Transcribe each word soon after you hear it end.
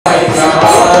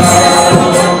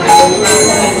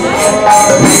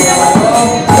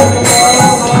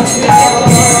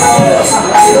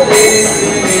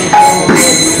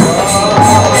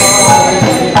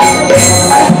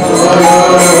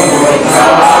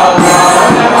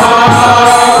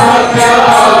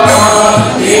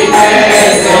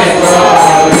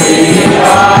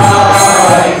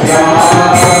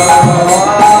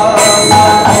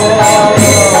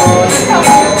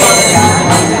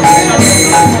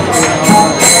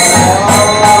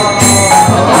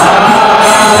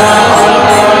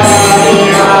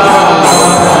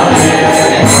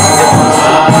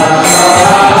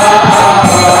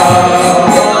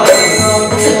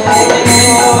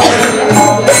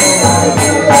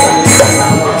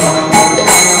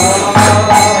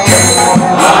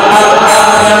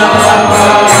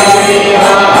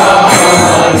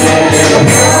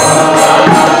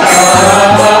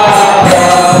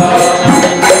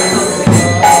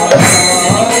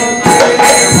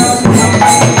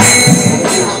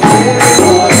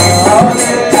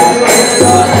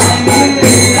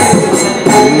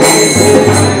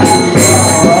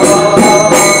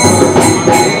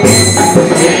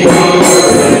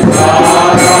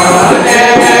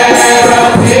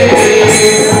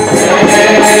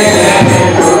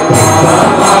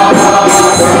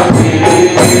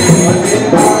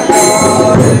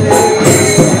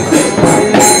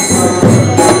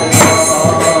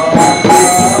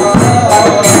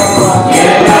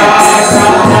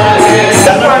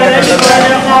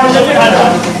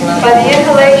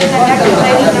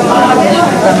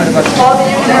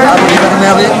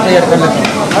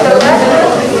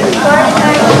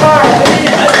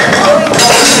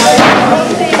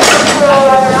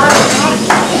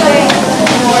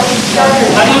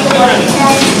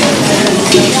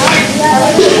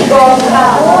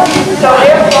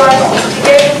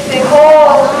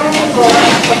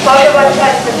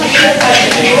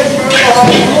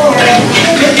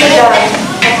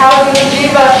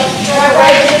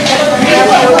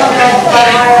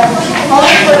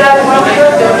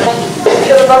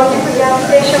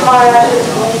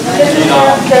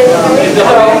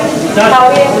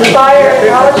How we inspire and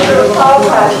knowledge of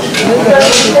Prabhupada. Because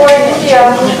before in India,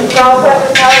 Prabhupada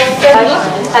was not finished,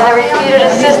 and the repeated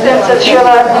assistance of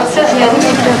Srila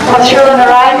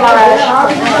Narayan Maharaj.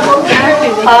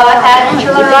 And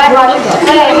Srila Narayan Maharaj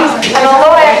explained, and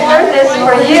although I have heard this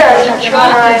for years from Srila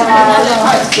Narayan Maharaj,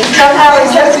 somehow it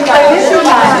just by this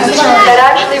time that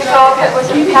actually Prabhupada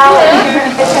was empowering.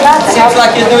 Sounds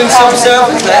like you're doing some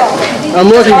service there.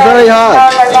 I'm working very hard.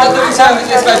 You're not doing service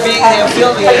just by being here and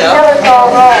filming it, though.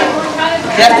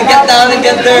 You have to get down and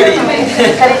get dirty.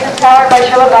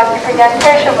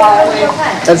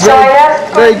 That's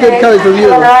very good coming from you.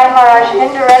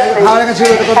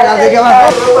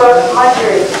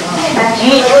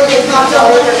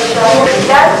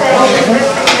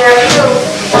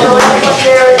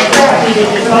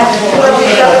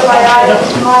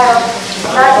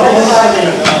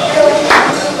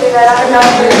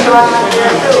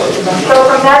 So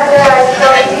from that day I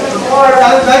started even more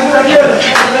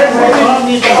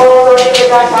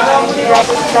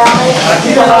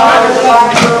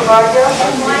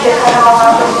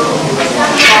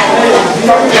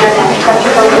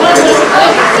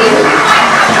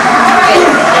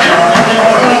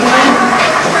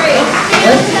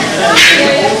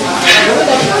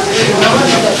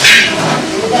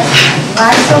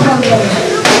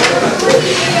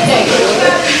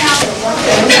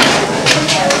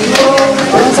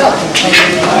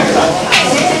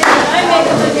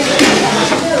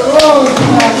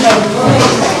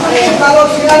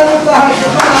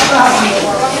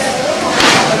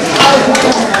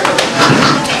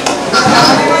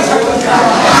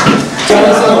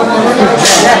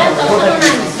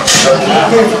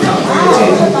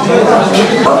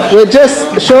We're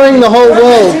just showing the whole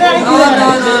world.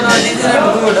 No, these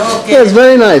are good, okay. Yeah, it's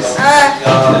very nice.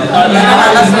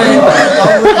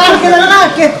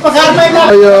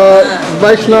 Your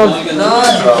Vaishnav.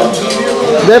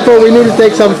 Therefore, we need to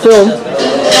take some film.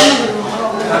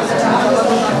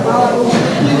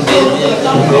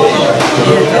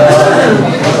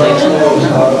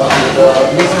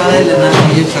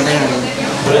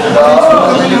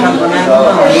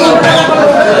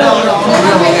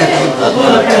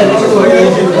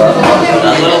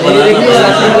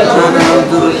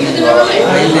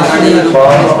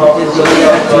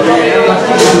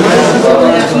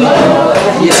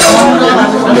 Ya,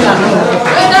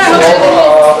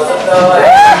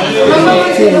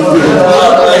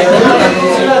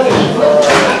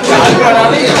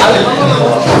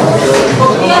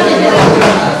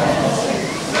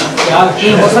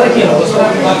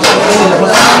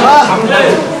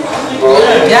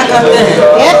 क्या करते हैं?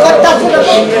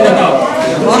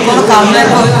 और कोनो काम नहीं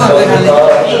कोई खाली.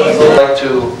 I would like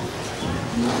to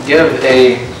give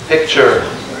a picture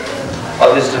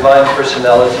of his divine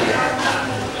personality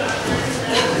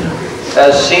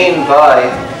as seen by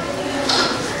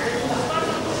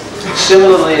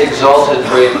similarly exalted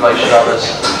great Vaishnavas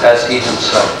as he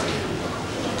himself.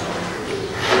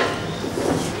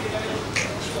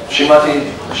 Srimati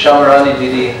Shamarani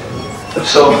Didi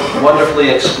so wonderfully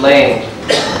explained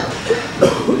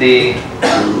the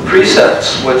precepts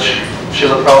which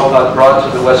Srila Prabhupada brought to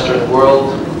the Western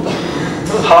world,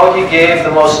 how he gave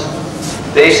the most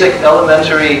basic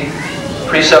elementary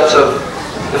precepts of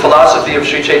the philosophy of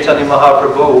Sri Chaitanya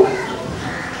Mahaprabhu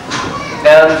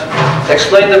and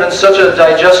explained them in such a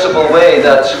digestible way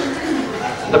that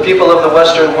the people of the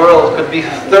Western world could be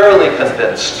thoroughly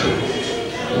convinced.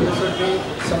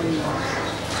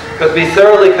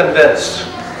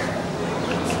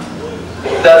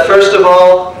 That first of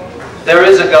all, there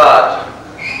is a God,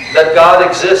 that God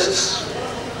exists,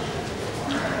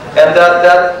 and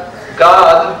that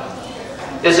God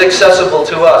is accessible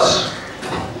to us.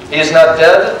 He is not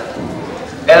dead,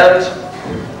 and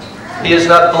He is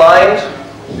not blind,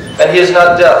 and He is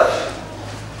not deaf.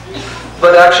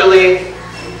 But actually,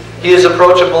 He is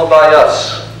approachable by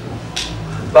us,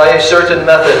 by a certain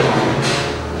method.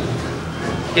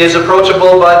 He is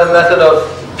approachable by the method of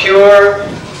pure,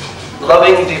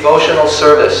 loving devotional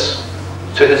service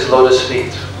to His lotus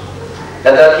feet.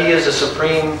 And that He is a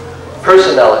supreme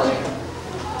personality.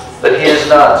 That He is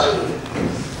not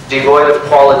devoid of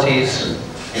qualities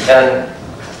and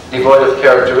devoid of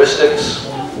characteristics.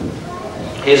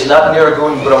 He is not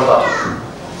Nirgun Brahma,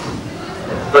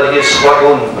 but He is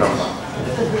Swagun Brahma.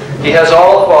 He has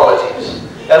all qualities.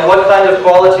 And what kind of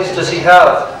qualities does He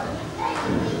have?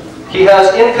 He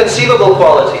has inconceivable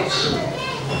qualities.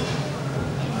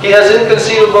 He has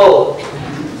inconceivable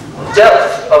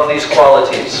depth of these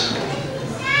qualities.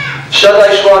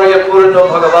 Shadaishwarya Purno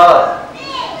Bhagavan.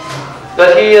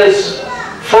 That He is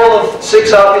full of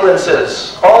 6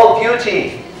 opulences, all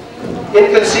beauty,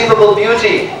 inconceivable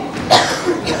beauty.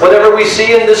 Whatever we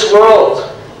see in this world,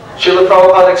 Srila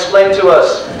Prabhupada explained to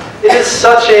us, it is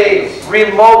such a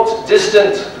remote,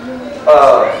 distant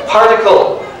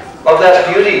particle of that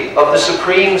beauty, of the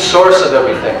supreme source of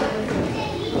everything.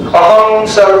 Aham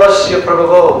sarvasya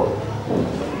prabhavo.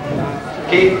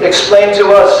 He explained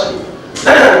to us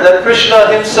that Krishna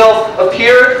Himself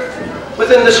appeared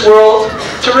within this world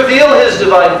to reveal His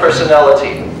divine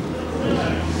personality.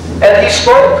 And He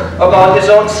spoke about His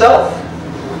own self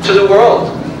to the world,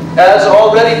 as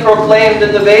already proclaimed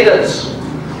in the Vedas,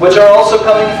 which are also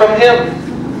coming from Him.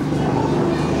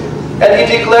 And He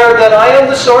declared that I am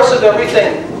the source of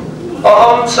everything.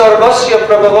 Aham sarvasya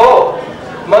prabhavo,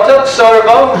 matat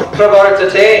sarvam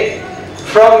pravartate.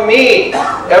 From me,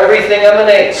 everything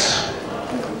emanates.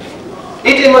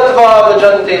 Iti matva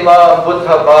bhajante mam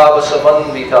buddha bhava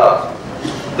samanvita.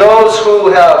 Those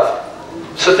who have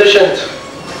sufficient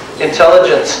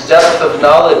intelligence, depth of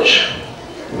knowledge,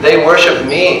 they worship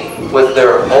me with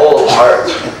their whole heart.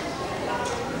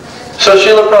 So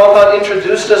Srila Prabhupada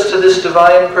introduced us to this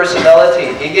divine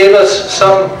personality. He gave us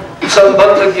some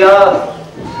bhakta gyan,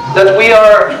 that we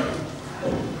are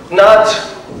not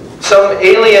some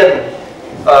alien,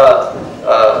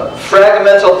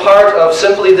 fragmental part of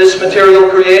simply this material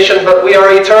creation, but we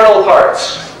are eternal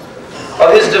parts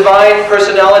of His divine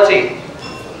personality.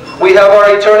 We have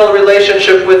our eternal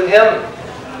relationship with Him.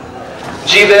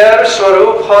 Jiver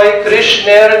Swarup Hoy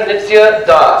Krishner Nitya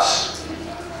Das.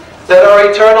 That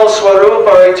our eternal Swarup,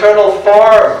 our eternal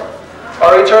form,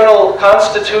 our eternal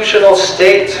constitutional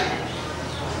state,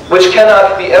 which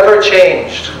cannot be ever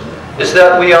changed, is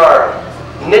that we are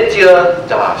Nitya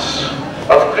Das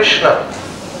of Krishna.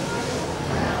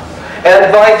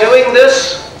 And by doing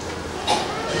this,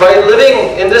 by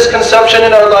living in this conception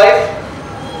in our life,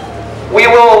 we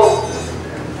will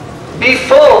be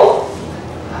full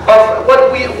of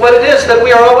what it is that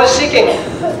we are always seeking.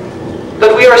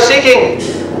 That we are seeking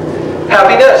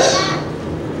happiness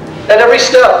at every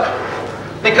step,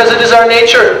 because it is our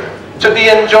nature to be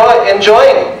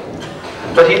enjoying.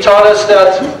 But He taught us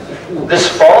that this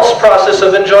false process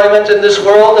of enjoyment in this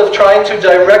world, of trying to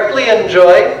directly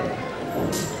enjoy,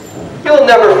 you'll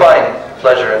never find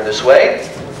pleasure in this way.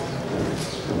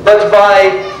 But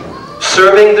by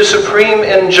serving the supreme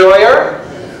enjoyer,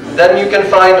 then you can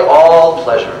find all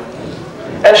pleasure.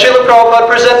 And Srila Prabhupada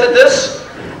presented this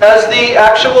as the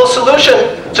actual solution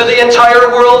to the entire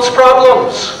world's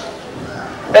problems.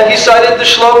 And he cited the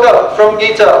shloka from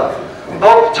Gita,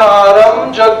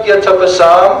 Bhoktaram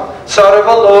Jagyatapasam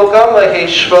Sarvaloka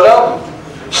Maheshwaram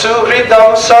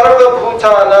Suhridam sarva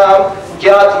bhutanam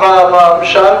gyatva mam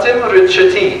shantim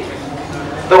richati.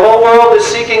 The whole world is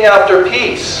seeking after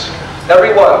peace.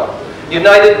 Everyone.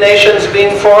 United Nations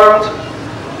being formed,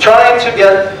 trying to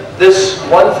get this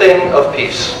one thing of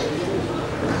peace.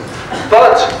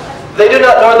 But they do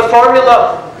not know the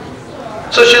formula.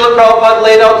 So Srila Prabhupada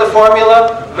laid out the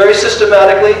formula very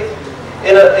systematically,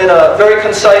 in a very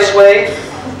concise way,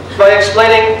 by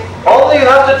explaining all that you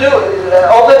have to do,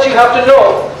 all that you have to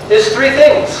know is three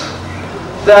things.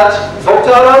 That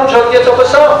Bhoktaram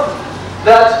Jagyatapasam,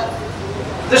 that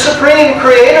the supreme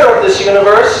creator of this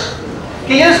universe,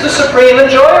 he is the supreme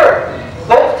enjoyer.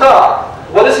 Bhokta.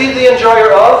 What is he the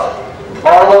enjoyer of?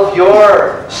 All of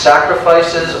your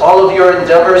sacrifices, all of your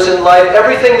endeavors in life,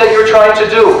 everything that you're trying to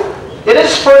do. It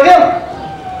is for him.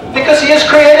 Because he has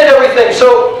created everything.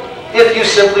 So if you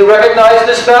simply recognize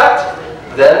this fact,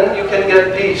 then you can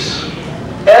get peace.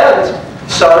 And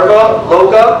Sarva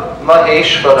Loka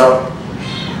Maheshwaram.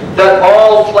 That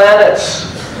all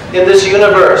planets in this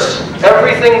universe,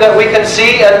 everything that we can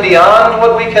see and beyond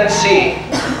what we can see,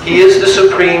 he is the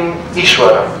supreme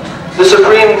Ishvara, the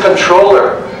supreme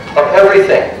controller of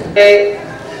everything. They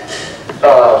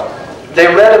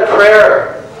read a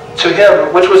prayer to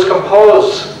him which was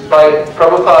composed by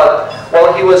Prabhupada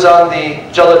while he was on the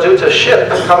Jaladuta ship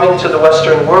coming to the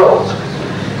Western world.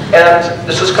 And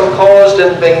this was composed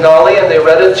in Bengali, and they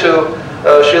read it to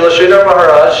Srila Sridhar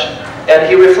Maharaj, and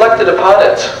he reflected upon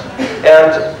it.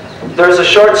 And there's a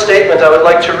short statement I would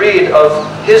like to read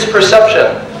of his perception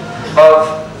of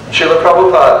Srila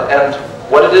Prabhupada and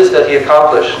what it is that he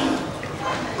accomplished.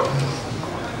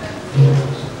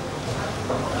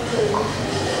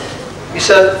 He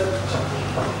said,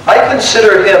 I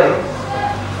consider him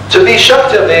to be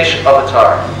Shakti-Avesh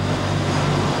avatar.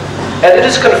 And it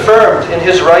is confirmed in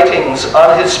his writings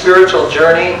on his spiritual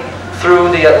journey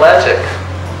through the Atlantic,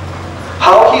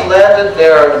 how he landed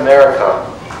there in America,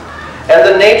 and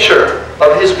the nature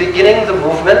of his beginning the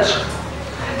movement,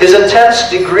 his intense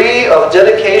degree of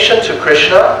dedication to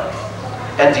Krishna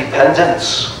and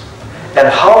dependence, and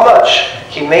how much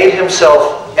he made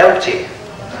himself empty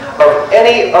of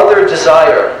any other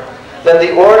desire than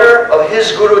the order of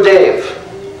his Gurudev,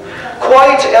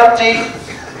 quite empty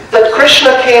that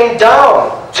Krishna came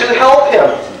down to help him.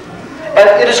 And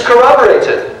it is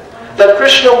corroborated that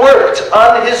Krishna worked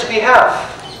on his behalf.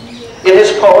 In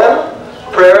his poem,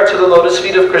 Prayer to the Lotus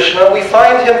Feet of Krishna, we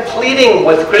find him pleading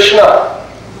with Krishna,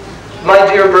 my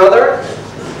dear brother,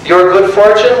 your good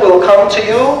fortune will come to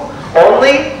you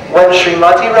only when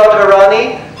Srimati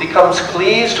Radharani becomes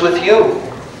pleased with you.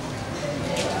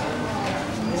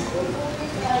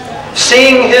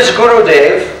 Seeing his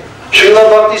Gurudev,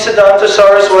 Srila Bhaktisiddhanta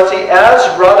Saraswati, as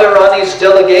Radharani's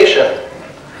delegation,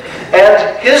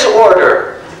 and his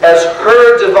order as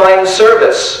her divine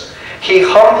service, he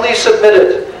humbly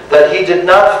submitted that he did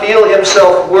not feel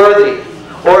himself worthy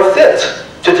or fit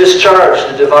to discharge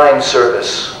the divine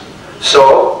service.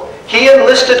 So, he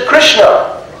enlisted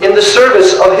Krishna in the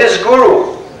service of his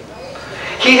Guru.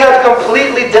 He had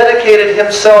completely dedicated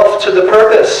himself to the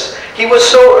purpose. He was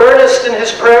so earnest in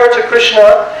his prayer to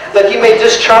Krishna that he may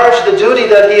discharge the duty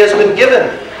that he has been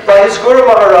given by his Guru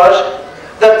Maharaj,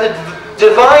 that the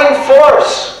divine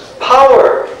force,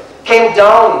 power, came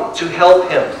down to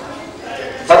help him.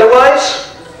 Otherwise,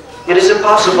 it is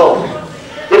impossible.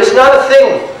 It is not a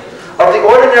thing of the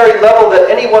ordinary level that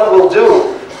anyone will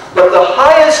do, but the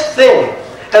highest thing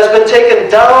has been taken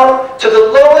down to the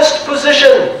lowest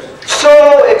position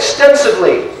so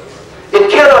extensively.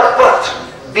 It cannot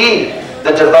but be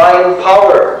the divine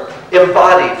power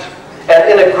embodied and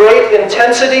in a great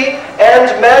intensity and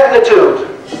magnitude.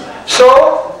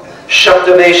 So,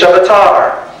 Shakti-Avesh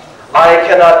avatar, I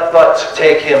cannot but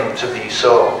take him to be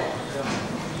so.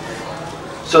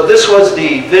 So this was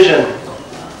the vision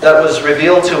that was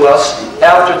revealed to us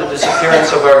after the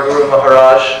disappearance of our Guru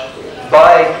Maharaj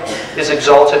by his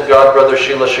exalted godbrother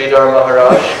Srila Sridhar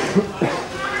Maharaj.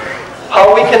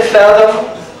 How we can fathom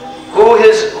who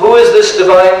is this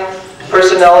divine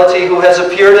personality who has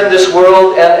appeared in this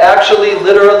world and actually,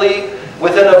 literally,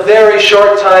 within a very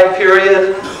short time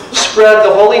period, spread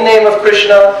the holy name of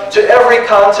Krishna to every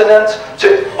continent,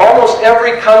 to almost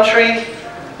every country,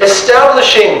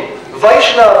 establishing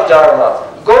Vaishnava Dharma,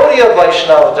 Gaudiya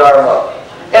Vaishnava Dharma,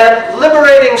 and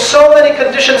liberating so many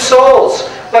conditioned souls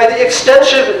by the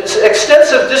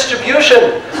extensive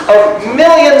distribution of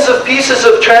millions of pieces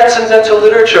of transcendental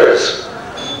literatures.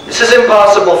 This is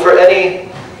impossible for any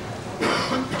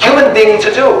human being to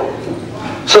do.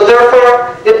 So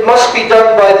therefore, it must be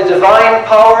done by the divine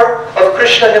power of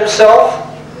Krishna himself,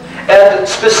 and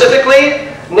specifically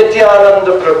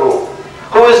Nityananda Prabhu,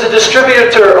 who is the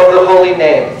distributor of the holy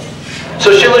name.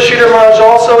 So Srila Sridhar Maharaj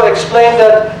also explained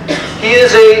that he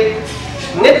is a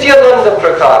Nityananda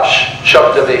Prakash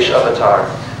Shabdavesh avatar,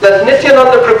 that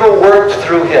Nityananda Prabhu worked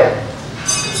through him.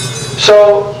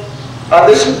 So on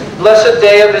this blessed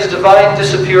day of his divine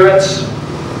disappearance,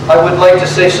 I would like to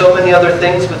say so many other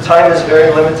things, but time is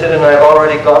very limited and I've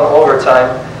already gone over time.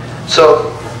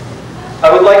 So I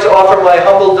would like to offer my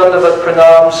humble Dandavat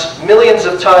pranams millions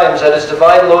of times at his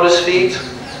divine lotus feet.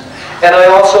 And I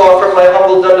also offer my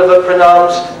humble Dandavat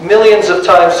pranams millions of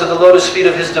times to the lotus feet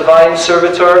of his divine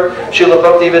servitor, Srila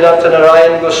Bhaktivedanta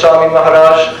Narayan Goswami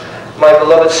Maharaj, my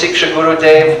beloved Siksha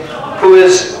Gurudev, who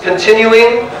is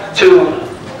continuing to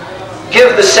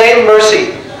give the same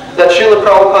mercy that Srila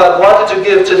Prabhupada wanted to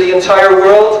give to the entire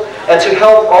world, and to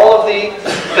help all of the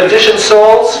conditioned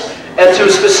souls, and to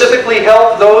specifically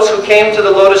help those who came to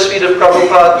the lotus feet of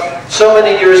Prabhupada so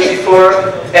many years before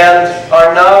and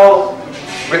are now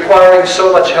requiring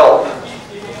so much help.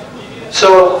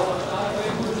 So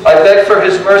I beg for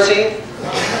his mercy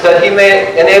that he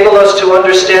may enable us to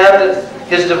understand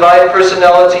his divine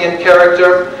personality and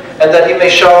character, and that he may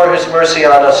shower his mercy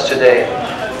on us today.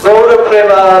 Gaura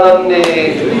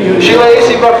Premanande, Srila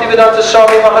A.C. Bhaktivedanta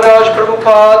Swami Maharaj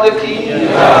Prabhupada ki.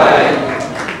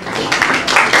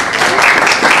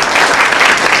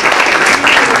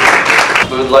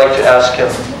 We would like to ask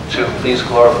him to please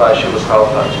glorify Srila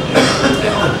Prabhupada.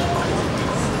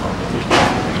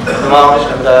 Namo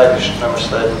Vishnu Krishna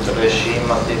Namaste Taveshi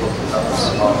Mati Bhaktivedanta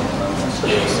Swami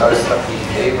Saraswati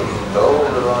Devam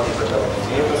Gauravani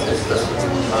Bhatavani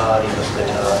Sistasmari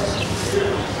Vastecharas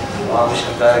Namo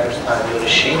Vishnu Krishna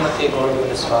Yoshi Mati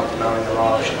Gauravani Swami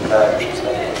Namo Vishnu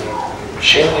Krishna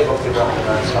Shimli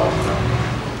Bhaktivedanta Swami.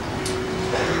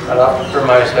 I'd offer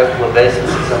my respectful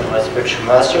obeisances unto my spiritual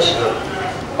masters,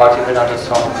 Bhaktivedanta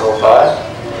Swami Prabhupada,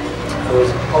 who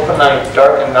is opening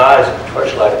darkened eyes with the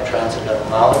torchlight of transcendental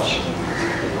knowledge.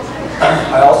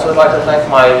 I also would like to thank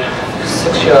my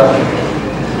Siksha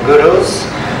Gurus,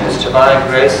 His Divine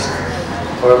Grace,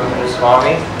 PureBhakti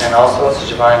Swami, and also His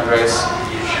Divine Grace,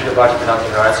 Srila Bhaktivedanta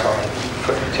Narayan Swami,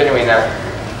 for continuing that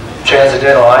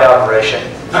transcendental eye operation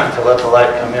to let the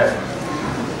light come in.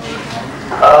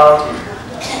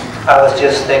 I was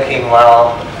just thinking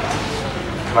while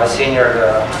my senior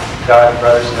God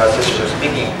brothers and God sisters are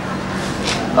speaking,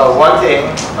 one thing,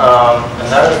 and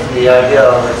that is the idea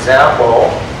of example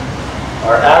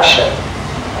or action,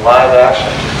 live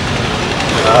action.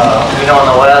 We know in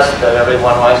the West that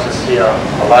everyone likes to see a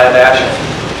live action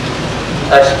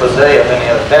expose of any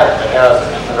event that has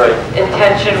a very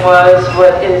intention was,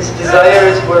 what his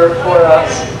desires were for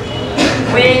us.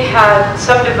 We had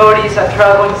some devotees on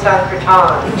traveling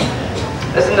Sankirtan.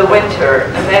 It was in the winter,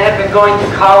 and they had been going to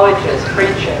colleges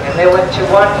preaching, and they went to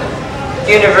one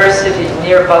university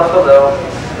near Buffalo,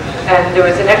 and there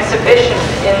was an exhibition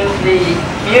in the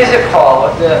music hall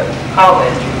of the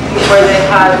college where they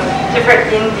had different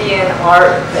Indian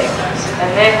art things,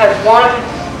 and they had one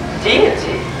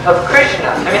deity of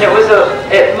Krishna. I mean,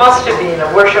 it must have been a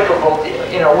worshipable,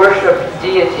 worship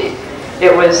deity. It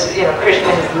was,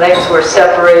 Krishna, his legs were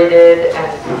separated, and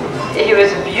he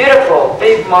was a beautiful,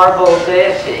 big marble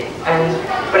deity,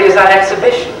 but he was on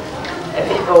exhibition. And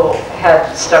people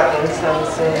had stuck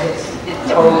incense in his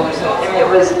toes. It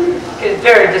was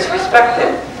very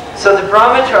disrespected. So the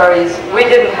brahmacharis, we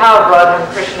didn't have Radha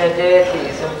and Krishna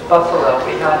deities in Buffalo.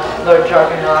 We had Lord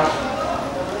Jagannath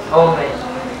only.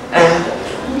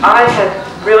 And I had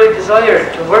really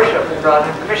desired to worship with Radha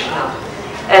and Krishna.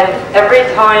 And every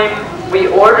time we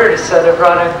ordered a set of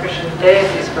Radha and Krishna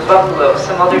deities for Buffalo,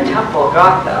 some other temple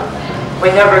got them.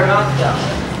 We never got them.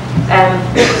 And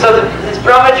so these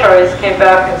brahmacharis came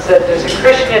back and said, there's a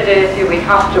Krishna deity, we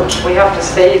have to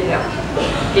save him.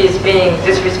 He's being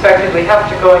disrespected, we have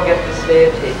to go and get this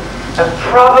deity. And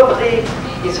probably,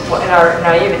 in our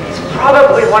naivety, he's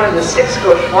probably one of the 6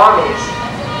 Goswamis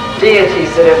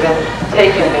deities that have been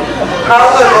taken. And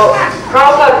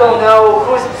Prabhupada will know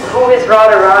who his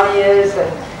Radharani is,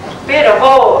 and we had a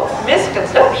whole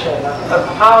misconception of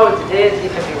how the deity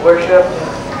can be worshipped.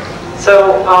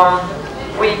 So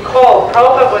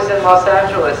Prabhupada was in Los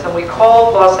Angeles, and we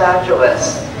called Los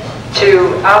Angeles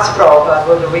to ask Prabhupada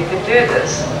whether we could do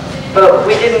this. But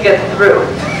we didn't get through.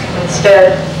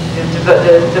 Instead, the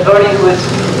devotee who was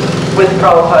with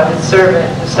Prabhupada, his servant,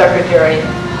 the secretary,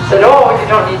 said, oh, you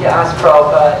don't need to ask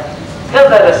Prabhupada. He'll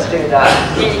let us do that.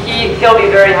 He'll be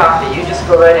very happy. You just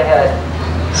go right ahead.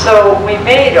 So we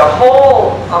made a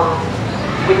whole,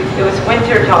 it was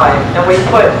winter time, and we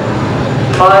put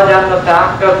mud on the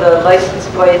back of the license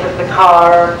plate of the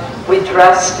car. We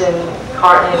dressed in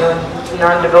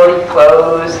non-devotee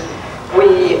clothes.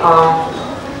 We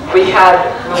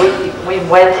we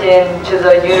went into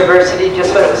the university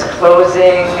just when it was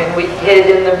closing, and we hid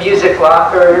in the music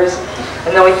lockers,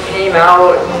 and then we came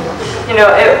out, and, you know,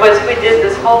 we did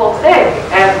this whole thing,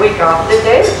 and we got the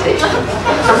deity.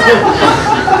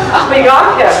 We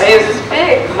got him. He was this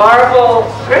big marble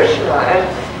Krishna, and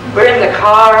we're in the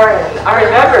car, and I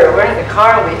remember we're in the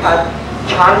car, and we had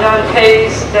chandan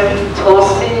paste and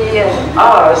tulsi, and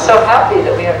I was so happy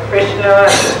that we had Krishna.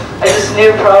 I just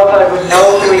knew Prabhupada would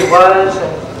know who he was,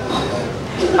 and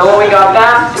when we got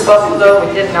back to Buffalo,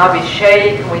 we did an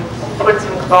Abhishek, and we put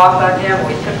some cloth on him,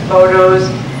 we took photos,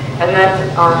 and then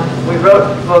we wrote,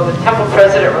 well, the temple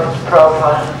president wrote to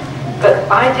Prabhupada, but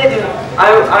I didn't,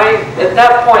 at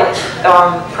that point,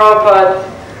 Prabhupada,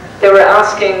 they were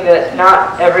asking that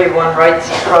not everyone writes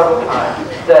to Prabhupada,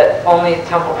 that only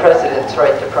temple presidents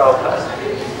write to Prabhupada.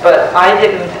 But I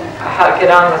didn't get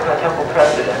on with my temple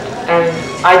president, and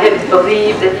I didn't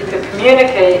believe that he could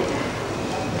communicate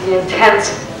the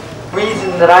intense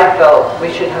reason that I felt we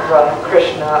should have Radha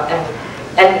Krishna,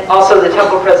 and also the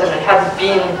temple president hadn't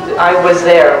been, I was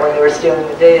there when they were stealing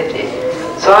the deity.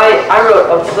 So I wrote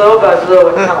a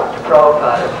blow-by-blow account to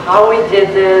Prabhupada of how we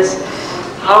did this,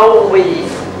 how we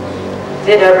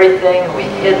did everything, we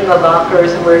hid in the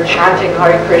lockers, and we were chanting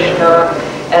Hare Krishna,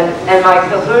 and my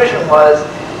conclusion was,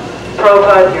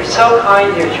 Prabhupada, you're so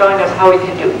kind, you're showing us how we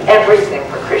can do everything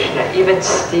for Krishna, even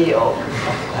steal.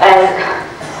 And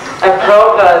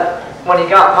Prabhupada, when he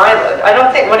got my letter, I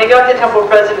don't think, when he got the temple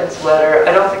president's letter,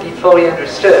 I don't think he fully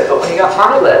understood, but when he got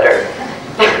my letter,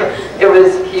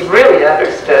 he really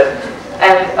understood.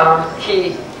 And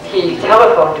he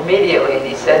telephoned immediately, and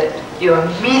he said, you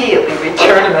immediately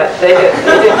return that deity.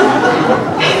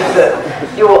 He said,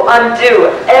 you will undo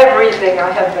everything I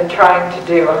have been trying to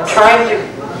do. I'm trying to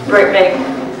make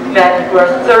men who are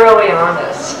thoroughly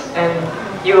honest, and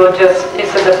you will just, he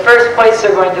said, the first place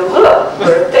they're going to look for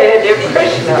a deity of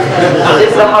Krishna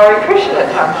is the Hare Krishna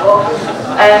temple.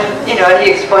 And, you know,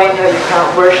 he explained how you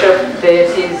can't worship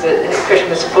deities, that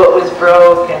Krishna's foot was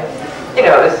broke, and, you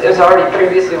know, it was already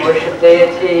previously worshipped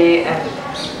deity, and,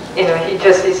 you know, he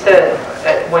said,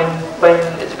 when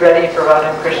it's ready for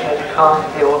Radha and Krishna to come,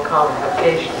 they will come, have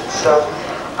patience. So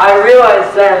I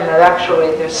realized then that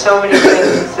actually there's so many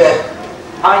things that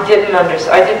I didn't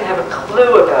understand, I didn't have a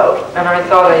clue about, and I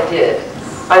thought I did.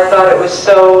 I thought it was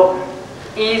so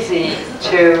easy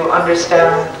to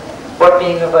understand what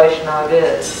being a Vaishnava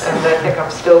is, and I think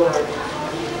I'm still learning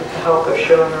with the help of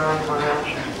Srila Narayan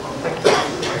Maharaja. Thank you.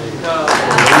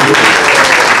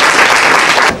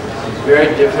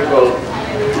 Very difficult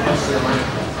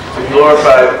to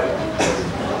glorify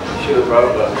Srila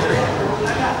Prabhupada,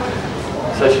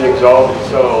 such an exalted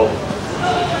soul.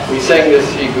 We sang this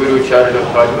Sri Guru Charana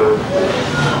Padma,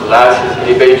 the last is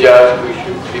Nibejas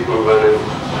Kushu Tribhuvanam.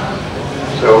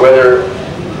 So whether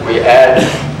we add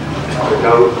or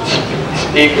don't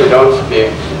speak or don't speak,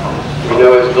 we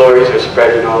know his glories are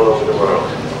spreading all over the world.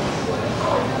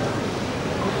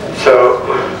 So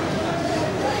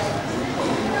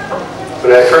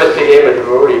when I first became a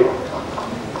devotee,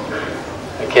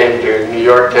 I came to New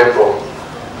York Temple,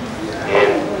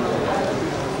 and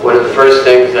one of the first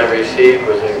things I received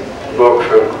was a book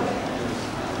from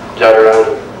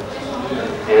Jadharani,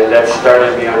 and that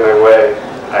started me on my way,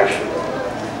 actually.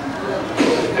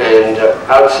 And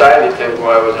outside the temple,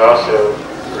 I was also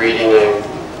reading a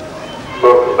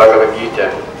book of Bhagavad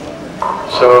Gita.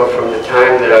 So from the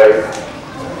time that I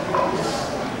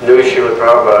knew Srila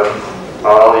Prabhupada,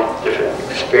 all the different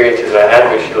experiences I had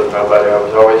with Srila Prabhupada, I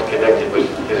was always connected with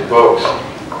his books.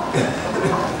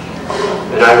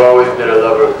 And I've always been a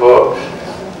lover of books.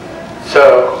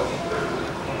 So,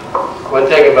 one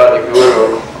thing about the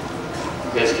Guru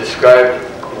is described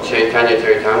in Chaitanya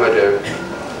Charitamrita,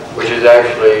 which is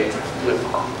actually,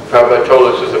 Prabhupada told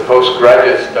us, was a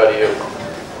postgraduate study of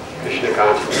Krishna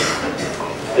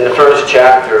consciousness. In the first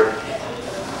chapter,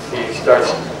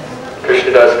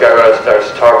 Krishnadas Kaviraj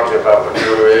starts talking about what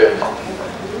Guru is.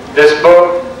 This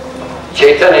book,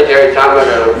 Chaitanya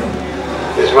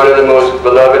Charitamrita, is one of the most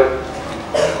beloved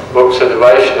books of the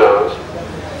Vaishnavas.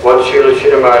 Once Srila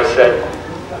Sridhar said,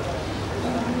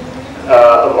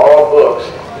 of all books,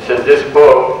 he said this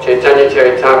book, Chaitanya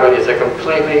Charitamrita, is a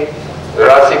completely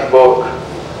rasic book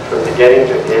from beginning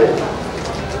to end.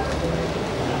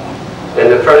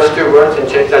 And the first two words in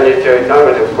Chaitanya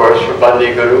Charitamrita, of course, were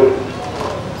Bandi Guru.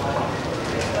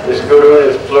 This Guru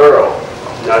is plural,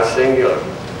 not singular.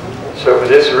 So for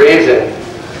this reason,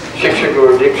 Shiksha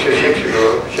Guru, Diksha Shiksha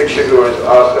Guru, Shiksha Guru is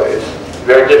also a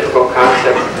very difficult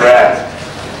concept to grasp.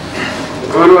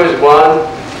 Guru is one,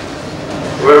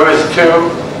 Guru is two,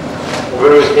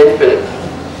 Guru is infinite.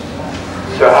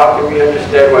 So how can we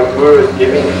understand what Guru is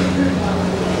giving us?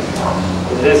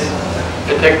 In this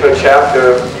particular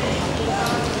chapter,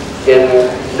 in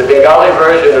the Bengali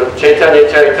version of Chaitanya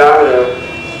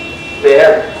Charitamrita, they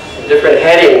have different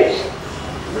headings,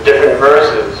 different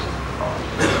verses.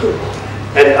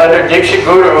 And under Diksha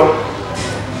Guru,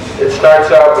 it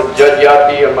starts out with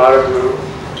Jadyati Amara Guru,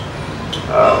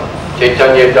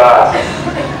 Chaitanya Das.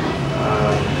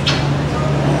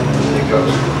 It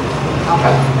goes.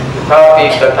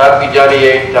 Tatapi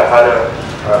Janiye Tahara,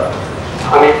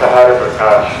 Ami Tahara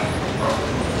Prakash.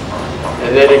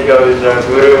 And then it goes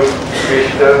Guru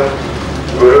Krishna,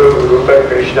 Guru Rupa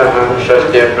Krishna Ham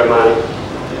Shastya Pramani.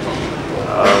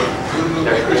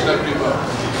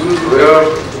 Guru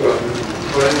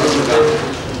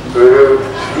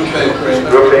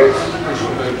Rupa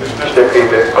Krishna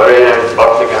Kripa Arena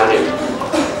Bhakti.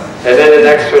 And then the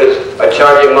next one is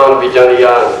Acharya Mam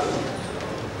Vijanayan.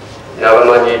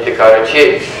 Navamanyi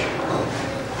Tikarachi.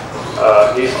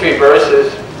 These three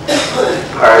verses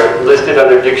are listed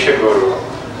under Diksha Guru.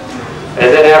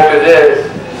 And then after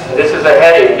this is a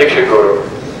heading, Diksha Guru.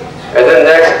 And then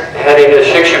next heading is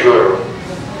Shiksha Guru.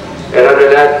 And under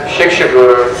that Shiksha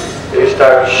Guru, you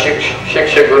start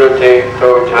Shiksha Guru Te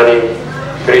To Tani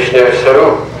Krishna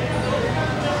Sarup.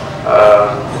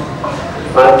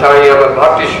 Antaryama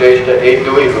Bhakti Shrestha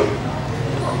Eduihu.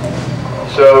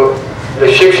 So the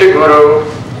Shiksha Guru,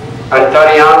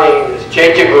 Antaryami is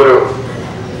Chaitya Guru,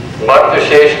 Bhakti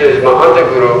Shrestha is Mahanta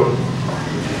Guru,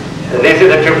 and these are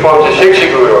the two forms of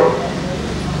Shiksha Guru.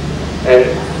 And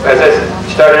as I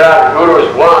started out, Guru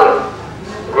is one,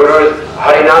 Guru is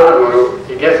Harinam Guru,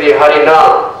 he gives the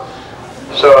Harinam.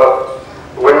 So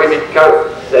when we become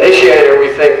the initiator, we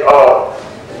think, oh,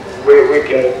 we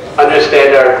can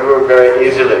understand our Guru very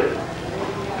easily.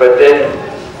 But then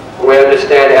we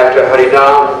understand after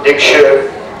Harinam, Diksha,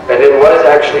 and then what does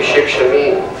actually Shiksha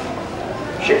mean?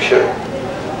 Shiksha.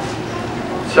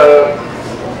 So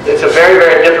it's a very,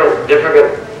 very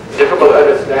difficult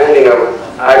understanding of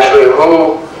actually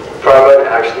who Prabhupada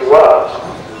actually was.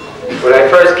 When I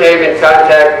first came in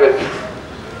contact with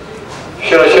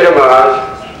Srila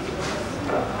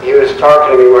Maharaj, he was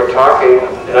talking to me, we were talking,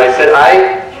 and I said,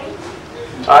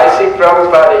 I see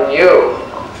Prabhupada in you.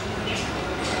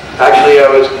 Actually, I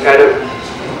was kind of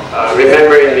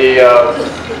remembering the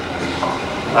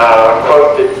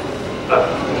quote that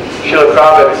Srila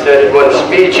Prabhupada said in one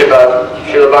speech about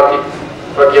Srila Bhakti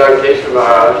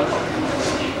Maharaj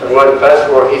at one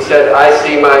festival. He said, I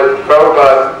see my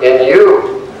Prabhupada in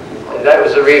you. And that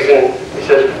was the reason, he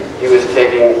said, he was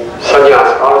taking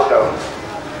sannyas also.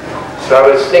 So I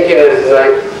was thinking as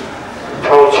I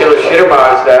told Srila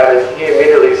Maharaj that, and he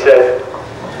immediately said,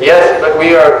 yes, but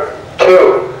we are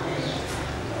two.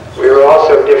 We were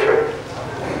also different.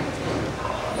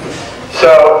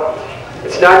 So,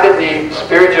 it's not that the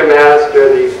spiritual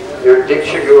master, your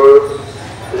Diksha Guru,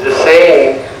 is the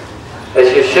same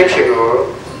as your Shiksha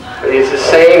Guru, but he's the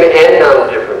same and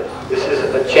non-different. This is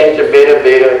a change of beta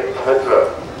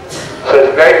tattva. So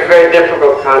it's a very, very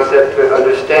difficult concept to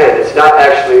understand. It's not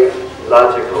actually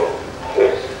logical.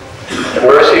 The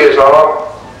mercy is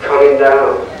all coming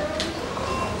down.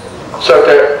 So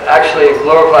to actually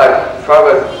glorify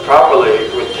Prabhupada properly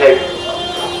would take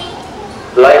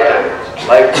lifetimes.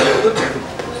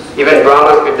 Even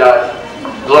Brahma could not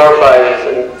glorify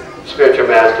his spiritual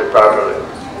master properly.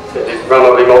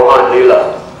 Brahma Vimohan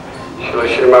Lila.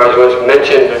 Srila Maharaj once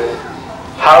mentioned,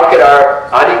 how could our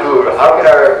Adi Guru, how could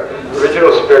our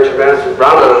original spiritual master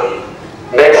Brahma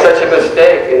make such a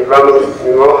mistake in Brahma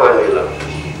Vimohan Lila?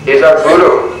 He's our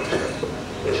Guru,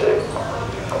 you see.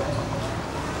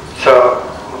 So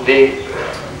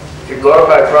to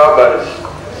glorify Prabhupada is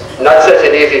not such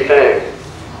an easy thing.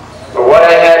 But what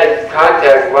I had in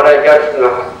contact, what I got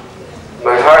from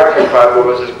my heart through Prabhupada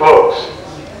was his books.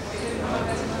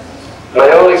 My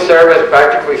only service,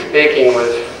 practically speaking,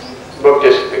 was book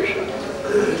distribution.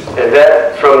 And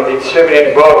that, from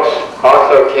distributing books,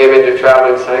 also came into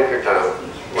traveling Sankirtan,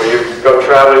 where you go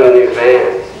traveling in these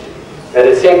vans. And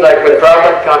it seemed like when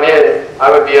Prabhupada would come in,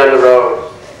 I would be on the road.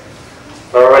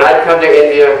 Or when I'd come to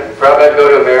India, Prabhupada would go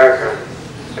to America,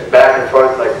 and back and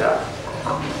forth like that.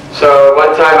 So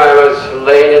one time I was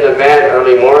laying in the van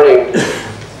early morning.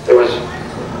 It was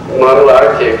Mangal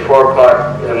Arati, 4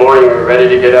 o'clock in the morning, we were ready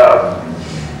to get up.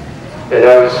 And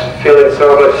I was feeling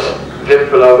so much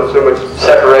vipula, so much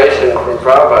separation from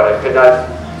Prabhupada. I could not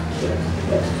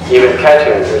even catch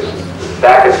him. It was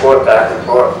back and forth, back and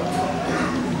forth.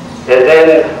 And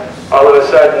then all of a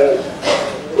sudden,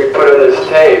 we put on this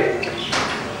tape,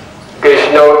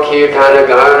 Krishna Kirtana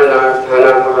Garana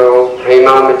Tanapuro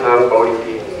Premamitam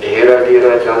Bodhi Dhira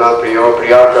Dhira Jana Priyo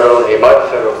Priyakaro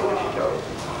Himatsaro Pujito.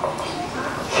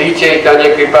 Si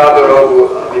Chaitanya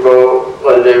Kripabaro Vivo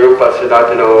Vande Rupa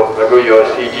Siddhatano Raguyo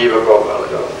Si Jiva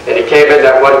Gopalado. And he came in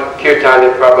that one kirtan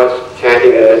that Prabhupada was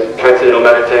chanting in his transcendental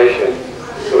meditation.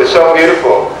 It was so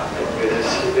beautiful.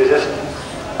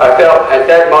 I felt at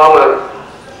that moment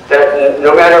that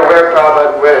no matter where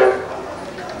Prabhupada went,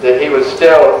 that he was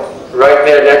still right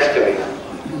there next to me.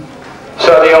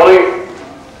 So the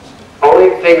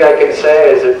only thing I can say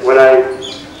is that when I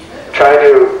try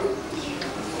to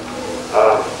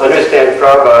understand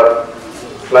Prabhupada,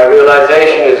 my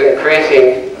realization is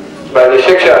increasing by the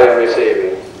shiksha I'm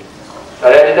receiving.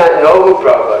 I did not know who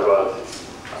Prabhupada was.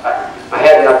 I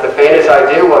had not the faintest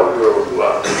idea what Guru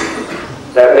was.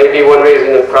 That may be one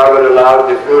reason that Prabhupada allowed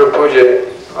the Guru Puja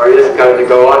or this kind to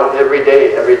go on every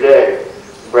day.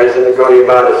 Whereas in the Gaudiya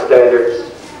Math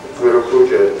standard Guru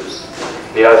Puja,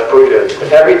 Vyas Puja,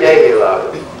 but every day he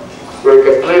allowed it. We were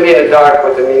completely in the dark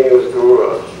what the meaning was Guru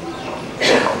was.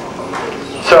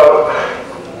 So,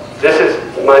 this is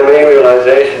my main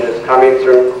realization is coming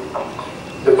through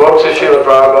the books of Srila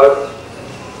Prabhupada.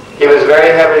 He was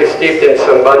very heavily steeped in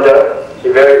Sambandha. He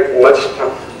very much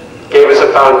gave us a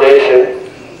foundation.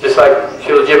 Just like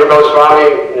Srila Jiva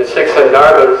Goswami in the 6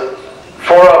 Sandarbhas,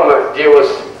 4 of them deal with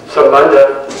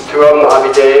Sambandha, 2 of them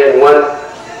Abhideya, and 1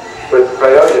 with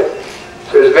Prayojan.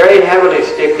 So he was very heavily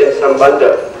steeped in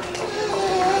Sambandha.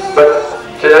 But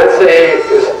to not say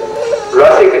is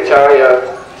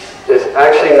Rasikacharya is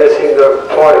actually missing the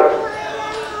point.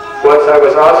 Once I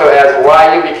was also asked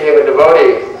why you became a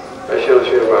devotee by Srila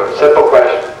Srila. Simple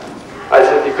question. I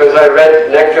said, because I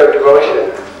read Nectar of Devotion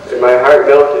and my heart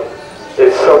melted.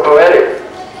 It's so poetic.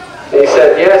 And he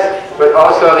said, yes, but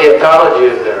also the ontology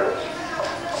is there.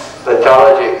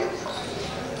 Ontology.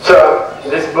 So,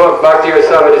 this book, Bhakti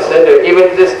Rasamrita Sindhu,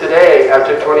 even this today,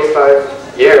 after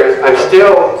 25 years, I'm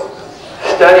still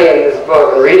studying this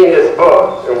book and reading this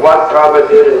book and what Prabhupada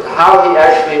did and how he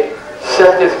actually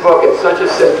set this book in such a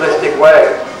simplistic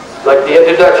way. Like the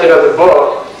introduction of the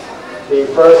book, the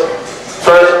first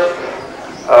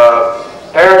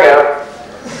paragraph,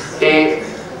 he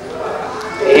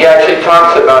actually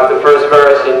talks about the first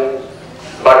verse in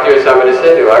Bhakti Rasamrita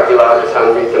Sindhu, Akilada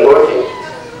Samrita Murti.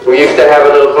 We used to have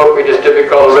a little book we just typically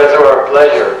called Reservoir of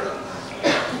Pleasure.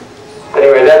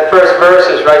 Anyway, that first verse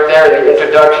is right there in the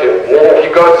introduction. And then if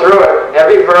you go through it,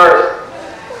 every verse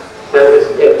that is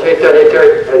in Chaitanya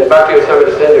and Bhakti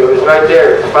Rasamrita Sindhu is right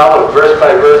there. It's followed verse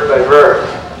by verse by verse.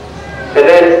 And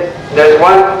then there's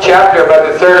one chapter, about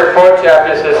the 3rd or 4th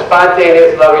chapter, that says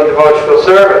spontaneous loving devotional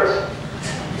service.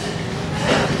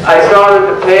 I saw on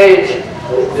the page,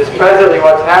 just presently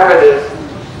what's happened is,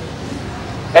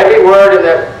 every word in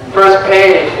that first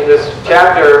page in this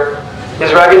chapter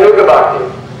is Raganuga Bhakti.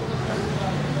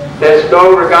 There's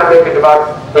no Raganuga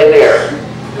Bhakti in there.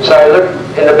 So I looked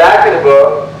in the back of the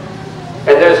book,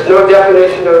 and there's no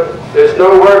definition of, there's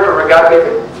no word for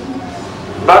Raganuga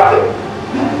Bhakti.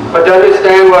 But to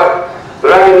understand what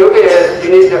Raganuga is,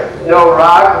 you need to know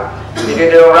Rag, you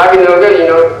need to know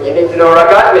Raganuga, you need to know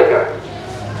Ragatmika.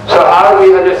 So how do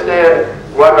we understand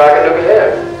what Raganuga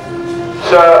is?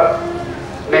 So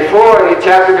before, in the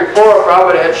chapter before,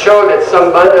 Prabhupada had shown that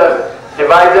Sambandha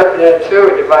divides up into 2.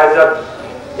 It divides up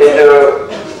into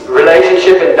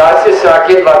relationship in Dasya,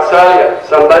 Sakya, Vatsalya,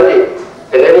 Sambandhi.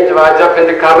 And then he divides up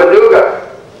into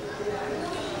Kamanuga,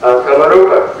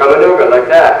 Kamanuga, like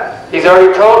that. He's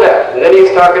already told that. And then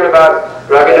he's talking about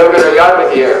Raganuga and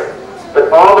Ragatmika here.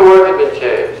 But all the words have been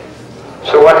changed.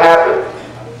 So what happened?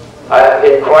 I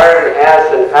inquired and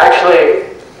asked, and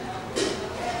actually,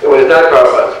 it was not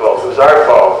Prabhupada's fault, it was our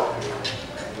fault.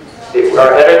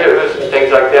 Our editors and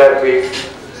things like that, we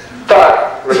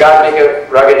thought Ragatmika and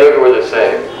Raganuga were the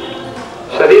same.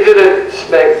 So these are the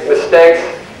mistakes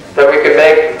that we could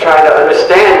make trying to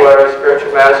understand what our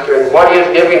spiritual master and what he is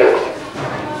giving us.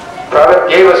 Prabhupada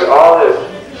gave us all this,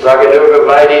 Raganuga,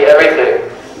 Vaidhi, everything.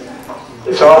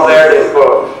 It's all there in his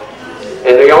book.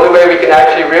 And the only way we can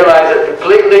actually realize it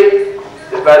completely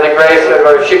is by the grace of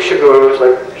our Shiksha Gurus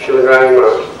like Srila Narayan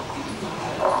Maharaj.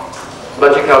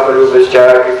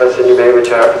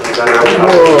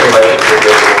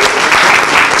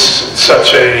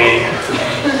 Such a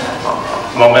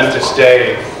momentous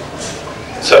day,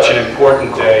 such an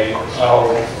important day.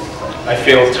 I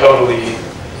feel totally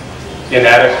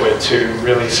inadequate to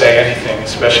really say anything,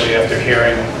 especially after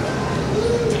hearing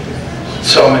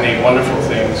so many wonderful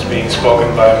things being spoken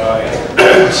by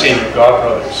my senior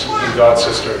godbrothers and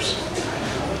godsisters.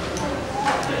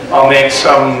 I'll make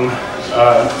some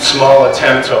small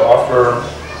attempt to offer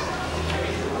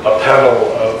a petal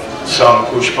of some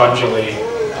Pushpanjali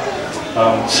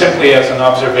simply as an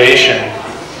observation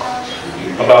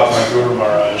about my Guru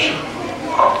Maharaj.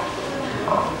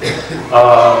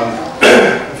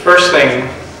 First thing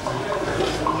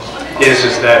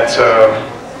is that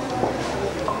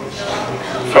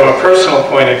from a personal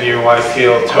point of view, I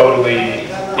feel totally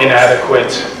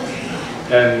inadequate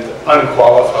and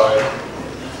unqualified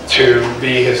to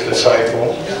be his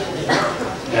disciple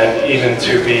and even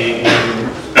to be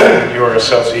in your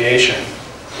association.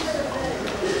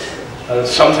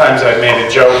 Sometimes I've made a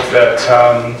joke that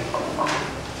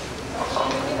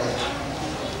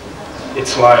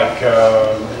it's like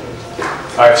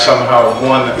I've somehow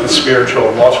won the spiritual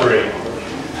lottery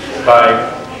by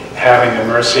having the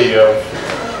mercy of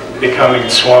becoming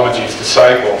Swamiji's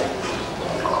disciple.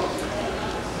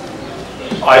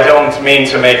 I don't mean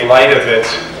to make light of it.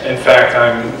 In fact,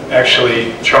 I'm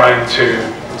actually trying to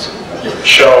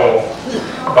show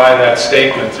by that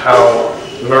statement how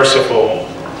merciful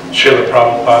Srila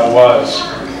Prabhupada was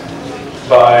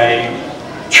by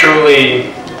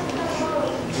truly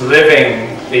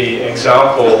living the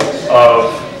example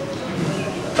of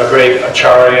a great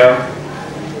acharya,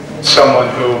 someone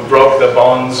who broke the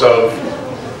bonds of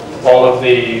all of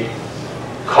the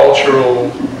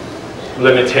cultural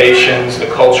limitations, the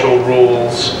cultural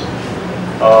rules,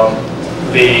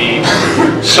 the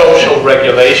social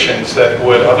regulations that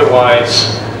would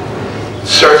otherwise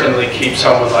certainly keep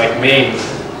someone like me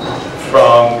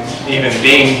from even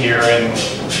being here in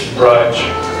Braj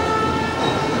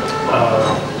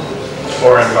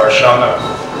or in Varsana.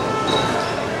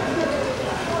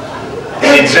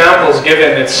 The examples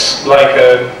given, it's like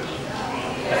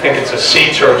I think it's a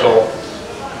sea turtle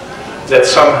that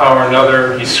somehow or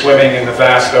another he's swimming in the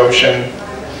vast ocean,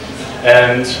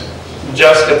 and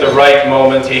just at the right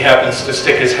moment he happens to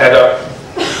stick his head up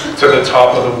to the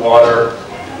top of the water,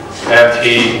 and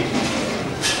he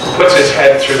puts his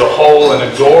head through the hole in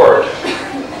a gourd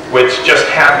which just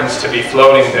happens to be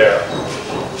floating there.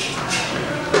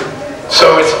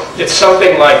 So it's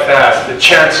something like that. The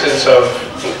chances of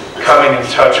coming in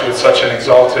touch with such an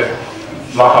exalted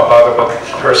Mahabhagavad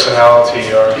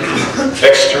personality are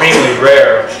extremely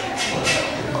rare.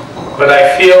 But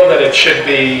I feel that it should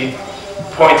be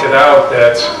pointed out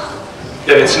that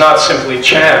it's not simply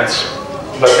chance,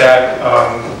 but that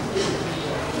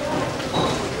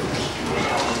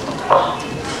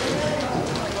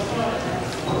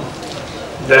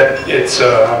that it's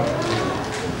a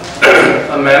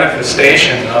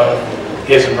manifestation of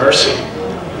his mercy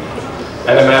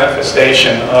and a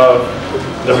manifestation of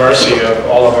the mercy of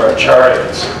all of our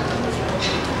acharyas.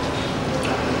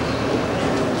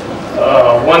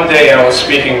 One day I was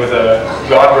speaking with a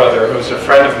godbrother who's a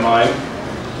friend of mine,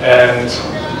 and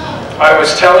I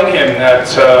was telling him that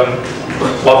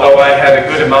although I had a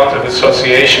good amount of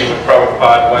association with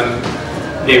Prabhupada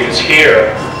when he was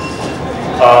here,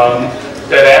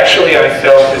 that actually I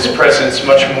felt his presence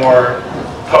much more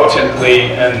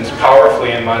potently and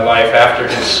powerfully in my life after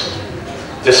his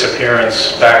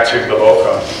disappearance back to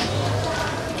Goloka.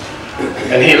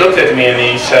 And he looked at me and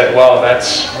he said, well,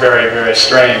 that's very, very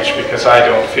strange because I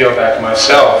don't feel that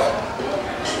myself.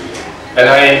 And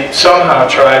I somehow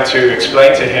tried to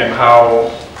explain to him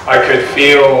how I could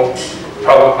feel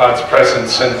Prabhupada's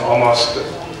presence in almost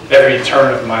every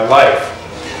turn of my life.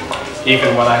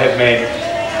 Even when I had made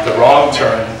the wrong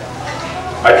turn,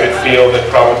 I could feel that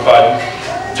Prabhupada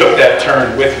took that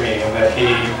turn with me and that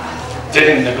he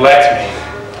didn't neglect me.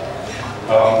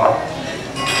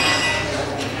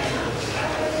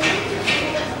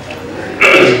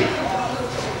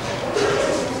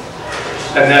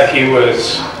 And that he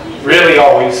was really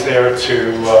always there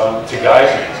to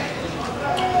guide me.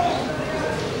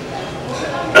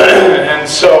 And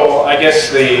so I guess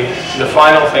the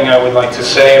final thing I would like to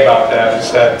say about that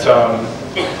is that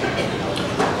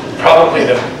probably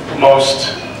the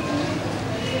most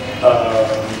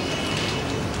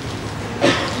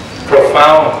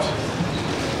profound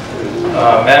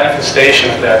manifestation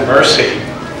of that mercy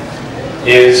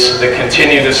is the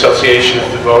continued association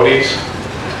of devotees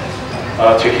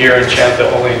to hear and chant the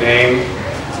holy name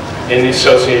in the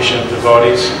association of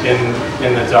devotees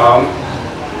in the Dham,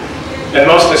 and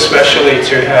most especially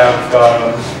to have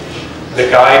the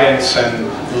guidance and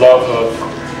love of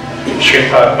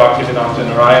Srila Bhakti-Vedanta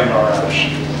Narayan Maharaj.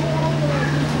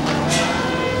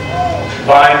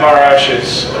 By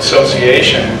Maharaj's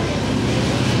association,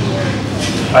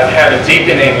 I've had a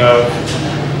deepening of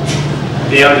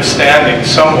the understanding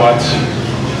somewhat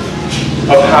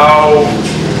of how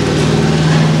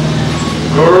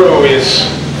Guru is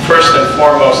first and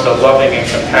foremost a loving and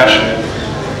compassionate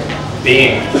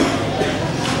being.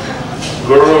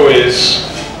 Guru is,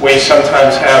 we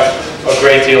sometimes have a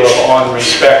great deal of awe and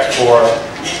respect for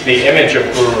the image of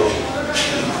Guru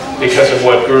because of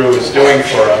what Guru is doing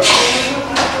for us.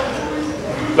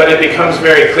 But it becomes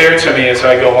very clear to me as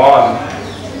I go on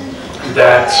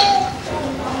that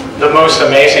the most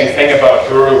amazing thing about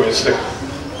Guru is the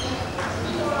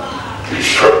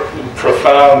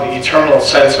profound, eternal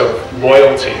sense of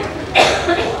loyalty.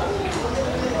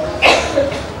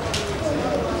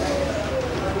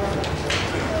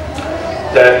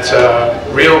 That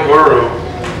real Guru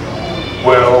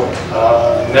will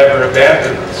never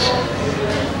abandon us.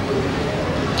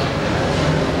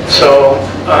 So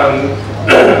on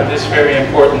this very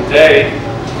important day,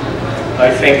 I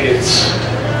think it's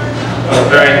a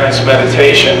very nice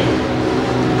meditation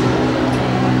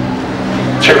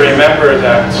to remember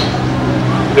that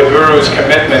the Guru's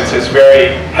commitment is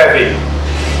very heavy,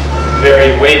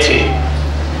 very weighty.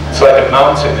 It's like a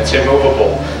mountain, it's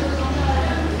immovable.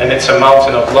 And it's a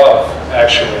mountain of love,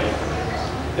 actually.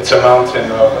 It's a mountain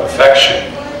of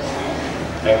affection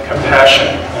and compassion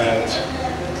and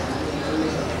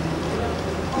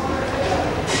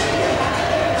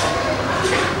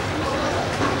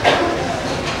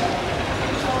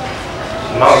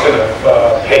a mountain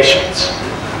of patience.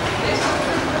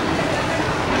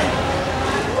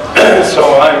 So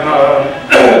I'm a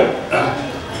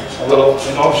little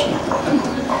emotional.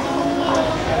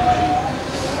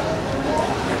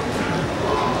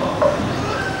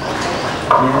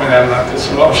 Normally I'm not this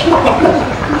emotional.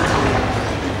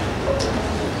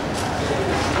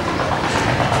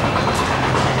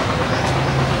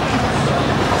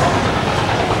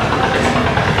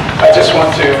 I just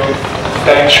want to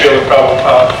thank Srila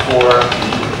Prabhupada for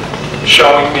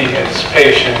showing me his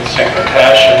patience and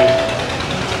compassion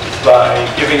by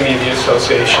giving me the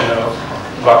association of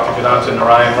Bhaktivedanta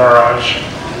Narayan Maharaj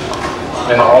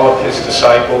and all of his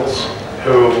disciples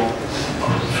who,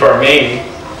 for me,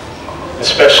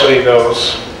 especially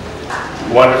those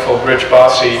wonderful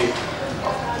Brijbasi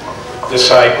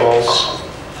disciples,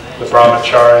 the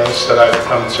brahmacharis that I've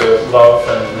come to love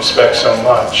and respect so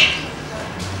much.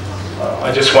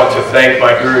 I just want to thank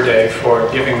my Gurudev for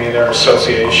giving me their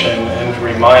association and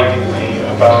reminding me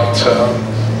about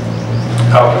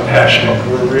how compassionate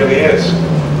Guru really is.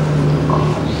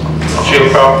 Srila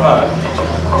Prabhupada.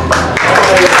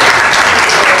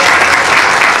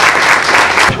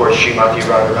 Towards Srimati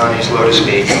Radharani's lotus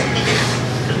feet.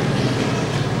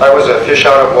 I was a fish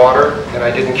out of water, and I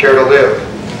didn't care to live.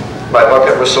 My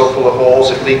bucket was so full of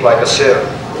holes it leaked like a sieve.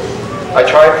 I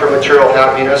tried for material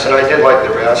happiness, and I did like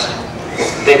the rest.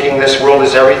 Thinking this world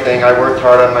is everything, I worked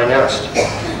hard on my nest.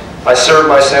 I served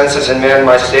my senses and manned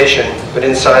my station, but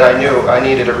inside I knew I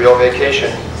needed a real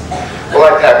vacation. Well,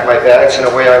 I packed my bags, and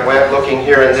away I went, looking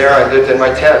here and there. I lived in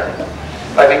my tent.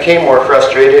 I became more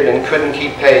frustrated and couldn't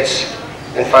keep pace.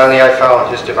 And finally I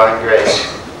found His divine grace.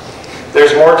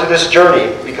 There's more to this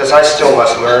journey, because I still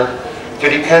must learn to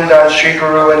depend on Sri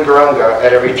Guru and Gauranga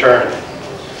at every turn,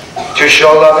 to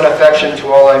show love and affection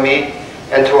to all I meet,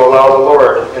 and to allow the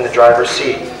Lord in the driver's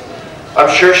seat. I'm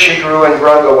sure Sri Guru and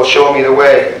Gauranga will show me the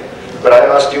way, but I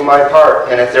must do my part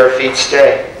and at their feet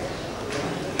stay.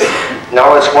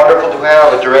 Now it's wonderful to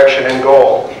have a direction and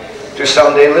goal, to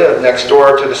someday live next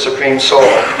door to the Supreme Soul.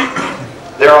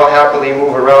 There I'll happily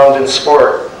move around and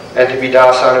sport, and to be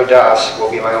Das Anu Das will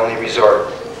be my only resort.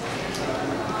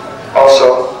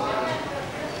 Also,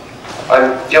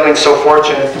 I'm feeling so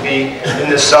fortunate to be in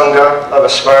this Sangha of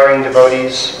aspiring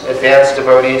devotees, advanced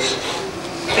devotees,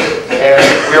 and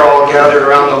we're all gathered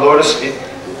around the lotus feet.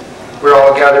 We're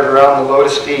all gathered around the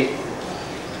lotus feet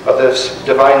of this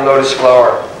divine lotus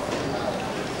flower,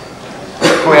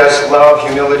 who has love,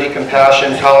 humility,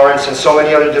 compassion, tolerance, and so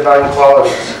many other divine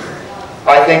qualities.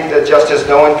 I think that just as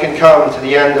no one can come to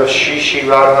the end of Shri Shri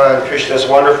Radha and Krishna's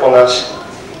wonderfulness,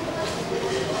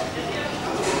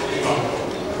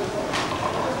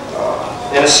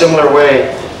 in a similar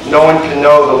way, no one can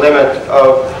know the limit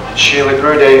of Srila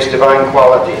Gurudev's divine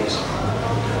qualities.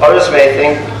 Others may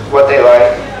think what they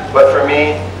like, but for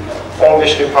me, Om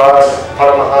Vishnupad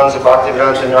Paramahansa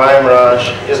Bhaktivedanta Narayan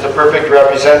Maharaj is the perfect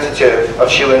representative of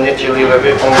Srila Nitya Leela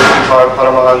Om Vishnupad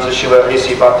Paramahansa Srila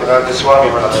A.C. Bhaktivedanta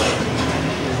Swami Maharaj.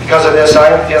 Because of this, I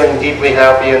am feeling deeply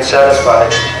happy and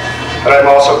satisfied, but I'm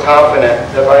also confident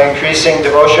that by increasing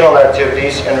devotional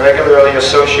activities and regularly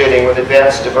associating with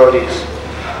advanced devotees,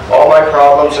 all my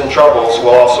problems and troubles will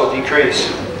also decrease.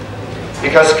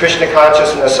 Because Krishna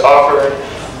consciousness offers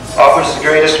the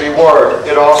greatest reward,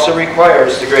 it also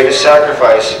requires the greatest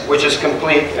sacrifice, which is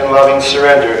complete and loving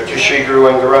surrender to Sri Guru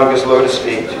and Gauranga's lotus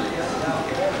feet.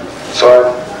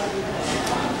 So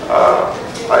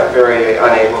I'm very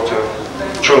unable to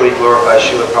truly glorify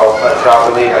Srila Prabhupada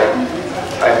properly.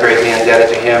 I'm greatly indebted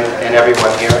to him and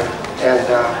everyone here, and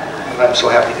I'm so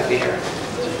happy to be here.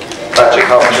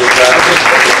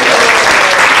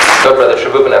 So Brother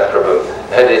Prabhupada Prabhu,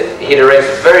 he'd arranged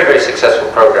a very, very successful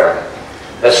program.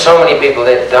 There's so many people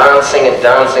there dancing and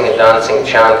dancing and dancing,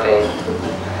 chanting.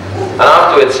 And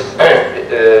afterwards,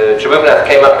 Prabhupada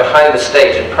came up behind the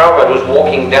stage, and Prabhupada was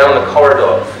walking down the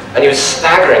corridor, and he was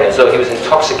staggering as though he was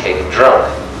intoxicated, drunk.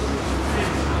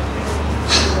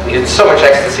 He had so much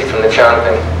ecstasy from the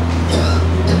chanting.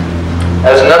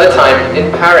 There was another time in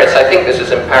Paris, I think this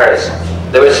was in Paris,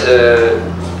 there was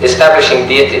establishing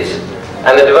deities.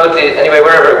 And the devotees, anyway,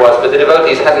 wherever it was, but the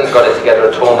devotees hadn't got it together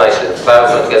at all nicely. The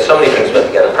clouds went together, so many things went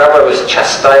together. And Prabhupada was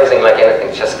chastising like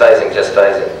anything, chastising.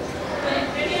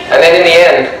 And then in the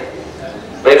end,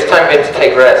 it was time for him to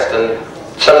take rest, and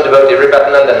some devotee,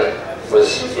 Ribatanandan,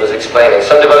 was explaining.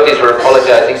 Some devotees were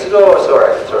apologizing. He said, oh, it's all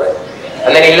right, it's all right.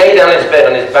 And then he lay down in his bed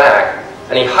on his back,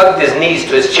 and he hugged his knees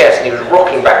to his chest, and he was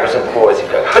rocking backwards and forwards. He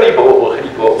was going, Hari Bol, Hari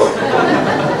Bol.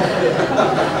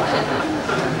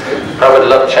 Prabhupada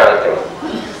loved chanting.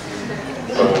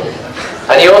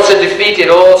 And he also defeated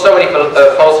so many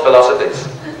false philosophies.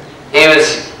 He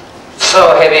was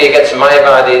so heavy against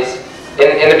Mayavadis.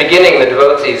 In the beginning, the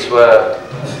devotees were,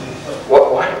 who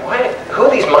are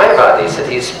these Mayavadis that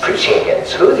he's preaching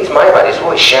against? Who are these Mayavadis?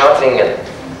 Always shouting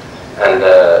and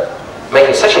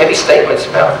making such heavy statements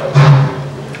about them.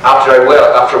 After a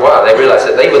while, they realized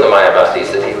that they were the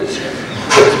Mayavadis that he was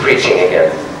preaching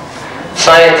against.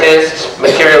 Scientists,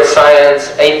 material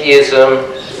science, atheism,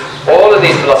 all of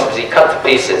these philosophies he cut to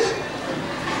pieces,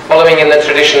 following in the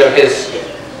tradition of his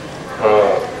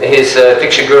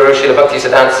Diksha Guru, Srila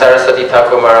Bhaktisiddhanta Saraswati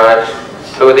Thakur Maharaj,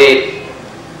 who were the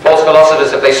false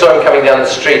philosophers. If they saw him coming down the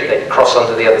street, they'd cross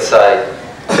onto the other side.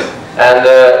 And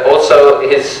also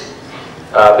his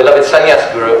beloved sannyas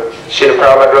guru, Srila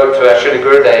Prabhupada wrote to Srila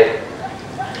Gurudev,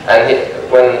 and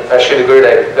when Srila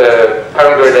Gurudev,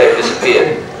 Param Gurudev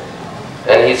disappeared,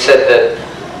 and he said that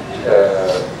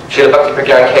Srila Bhakti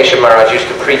Pragyan Keshav Maharaj used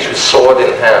to preach with sword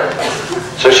in hand.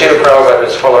 So Srila Prabhupada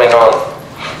was following on.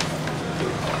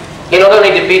 He not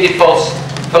only defeated false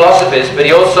philosophies, but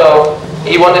he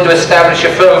wanted to establish a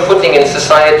firm footing in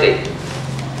society.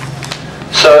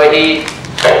 So he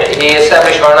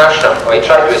established Varnashram, or he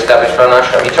tried to establish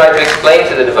Varnashram. He tried to explain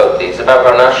to the devotees about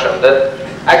Varnashram that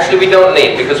actually we don't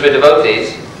need because we're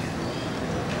devotees,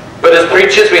 but as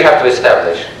preachers we have to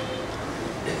establish.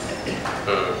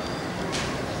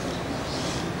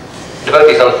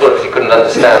 Devotees unfortunately couldn't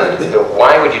understand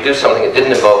why would you do something that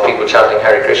didn't involve people chanting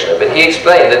Hare Krishna. But he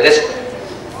explained that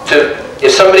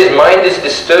if somebody's mind is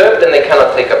disturbed, then they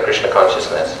cannot take up Krishna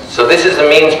consciousness. So this is the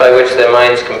means by which their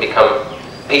minds can become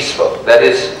peaceful. That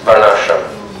is Varnashram.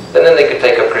 And then they could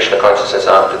take up Krishna consciousness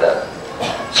after that.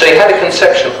 So he had a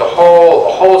conception of the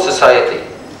whole society.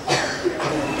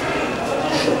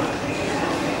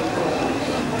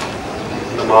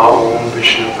 Namo Om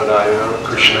Vishnu Padaya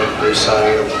Krishna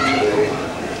Desaya Bhutale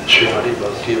Srimati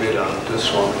Bhakti-Vedanta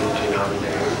Swami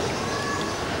Namine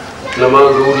Nama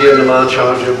Gaudiya Nama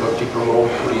Charja Bhakti Pramod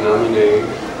Puri Namine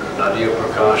Nadia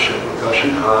Prakasha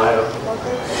Prakashanhaya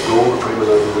Gaur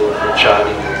Primadananda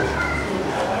Pracharine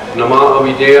Nama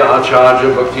Avideya Acharya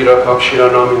Bhakti Rakakshira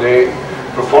Namine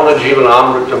Prapona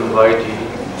Jivanamritam Vaiti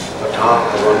Atha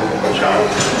Avan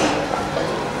Pracharine.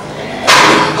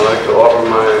 I'd like to offer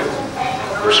my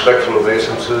respectful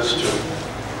obeisances to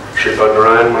Srila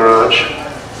Narayan Maharaj,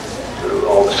 to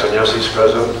all the sannyasis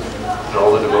present, and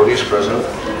all the devotees present.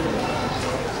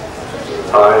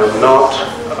 I am not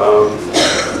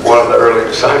one of the early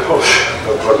disciples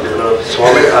of Bhaktivinoda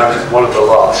Swami. I'm one of the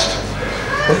lost,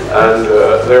 and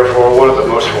therefore one of the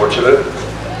most fortunate.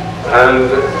 And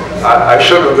I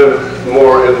should have been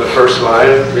more in the first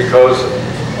line because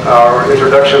our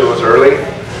introduction was early.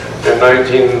 In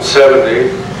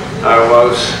 1970, I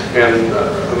was in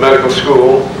medical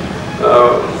school,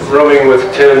 rooming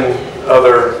with 10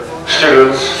 other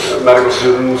students, medical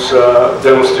students,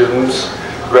 dental students,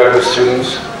 graduate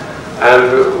students,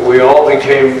 and we all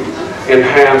became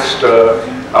enhanced,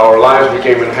 our lives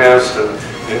became enhanced and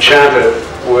enchanted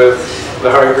with the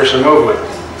Hare Krishna movement.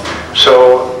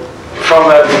 So from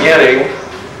that beginning,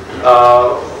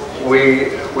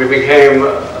 we became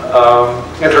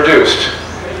introduced,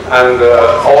 and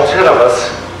all 10 of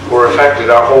us were affected,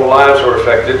 our whole lives were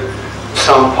affected,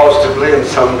 some positively and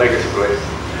some negatively,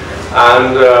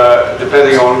 and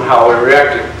depending on how we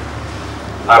reacted.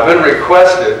 I've been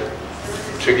requested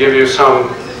to give you some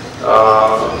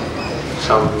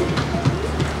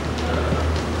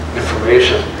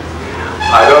information.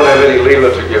 I don't have any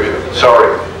Leela to give you,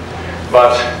 sorry,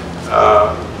 but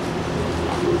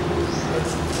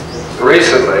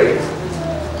recently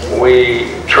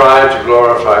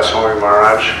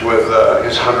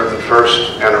his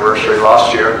 101st anniversary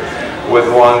last year with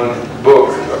one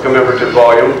book, a commemorative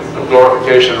volume, a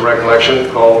glorification and recollection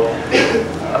called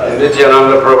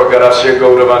Nityananda Prabhupada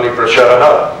Gauravani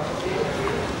Prasharaha.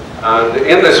 And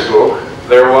in this book,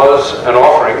 there was an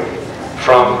offering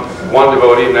from one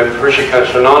devotee named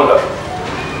Hrishikeshananda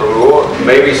Prabhu.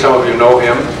 Maybe some of you know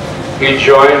him. He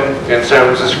joined in San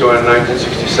Francisco in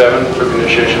 1967, took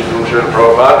initiation from Srila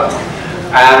Prabhupada,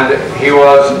 and he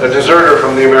was a deserter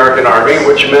from the American Army,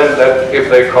 which meant that if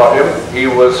they caught him, he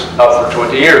was up for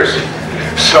 20 years.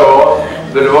 So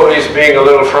the devotees, being a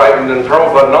little frightened, and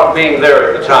Prabhupada not being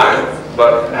there at the time,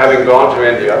 but having gone to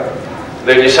India,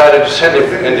 they decided to send him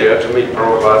to India to meet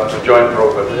Prabhupada, to join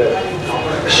Prabhupada there.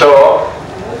 So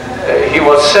he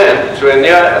was sent to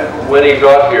India, and when he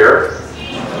got here,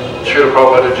 Srila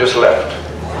Prabhupada had just left.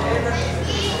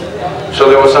 So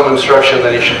there was some instruction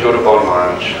that he should go to Bon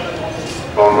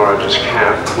Maharaj's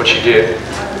camp, which he did.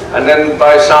 And then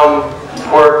by some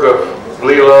quirk of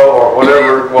Leela or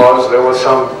whatever it was, there was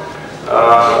some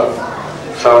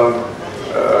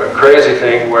crazy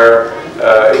thing where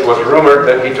it was rumored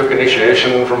that he took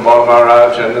initiation from Bon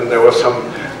Maharaj, and then there was some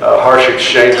harsh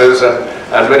exchanges, and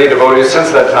many devotees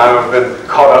since that time have been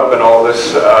caught up in all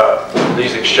this,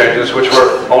 these exchanges, which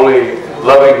were only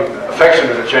loving,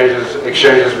 affectionate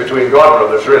exchanges between God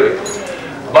brothers, really.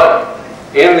 But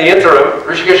in the interim,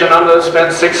 Hrishikeshananda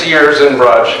spent 6 years in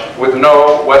Braj with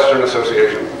no Western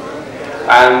association.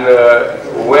 And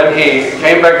when he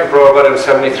came back to Prabhupada in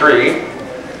 73,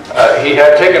 he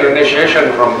had taken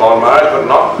initiation from Bon Maharaj, but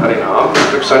not Harinam. He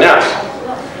took sannyas.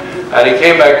 And he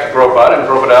came back to Prabhupada, and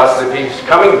Prabhupada asked if he's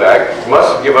coming back, he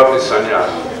must give up his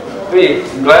sannyas.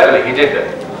 Gladly, he did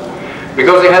that.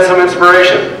 Because he had some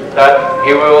inspiration that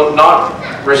he will not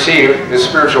receive his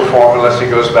spiritual form unless he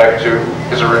goes back to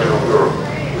his original guru.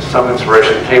 Some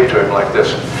inspiration came to him like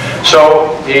this.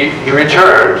 So he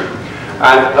returned,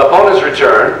 and upon his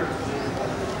return,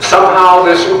 somehow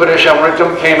this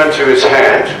Upadeshamritam came into his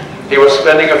hand. He was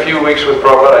spending a few weeks with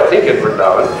Prabhupada, I think in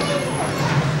Vrindavan.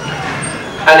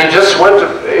 And he just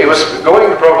he was going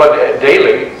to Prabhupada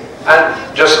daily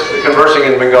and just conversing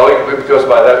in Bengali, because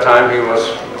by that time he was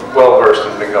well versed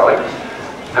in Bengali.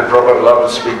 And Prabhupada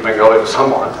loved to speak Bengali to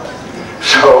someone.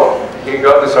 So he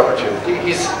got this opportunity.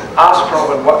 He's asked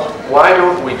Prabhupada, why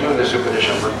don't we do this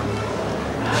Upadeshamritam?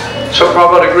 So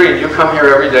Prabhupada agreed, you come here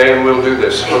every day and we'll do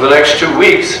this. For the next 2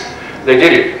 weeks, they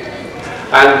did it.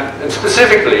 And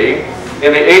specifically,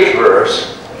 in the 8th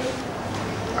verse,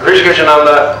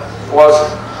 Hrishikeshananda was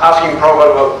asking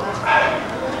Prabhupada, well,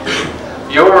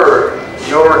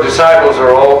 your disciples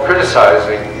are all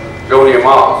criticizing Gaudiya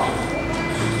Math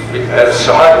as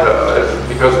Sahajita,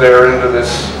 because they're into this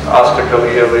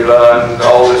Astakaliya Leela and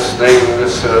all this thing,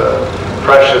 this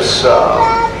precious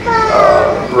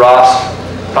Ras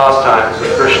pastimes of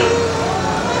Krishna.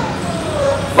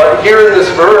 But here in this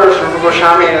verse, Rupa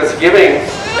Goswami is giving,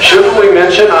 shouldn't we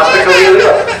mention Astakaliya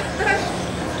Leela?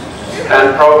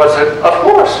 And Prabhupada said, of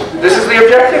course, this is the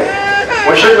objective.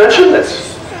 We should mention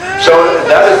this. So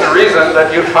that is the reason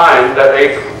that you find that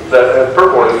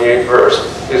purport in the 8th verse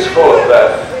is full of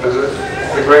that.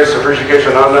 The grace of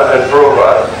Hrishikeshananda and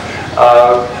Prabhupada,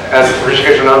 and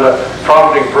Hrishikeshananda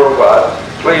prompting Prabhupada,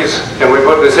 please, can we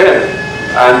put this in?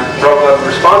 And Prabhupada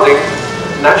responding,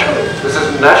 naturally. This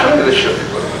should be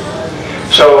put in.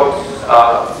 So,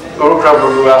 Guru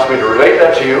Prabhu asked me to relate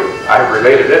that to you. I've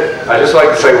related it. I'd just like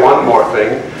to say one more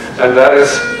thing, and that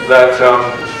is that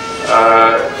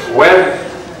when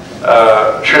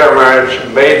Srila Maharaj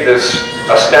made this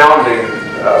astounding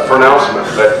pronouncement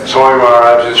that Swami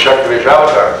Maharaj is Shaktivish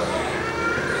Avatar,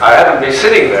 I happened to be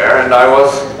sitting there, and I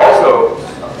was also,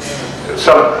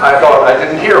 I thought I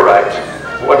didn't hear right.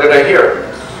 What did I hear?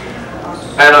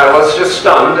 And I was just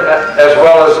stunned, as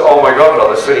well as all my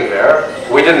godbrothers sitting there.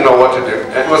 We didn't know what to do.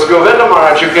 It was Govinda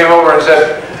Maharaj who came over and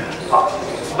said,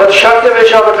 but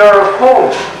Shaktivish Avatar of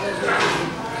whom?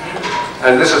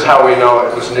 And this is how we know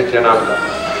it was Nityananda.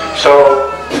 So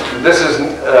this is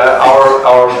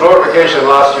our glorification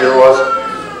last year was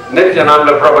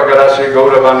Nityananda Prabhakarasi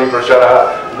Gauravani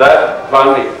Prasharaha. That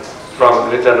Vani from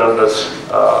Nityananda's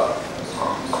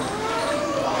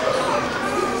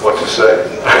what to say?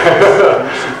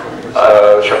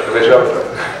 Shaktivish Avatar.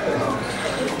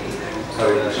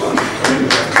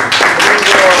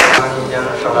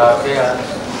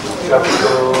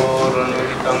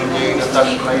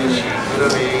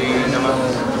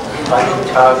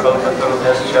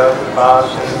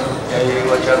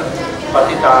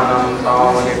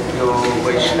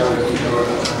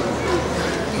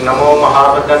 Namo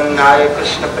Mahavadanyaya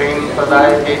Krishna Prem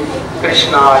Pradayate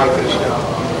Krishnaya Krishna.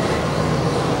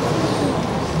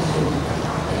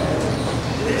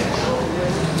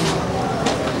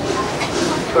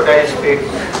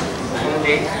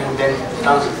 Hindi and then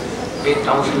be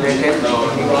translated to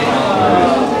English.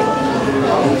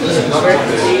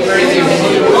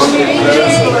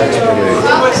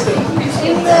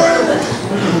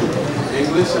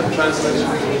 English and translation.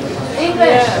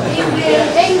 English.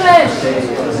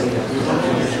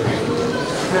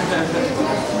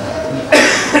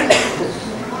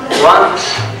 Once,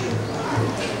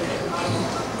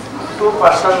 two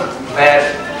persons were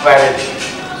quarreling.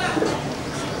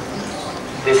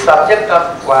 The subject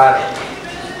of quarrel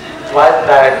was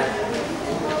that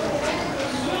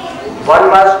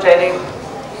one was telling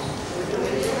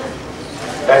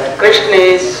that Krishna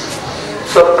is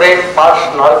Supreme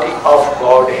Personality of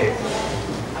Godhead,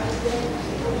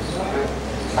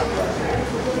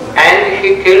 and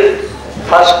he killed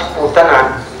first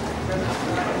Putana,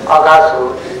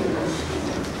 Agasur,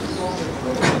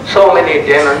 so many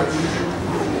demons,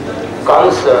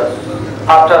 Kansa,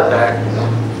 after that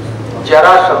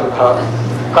Jarasandha,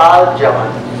 Kal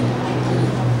Javan,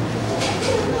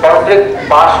 Pandit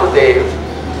Vasudev,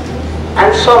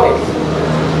 and so many.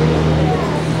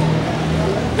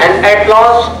 And at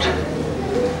last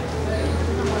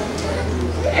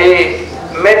he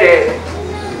made a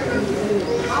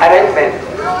arrangement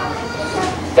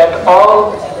that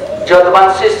all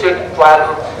Jadvansis should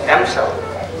quarrel themselves.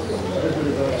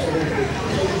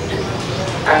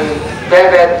 And they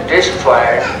were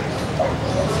destroyed.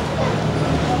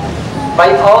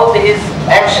 By all these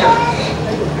actions,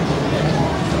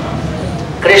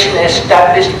 Krishna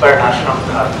established Varnashram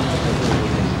Dharma.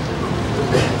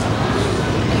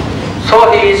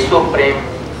 So he is Supreme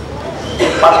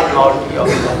Personality of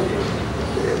God.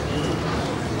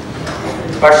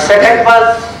 But second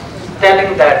was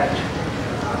telling that,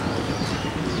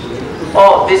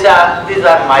 oh, these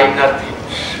are minor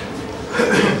things.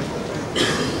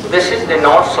 This is the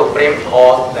not supreme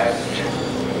all that.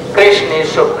 Krishna is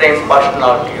Supreme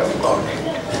Personality of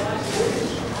Godhead.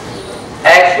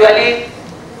 Actually,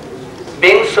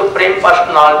 being Supreme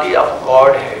Personality of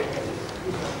Godhead,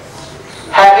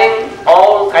 having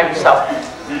all kinds of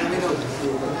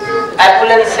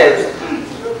appearances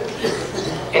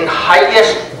in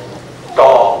highest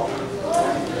top,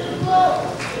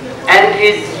 and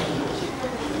his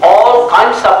all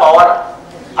kinds of power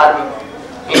are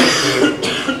in him.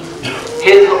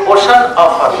 His ocean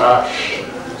of a rush,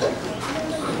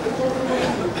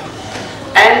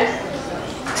 and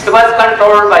he was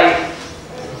controlled by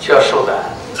Jashoda,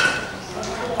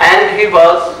 and he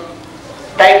was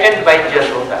tightened by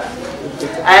Jashoda,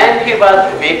 and he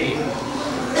was weeping,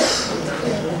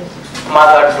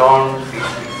 mother, don't weep.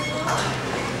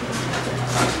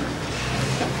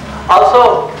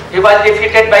 Also, he was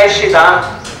defeated by Shridham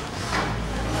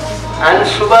and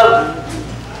Subal,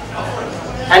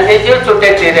 and he used to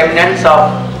take the remnants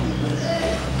of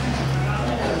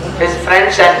his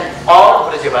friends and all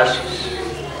Brajavasis.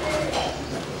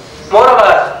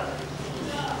 Moreover,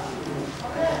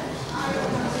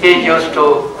 he used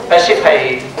to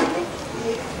pacify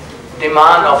the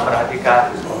man of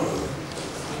Radhika,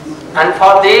 and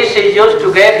for this he used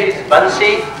to get his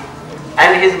bansi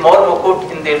and his more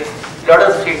mukut in the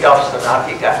lotus feet of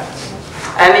Radhika,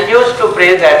 and he used to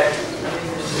pray that,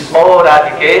 oh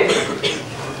Radhike,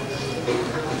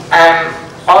 I am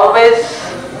always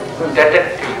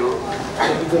indebted to you.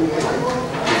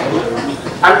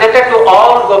 I am indebted to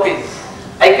all gopis.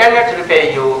 I cannot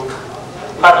repay you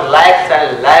for lakhs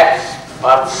and lakhs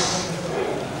births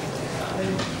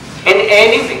in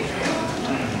anything,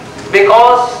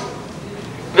 because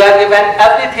you have given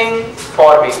everything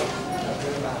for me,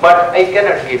 but I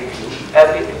cannot give you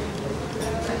everything.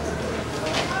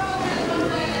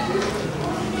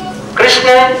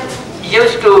 Krishna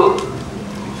used to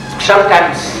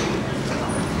sometimes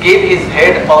give his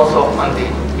head also on the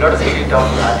lotus feet of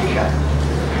Radhika.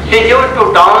 He used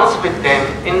to dance with them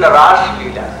in the Ras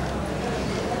Leela.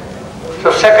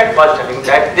 So second was telling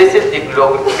that this is the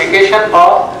glorification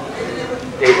of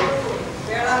the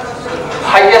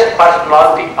highest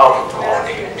personality of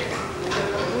Godhead.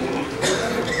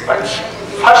 But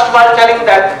first was telling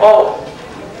that, oh,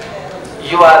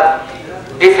 you are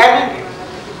defaming him.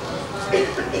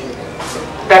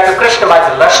 That Krishna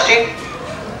was lusty,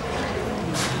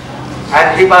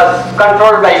 and he was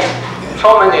controlled by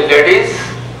so many ladies,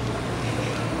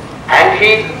 and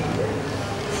he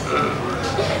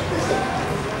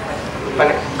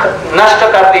nashta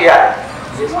kar diya,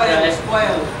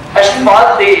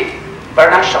 spoiled the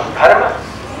Varnashram Dharma.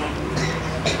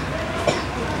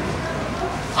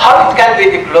 How it can be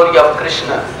the glory of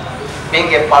Krishna,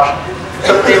 being a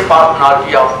supreme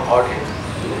personality of Godhead,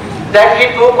 that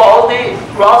he took all the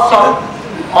clothes of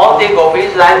all the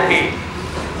gopis and he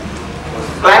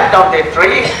climbed down the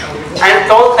tree and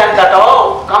told them that,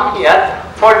 oh, come here,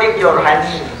 folding your hands,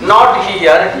 not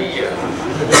here, here.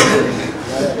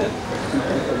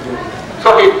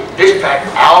 So he destroyed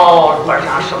all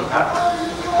Varnashram dharma.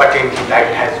 But in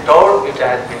fact has told, it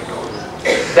has been told,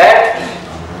 that,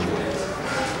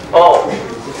 oh,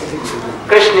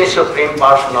 Krishna is Supreme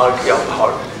Personality of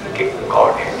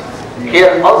Godhead.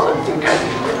 Here also it has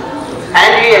been told.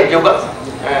 And he is Yuga.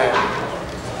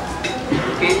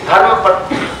 Dharma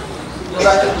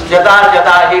Jada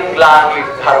Jada hi glani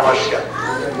dharmasya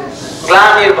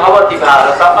glani bhavati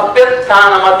bharata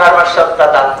abhyathanam dharmasya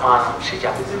tadatmanam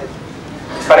sijam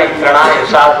paripranaya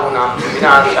sadhunam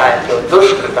vinashaya jo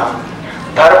dushkritam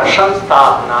dharma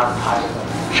sansthapanarthaya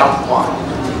sampvana.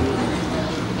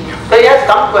 So he has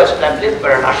come to establish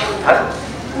Varnashram dharma.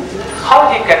 How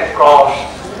he can cross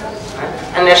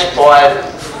and spoil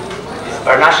this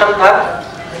Varnashram dharma?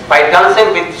 By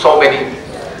dancing with so many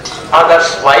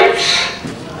others' wives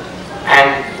and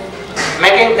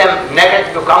making them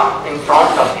naked to come in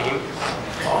front of him.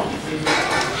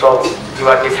 So you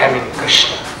are defaming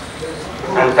Krishna,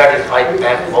 and that is why they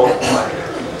are both world.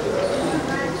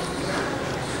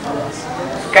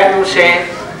 Can you say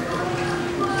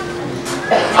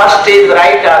first is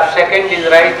right or second is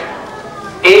right?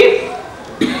 If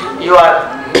you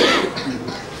are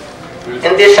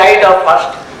in the side of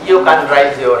first, you can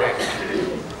raise your hand.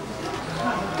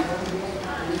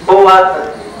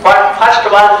 What first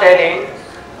was telling,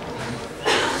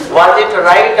 was it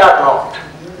right or not?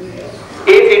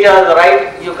 If it was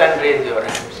right, you can raise your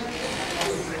hands.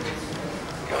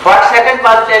 What second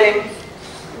was telling,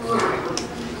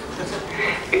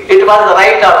 it was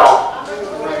right or wrong?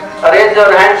 Raise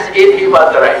your hands if he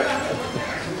was right.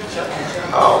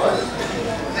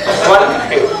 One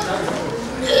thing.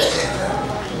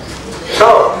 So,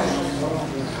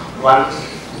 once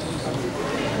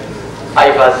I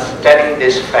was telling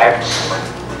these facts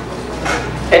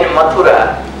in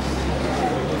Mathura,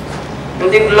 in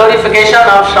the glorification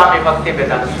of Swami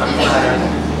Bhakti-Vedanta Swami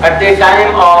Maharaja, at the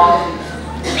time of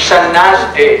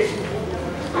Sannyas Day,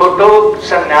 who took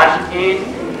sannyas in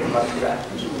Mathura,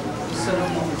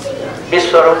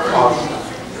 Vishwarup Mahasana.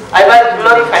 I was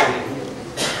glorifying him.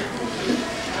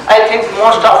 I think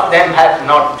most of them have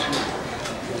not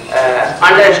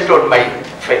understood my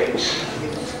feelings.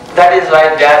 That is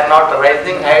why they are not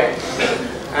raising head,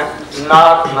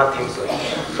 nor nothing doing.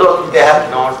 So they have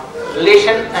not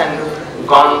listened and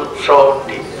gone so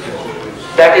deep.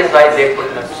 That is why they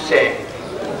could not say.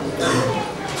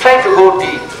 Try to go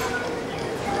deep.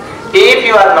 If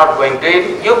you are not going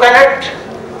deep, you cannot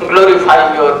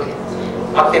glorify your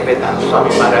Bhakti-Vedanta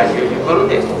Swami Maharaja, your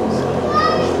Gurudev.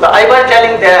 So I was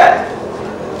telling that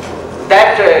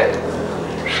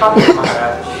Swami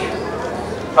Maharaj,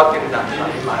 Bhakti-Vedanta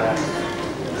Swami Maharaj,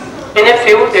 in a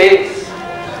few days,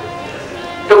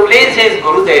 to please his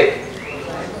Gurudev,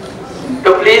 to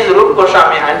please Rupa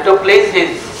Goswami and to please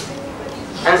his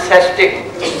ancestral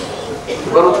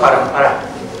Guru Parampara,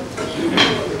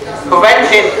 who went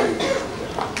in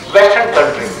Western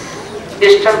countries,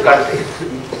 Eastern countries,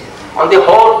 on the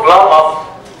whole globe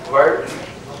of world,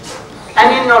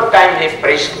 and in no time he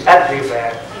preached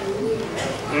everywhere,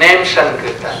 named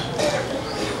Sankirtan.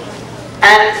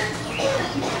 And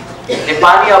the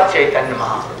body of Chaitanya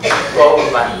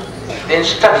Mahaprabhu, the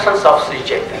instructions of Sri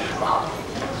Chaitanya Mahaprabhu.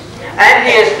 And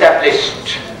he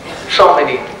established so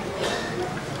many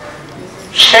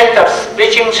centers,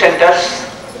 preaching centers,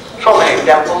 so many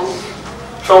temples,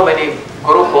 so many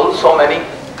gurukuls, so many,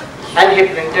 and he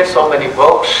printed so many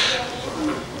books.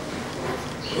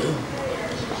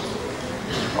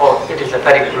 Oh, it is a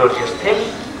very glorious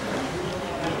thing.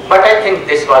 But I think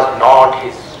this was not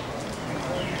his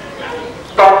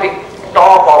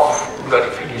top of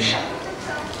glorification.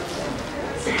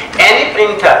 Any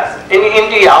printer in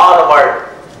India or world,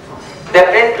 they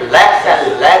print lakhs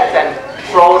and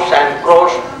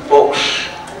crores books,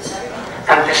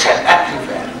 and they sell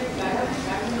everywhere.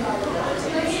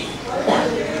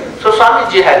 So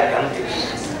Swamiji has done this.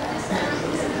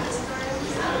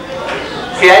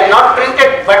 He has not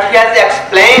printed, but he has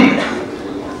explained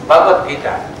Bhagavad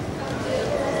Gita.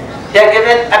 He has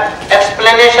given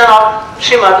explanation of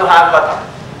Srimad Bhagavatam.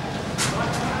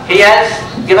 He has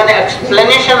given an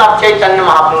explanation of Chaitanya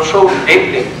Mahaprabhu so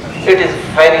deeply. It is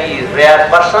very rare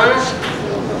persons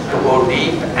to go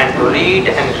deep and to read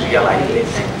and realize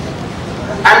these things.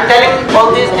 I am telling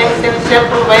all these things in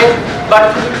simple way,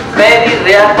 but very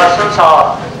rare persons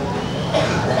are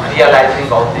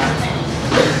realizing all these things.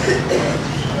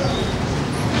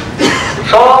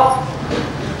 So,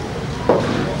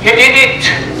 he did it,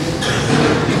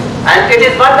 and it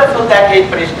is wonderful that he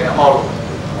preached all.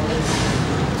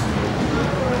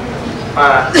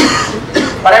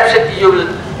 perhaps you will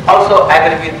also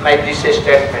agree with my this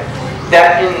statement,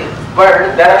 that in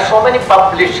world there are so many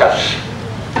publishers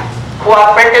who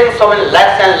are printing so many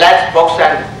lakhs and lakhs books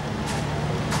and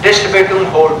distributing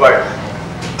whole world,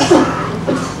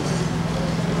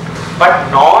 but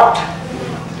not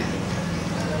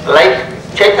like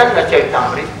Chaitanya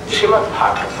Charitamrita, Srimad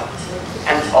Bhagavatam,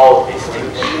 and all these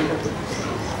things.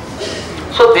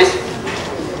 So these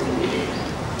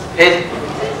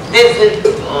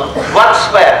works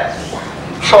were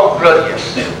so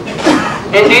glorious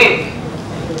indeed.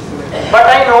 But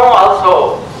I know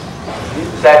also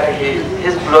that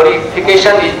his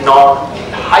glorification is not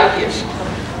the highest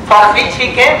for which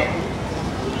he came.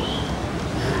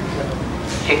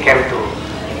 He came to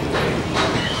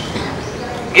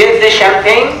give the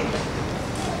champagne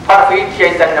for which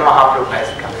Chaitanya Mahaprabhu has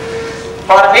come,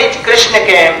 for which Krishna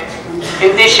came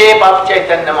in the shape of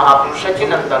Chaitanya Mahaprabhu,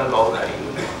 Sachinandan Gaurhari,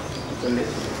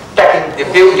 taking the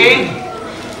beauty,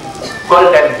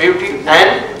 golden beauty,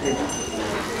 and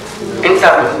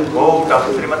internal gold of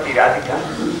Srimati Radhika.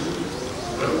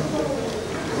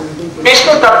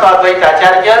 Vishnu Tattva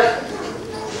Advaitacharyas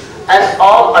and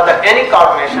all other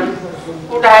incarnations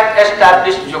would have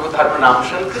established Yugadharma Nam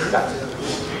Sankirtan.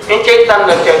 In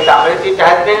Chaitanya Charitamrita it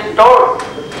has been told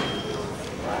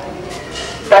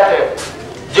that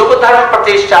Yugadharma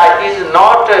Pratishtha is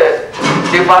not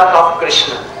the work of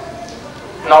Krishna,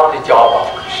 not the job of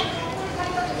Krishna.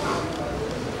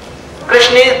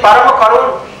 Krishna is Parama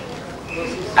Karun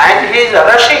and he is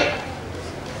Rashik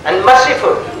and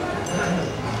merciful.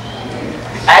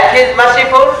 As he is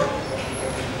merciful,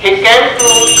 he came to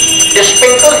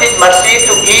sprinkle his mercy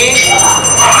to give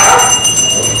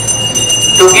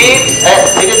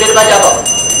धीरे धीरे बजाओ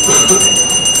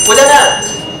पूजा ना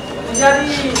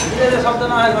शब्द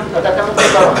ना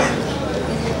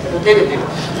धीरे धीरे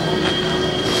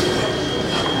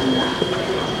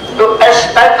to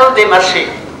sprinkle the mercy,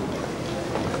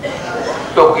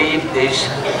 to give this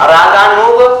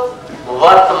Raganug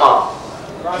Vartma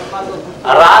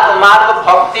Rag Marg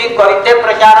Bhakti Karite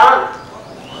Pracharan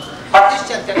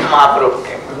Pratishtha Mahaprabhu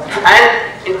came.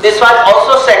 And this was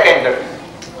also secondary.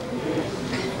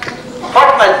 What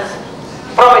was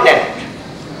prominent?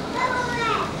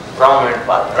 Prominent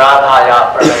was Radhaya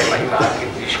Pranay Mahima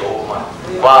Kirtishoma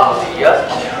Vamadiya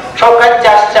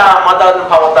Shokajascha Madan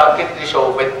Bhavata Kirtisho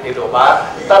Vedniloba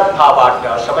Tad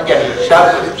Bhavatya Samajani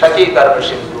Sati Garva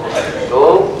Sindhu Harido.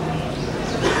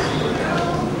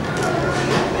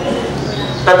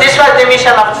 So this was the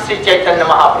mission of Sri Chaitanya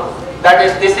Mahaprabhu. That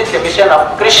is, this is the mission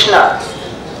of Krishna,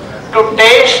 to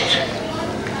taste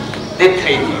the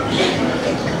three things.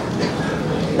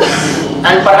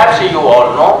 And perhaps you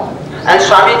all know, and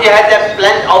Swamiji has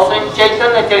explained also in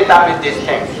Chaitanya Charitamrita this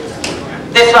thing.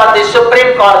 This was the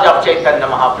supreme cause of Chaitanya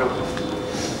Mahaprabhu,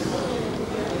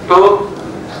 to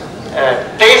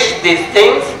taste these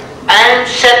things, and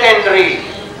secondary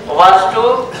was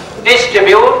to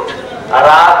distribute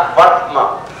Rag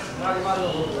Vatma,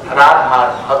 Rag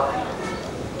Bhakti.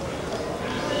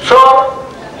 So,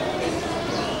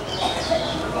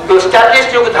 to establish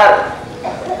Yugadharma,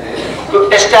 to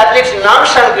establish Nam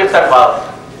Sankirtan was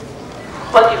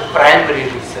the primary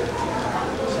reason.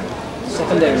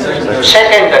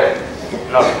 Secondary.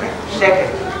 Not primary.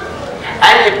 Secondary.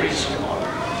 And he preached all.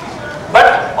 But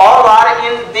all are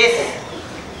in this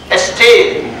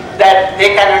stage that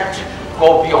they cannot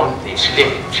go beyond this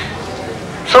limit.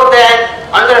 So they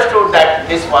understood that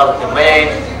this was the main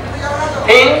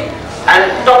thing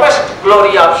and topest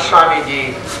glory of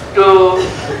Swamiji to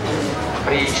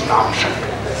preach Nam Sankirtan.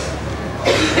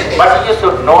 But you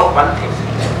should note one thing.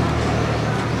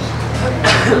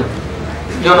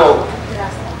 You know,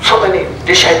 so many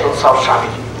disciples of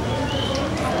Swamiji,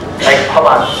 like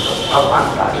Bhavan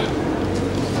Raj.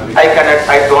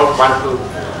 I don't want to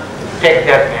take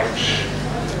their names.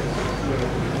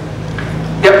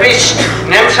 They preached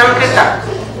name Sankirtan.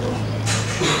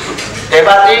 They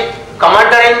were the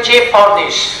commander-in-chief for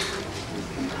this.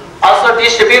 Also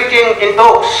distributing in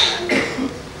books.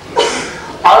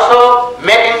 Also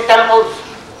making temples,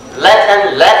 lakhs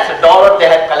and lakhs of dollars they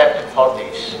had collected for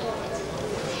this.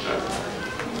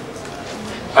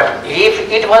 But if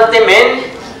it was the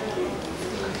main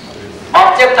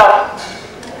object of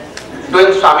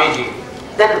doing Swamiji,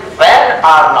 then where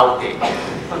are now they,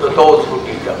 those who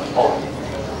did all this?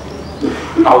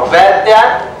 Now where they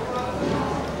are,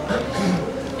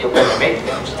 you can make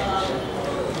them mistakes.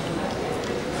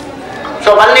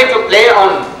 So only to play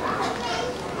on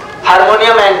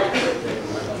harmonium and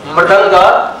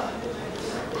mridanga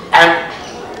and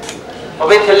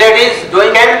with ladies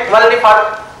doing it only for,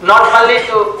 not only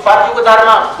for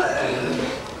Yugadharma,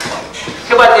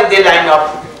 He was in the line of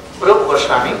Rupa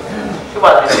Goswami. He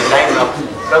was in the line of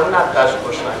Raghunath Das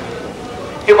Goswami.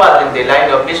 He was in the line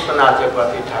of Vishwanath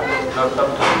Chakravarti Thakur, Narottam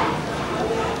Thakur.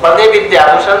 Pandey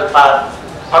Vidyabhushan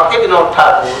Bhakti Vinod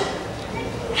Thakur,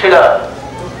 Srila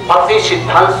Bhakti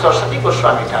Siddhanta Saraswati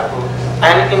Goswami Thakur,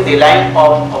 and in the line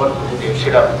of our Gurudev,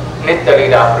 Srila Nitya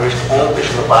Leela Pravishta Om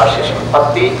Vishnu Parshishma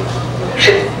Bhakti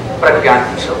Siddh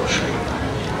Pragyanti Saraswati.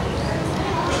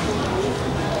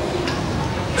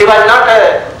 He was not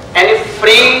any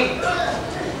free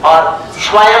or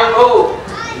Swayambhu,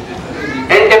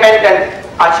 independent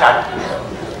Acharya.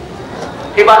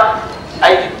 He was,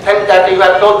 I think that you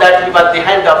have told that he was the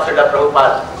hand of Srila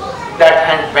Prabhupada. That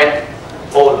hand went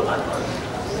all over.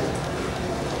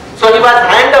 So he was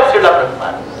hand of Srila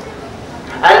Prabhupada.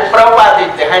 And Prabhupada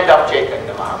is the hand of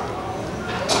Chaitanya Mahaprabhu.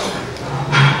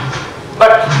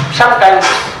 But sometimes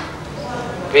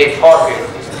we forget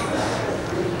this thing.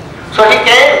 So he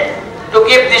came to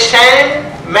give the same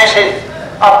message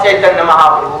of Chaitanya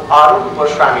Mahaprabhu or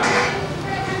Goswami.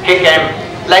 He came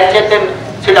like Chaitanya,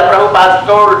 Srila Prabhupada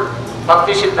told,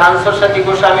 Bhakti Siddhanta Saraswati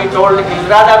Goswami told in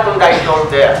Radha Kunda, he told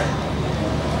there,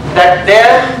 that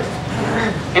there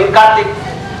in Kartik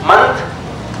month,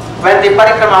 when the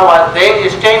parikrama was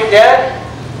staying there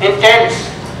in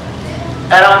tents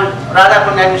around Radha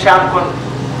Kunda and Shyam Kund,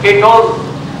 he told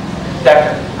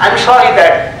that, I'm sorry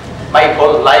that my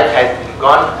whole life has been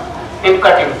gone in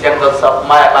cutting jungles of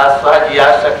Mayabas,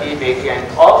 Swahajiya, Sakhi, Beki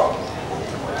and all.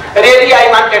 Really I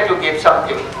wanted to give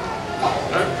something.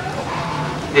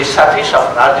 The service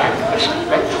of Radha and Krishna.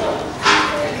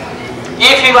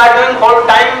 If you are doing whole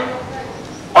time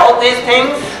all these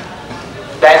things,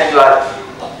 then you are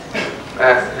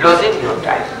losing your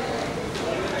time.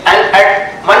 And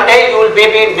at one day you will be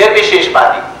Nirvishesh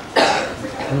Badi.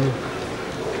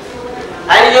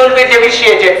 And you will be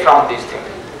deviated from these things.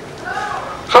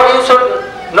 So you should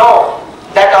know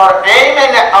that our aim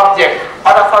and object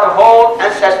are of our whole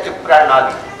ancestral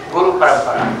pranali, Guru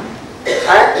Parampara,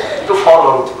 and to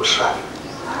follow Goswami.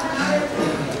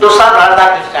 To serve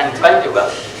Radha Krishna and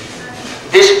Kanjuga.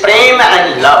 This prema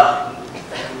and love,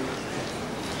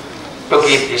 to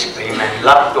give this prema and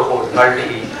love to whole world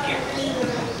he gave.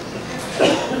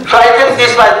 So I think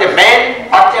this was the main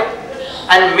object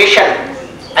and mission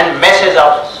and message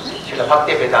of Srila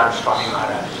Bhaktivedanta Swami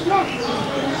Maharaj.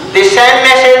 The same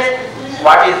message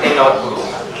what is in our Guru.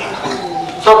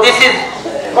 So this is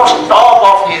most top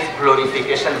of his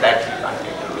glorification that he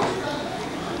wanted to do.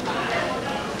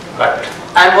 But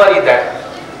I am worried that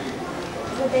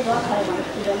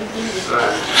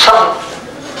some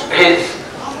his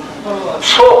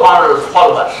so-called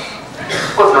followers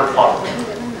could not follow.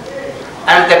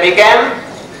 And they became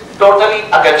totally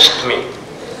against me.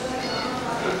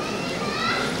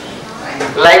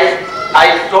 Like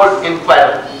I told in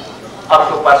 12 up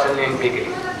to person in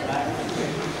beginning.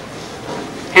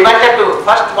 He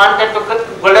first wanted to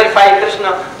glorify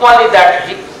Krishna, only that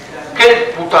he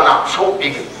killed Putana, so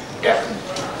big death.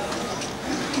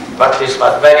 But this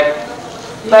was very,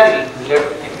 very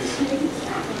little thing.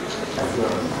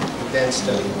 Then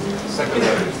study.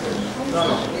 Secondary.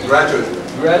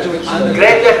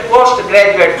 Graduate,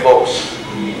 postgraduate books.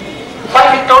 Why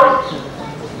he told?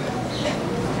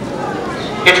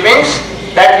 It means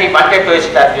that he wanted to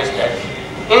establish that.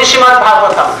 In Srimad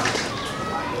Bhagavatam,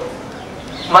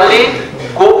 Malli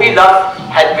Gopi love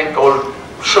has been told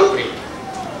supreme.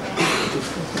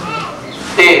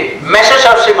 The message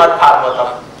of Srimad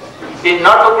Bhagavatam is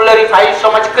not to glorify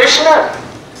so much Krishna,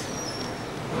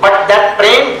 but that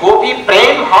prem, Gopi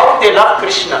prem, how they love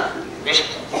Krishna.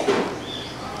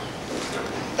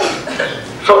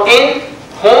 So in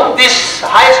whom this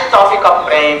highest topic of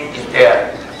prem is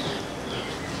there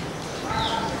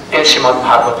in Srimad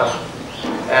Bhagavatam.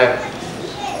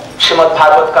 Srimad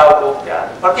Bhagavat का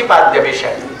उपयोग प्रतिपाद्य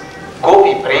विषय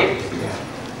गोपी प्रेम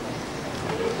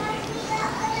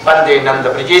वंदे नंद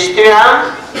ब्रजेस्त्रीणां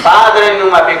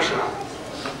पादरेणुम अपेक्षणं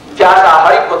जाता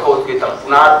हरिकथोद्गीतं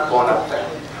पुनात् पौनः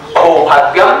अहो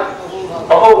भाग्यम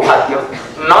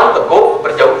नंद गोप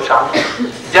ब्रजौ श्याम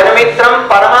जनमित्रं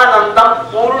परमानंदम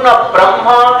पूर्ण ब्रह्म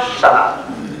सनातन.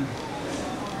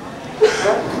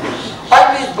 Why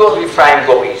is glorifying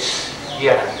gopis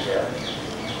here and there?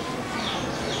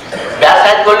 Vyasa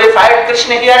has glorified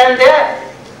Krishna here and there.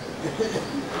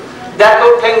 There are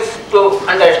two things to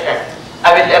understand. I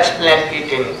will explain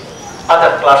it in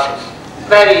other classes.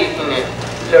 Very in a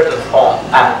little form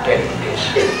I am telling this.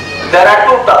 There are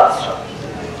two terms.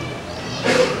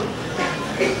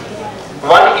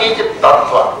 One is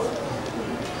tattva.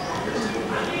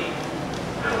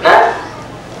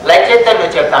 Like Chaitanya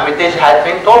Charitamrita has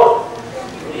been told.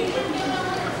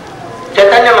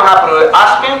 Chaitanya Chaitanya Mahaprabhu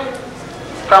asked him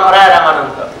from Radha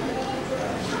Ramananda,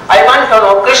 I want to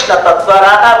know Krishna Tattva,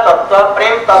 Radha Tattva,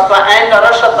 Prem Tattva and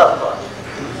Rasa Tattva.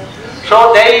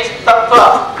 So there is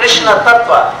Tattva, Krishna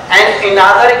Tattva, and in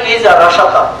other is a Rasa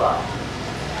Tattva.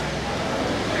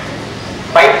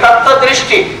 By Tattva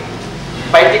Drishti,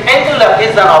 by the angular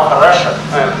vision of Rasa,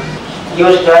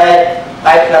 used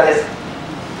like this.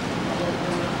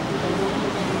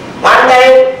 One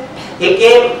day he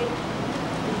came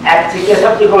at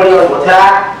Dissapearance on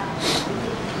Mathura,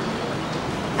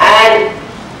 and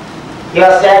he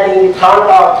was standing in front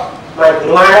of my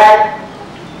Guru Maharaj.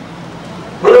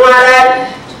 Guru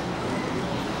Maharaj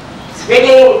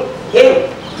speaking him,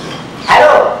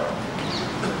 hello,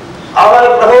 our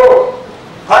Prabhu,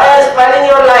 what is spoiling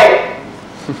your life?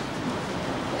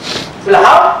 So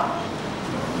how?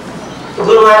 So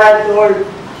Guru Maharaj told,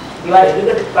 you are a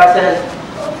educated person,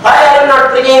 why are you not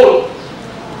preaching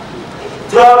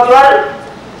throughout the world?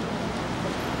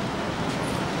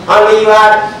 Only you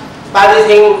are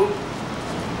publishing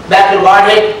back to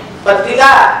Godhead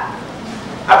Patrika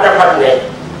after fortnight.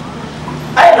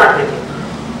 I am not preaching.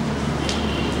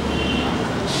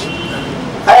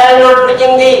 I am not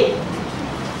preaching the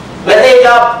message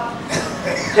of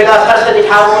Srila Saraswati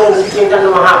Thakur and Sri Chaitanya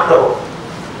Mahaprabhu.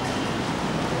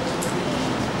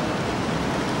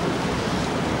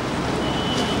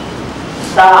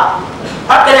 So,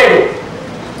 what can I do?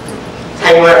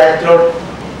 Sai Maharaj told.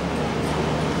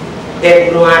 Then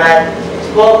Guru Maharaj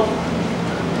spoke.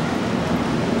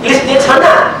 Please take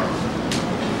Sana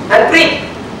and preach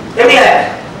everywhere.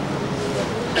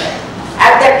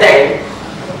 At that time,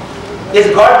 his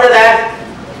godbrother,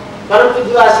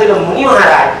 Srila Muni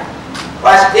Maharaj,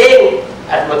 was staying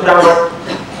at Mathura.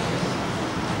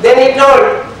 Then he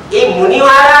told, if Muni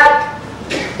Maharaj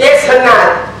takes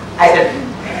Sana, I said,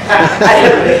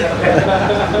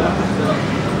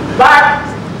 but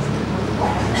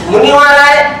Muni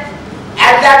Maharaj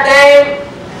at that time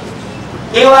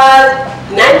he was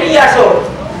 90 years old.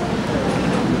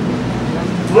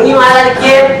 Muni Maharaj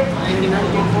came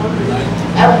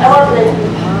about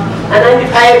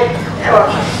 95.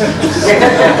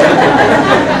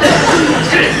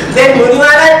 Then Muni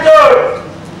Maharaj told,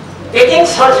 taking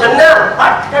Sanna,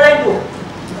 what can I do?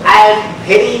 I am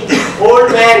very old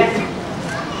man.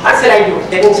 What shall I do?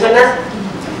 Taking sannyas?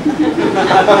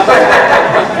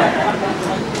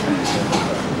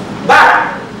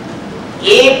 But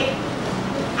if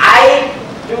I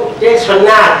take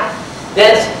sannyas,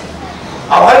 then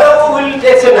Abhayavavu will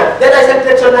take sannyas. Then I shall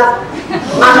take sannyas.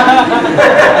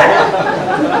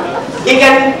 He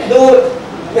can do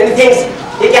many things.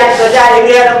 He can praja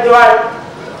everywhere of the world.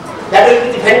 That will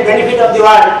be the benefit of the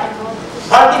world.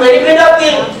 For the benefit of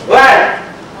the world,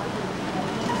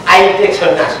 I take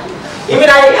sannyas. Even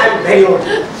I am very old.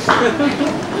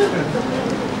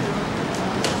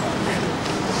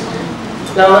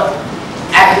 So,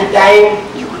 at the time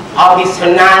of the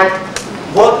sannyas,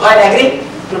 both were agreed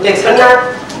to take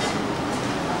sannyas.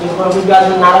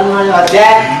 Narayan was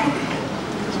there.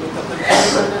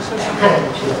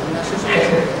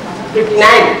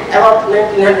 59, about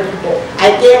 1950.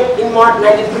 I came in March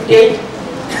 1958.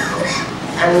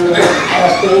 And I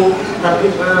was staying from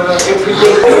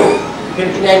 58 to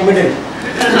 59 middle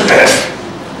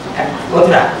at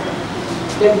Mathura.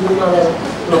 Then Guru Maharaj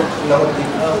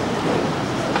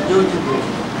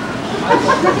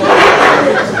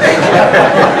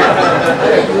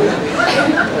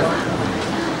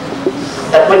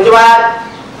Punjabar,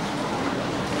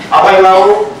 Abhay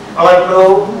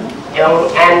Prabhu,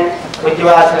 and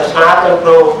Punjabar Sanatan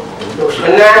Prabhu to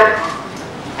Sunna,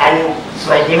 and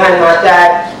my Divine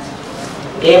Master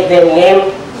gave them name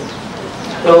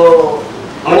to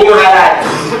Muni Maharaj,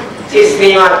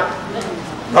 Srimad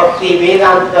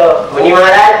Bhakti-Vedanta Muni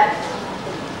Maharaj,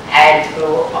 and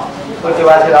to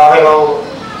Punjabasila Abhay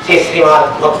Srimad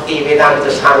Bhakti-Vedanta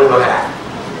Swami Maharaj.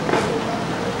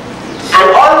 And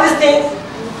all these things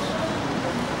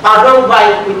performed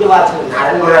by Punjabasila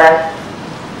Narayan Maharaj,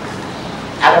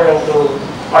 according to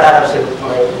order of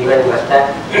my Divine Master.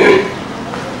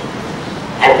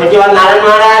 And Punjabasila Narayan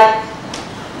Maharaj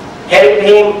helped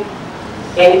him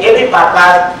in every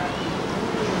purpose.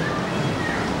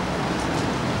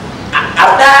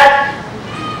 After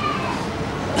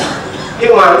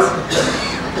few months,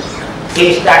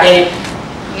 he studied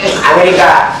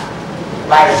America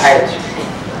by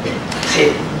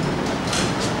ship,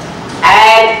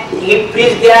 and he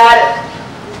preached there.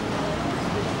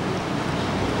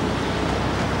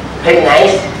 Very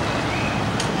nice,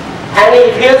 and he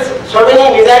feels so many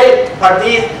misery for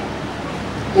this.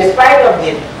 In spite of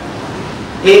this,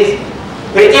 his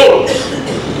preaching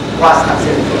was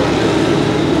successful.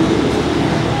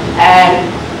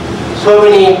 so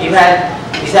many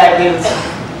disciples,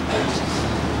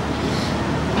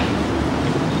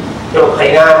 so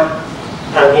Harinam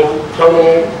from him, so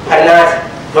many foreigners,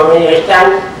 so many Western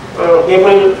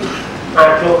people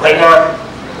to Harinam,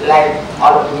 like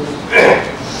all of you.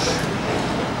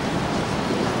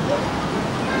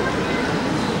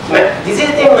 But this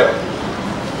is the,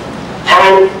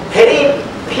 and very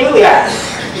few years,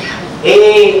 a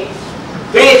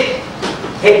priest,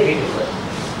 very beautiful.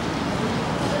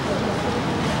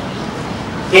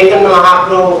 Chaitanya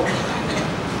Mahaprabhu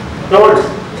told,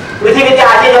 पृथ्वीতে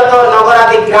আছে যত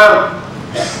নগরাদি গ্রাম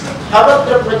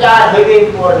সর্বত্র প্রচার হইবে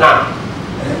মোর নাম।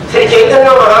 Sri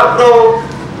Chaitanya Mahaprabhu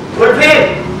fulfilled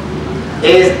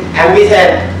his ambition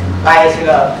by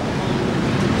Srila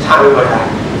Swami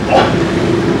Maharaja.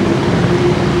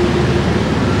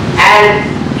 And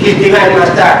his divine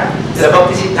master, Srila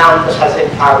Bhaktisiddhanta Saraswati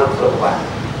Thakur Prabhupada.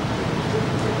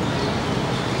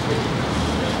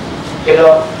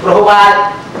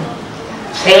 Prabhupada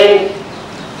sent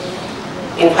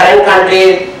in foreign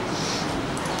countries,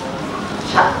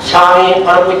 Swami,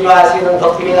 Prabhupada,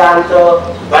 Bhakti-Vedanta,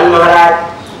 Van Maharaj,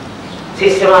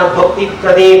 Srila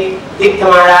Bhakti-Pradip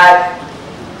Maharaj,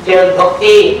 Srila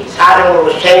Bhakti Saranga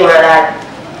Goswami Maharaj.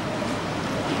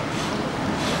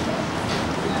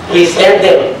 He sent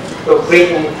them to preach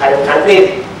in foreign countries.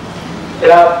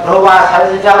 Prabhupada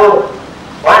Saraswati Thakur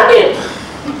wanted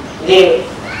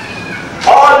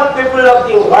all people of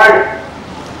the world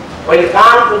will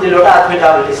come to the lotus feet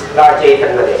of Lord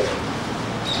Chaitanya Dev,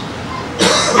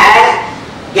 and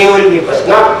they will be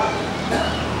Varsana.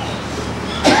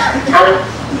 And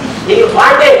he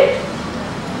wanted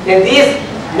that this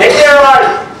material world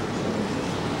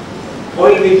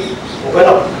will be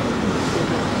developed.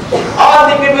 All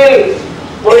the people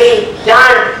will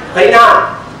chant Harinam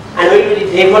and will be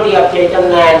the devotee of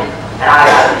Chaitanya and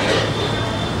Radha.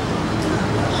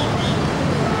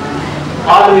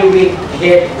 All will be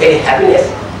get very happiness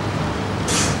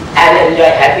and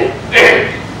enjoy happy.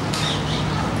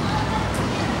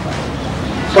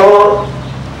 So,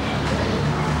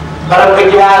 Param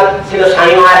Pujyal Srila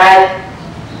Swami Maharaj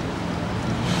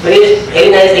preached very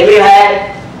nice everywhere.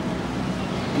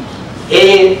 He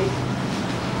is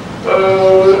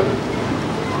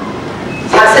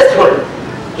successful.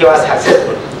 He was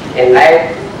successful in life.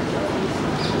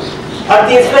 For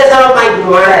the inspiration of my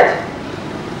Guru Maharaj,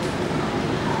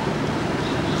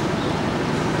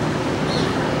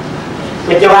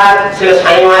 Pujyal Srila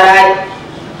Swami Maharaj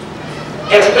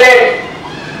explained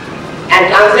and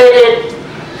translated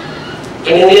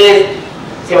in English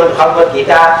Srimad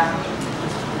Bhagavad-Gita,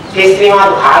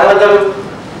 Srimad Bhagavatam,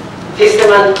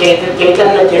 Srimad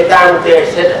Chaitanya Charitamrita,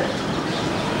 etc.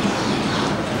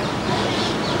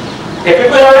 The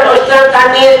people of Western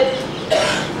countries,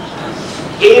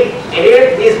 if they read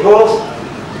these books,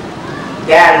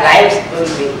 their lives will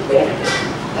be benefited.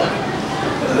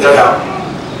 No doubt.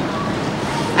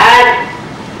 And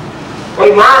we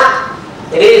must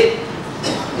read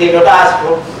the lotus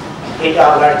feet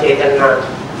of Lord Chaitanya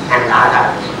and Radha.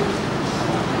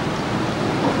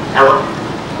 Now,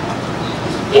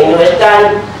 in Western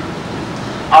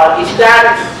or Eastern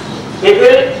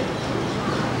people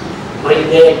will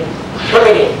get so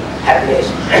many happiness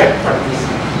from this.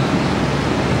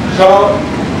 So,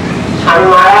 Swami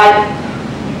Maharaj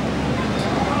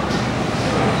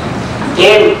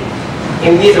came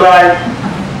in this world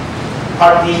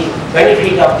for the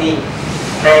benefit of the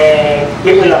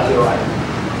people of the world.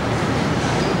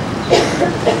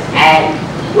 And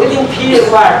within few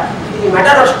words, it is a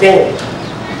matter of strength,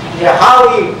 how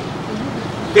we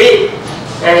be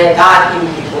God in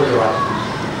the whole world.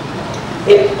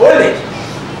 In old age,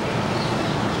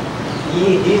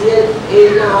 he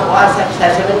is now was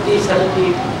 70,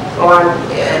 71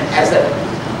 as a.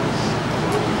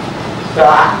 So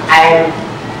I am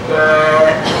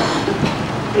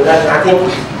nothing,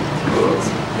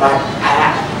 but I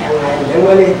am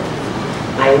normally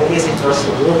my English is not so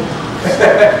good.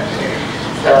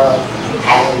 So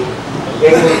I am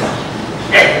very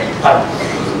fun.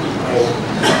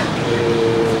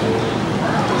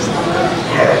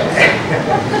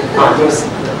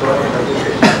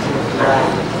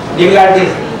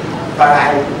 Difficulties, but I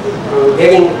am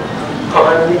getting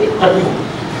commonly difficulties.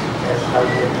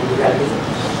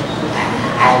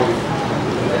 And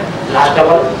last of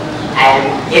all, I am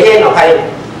again offering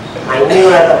my new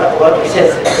word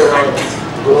wishes to my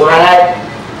Guru Maharaj,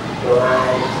 to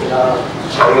my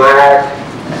Swami Maharaj,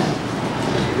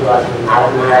 to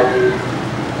Narayan Maharaj,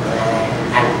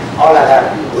 and all other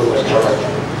Gurus.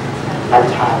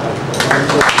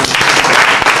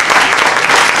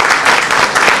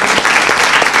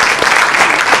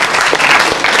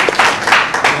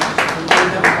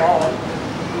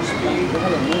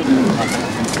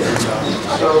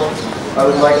 I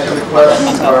would like to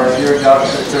request our dear God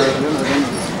sister,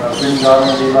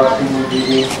 Dissapearance,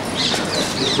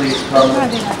 to please come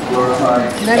and glorify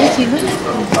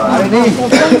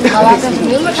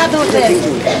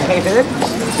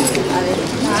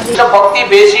The bhakti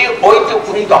besi hoitu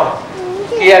kunta.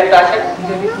 He had touched it.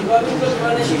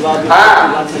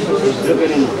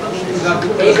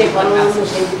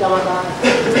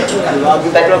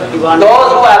 Those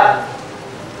who are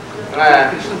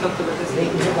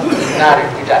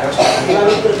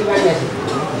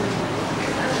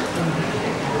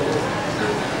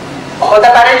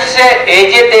the parents say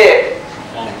aged,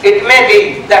 it may be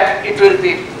that it will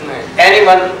be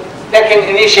anyone taking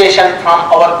initiation from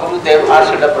our Gurudev or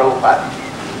Srila Prabhupada.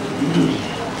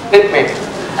 It may be.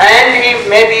 And he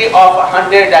may be of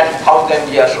 100 and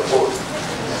 1,000 years old.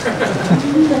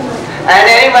 And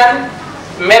anyone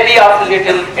may be of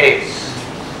little age.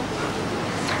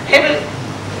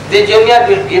 The junior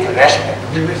will give respect.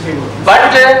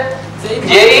 But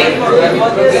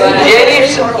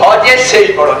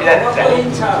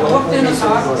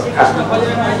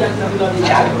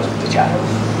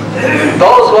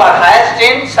those who are highest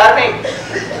in serving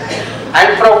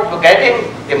and propagating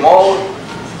the more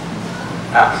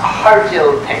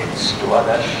hurtful things to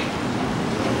others,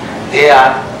 they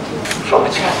are so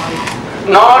much happy.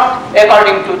 Not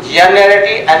according to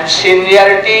generality and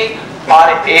seniority or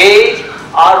age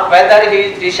or whether he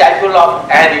is disciple of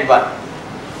anyone.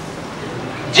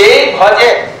 Jai bhaje,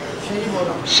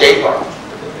 Shai bharo.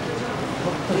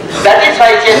 That is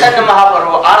why Chaitanya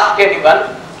Mahaprabhu asked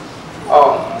anyone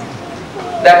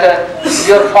that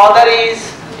your father is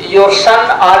your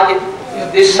son or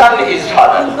the son is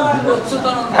father.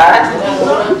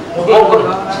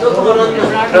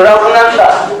 Raghunanda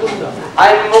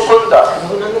and Mukunda.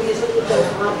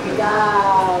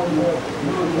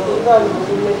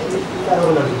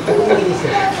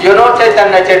 You know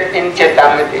Chaitanya in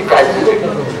Chaitanya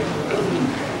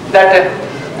that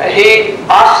he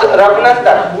asked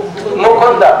Raghunanda,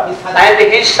 Mukunda, and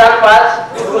his son was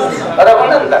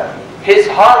Raghunanda. His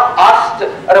heart asked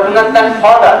Raghunanda's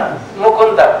father,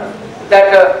 Mukunda,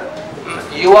 that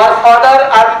you are father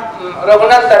or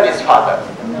Raghunanda is father.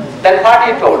 Then what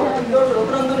he told?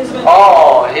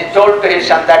 Oh, he told to his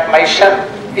son that my son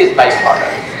is my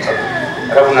father.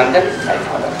 Raghunandan is my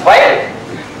father. Why?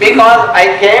 Because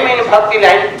I came in Bhakti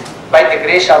line by the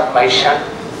grace of my son.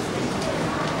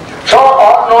 So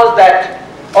all knows that,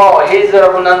 oh, he is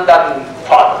Raghunandan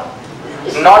father,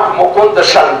 not Mukunda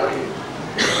son.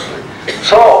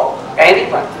 So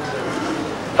anyone,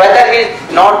 whether he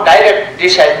is not direct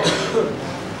disciple,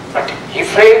 but he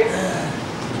free,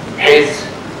 he is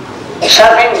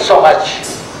serving so much,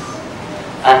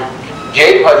 and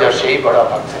Jai Bhaja Shai Bada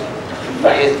Bhakta.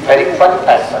 But he is very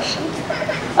qualified person.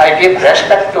 I give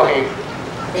respect to him.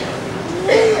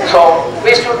 So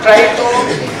we should try to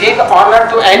give honor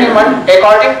to anyone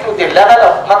according to the level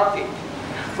of bhakti.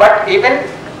 But even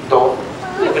though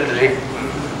we will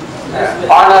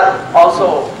honor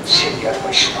also senior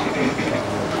Vaishnava.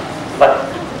 But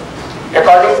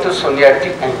according to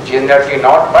seniority and generality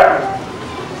not, but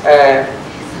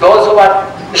those who are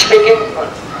speaking,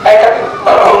 I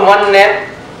have one name,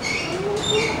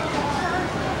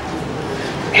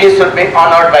 he should be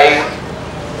honored by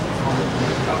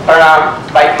pranam,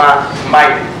 by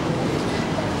mind.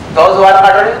 Those who are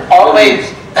uttering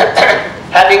always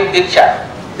having diksha,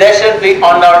 they should be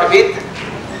honored with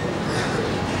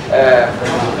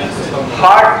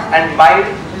heart and mind,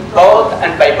 both,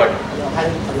 and by body.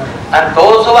 And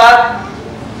those who are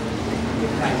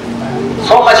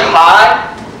so much high,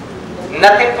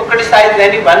 nothing to criticize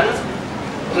anyone,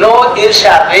 no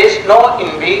irsha, no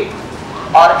envy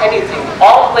or anything,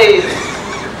 always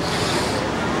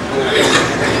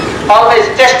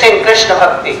testing Krishna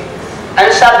Bhakti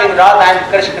and serving Radha and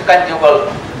Krishna conjugal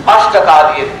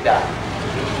Ashtakadiya Vidya.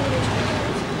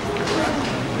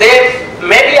 They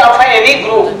may be of any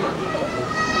group,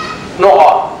 no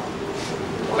all.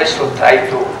 We should try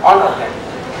to honor them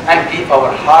and keep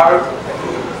our heart.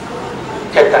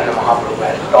 Chaitanya Mahaprabhu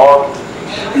has taught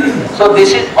this. So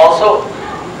this is also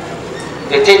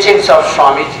the teachings of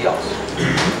Swamiji also.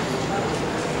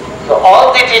 So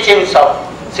all the teachings of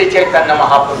Sri Chaitanya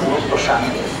Mahaprabhu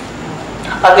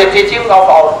are the teaching of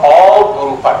our all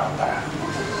Guru Parampara.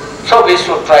 So we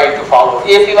should try to follow.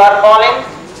 If you are following,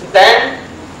 then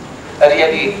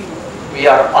really we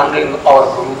are honoring our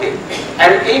Gurudev.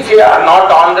 And if you are not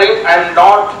honoring and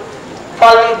not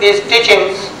following these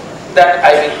teachings, then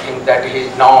I will think that he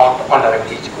is not honoring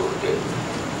his Gurudev.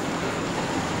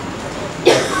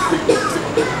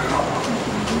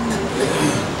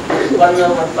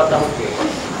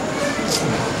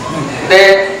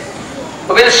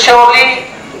 will surely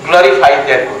glorify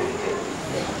their Gurudev.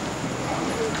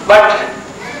 But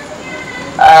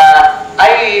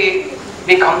I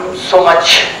become so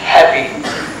much happy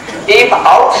if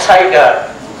outsider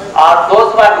or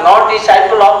those who are not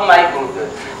disciple of my Gurudev,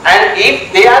 and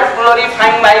if they are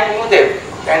glorifying my Gurudev,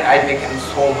 then I become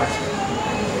so much happy.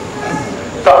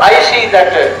 So I see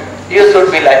that you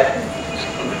should be like,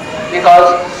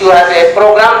 because you have a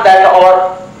program that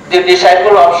the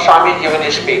disciple of Swami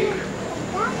will speak.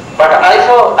 But I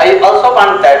also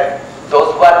want that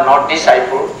those who are not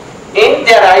disciple, in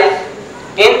their eyes,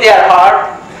 in their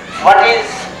heart, what is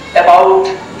about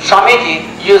Swamiji,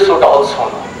 you should also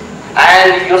know.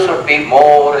 And you should be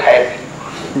more happy.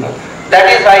 That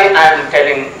is why I am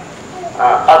telling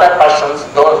other persons,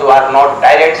 those who are not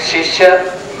direct Shishya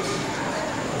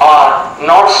or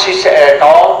not Shishya at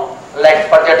all, like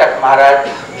Prajatak Maharaj,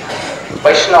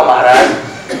 Varsana Maharaj,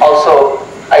 also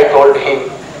I told him.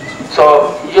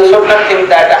 So you should not think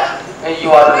that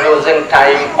you are losing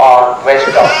time or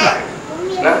waste of time.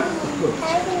 No?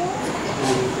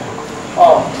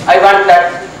 Oh, I want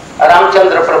that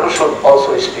Ramchandra Prabhu should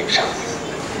also speak something.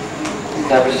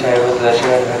 Namo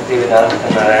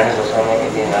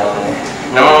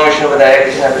Vishnupadaya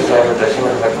Krishna Prasaya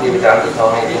Darshamad Bhakti Vedanta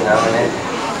Swami Ji Namane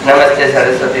Namaste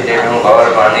Saraswati Devam Gaur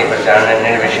Vani Pracharna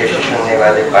Nirvishesha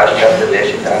Shunyavadi Pashtyabda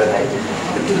Deshitarane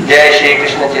Jai Shri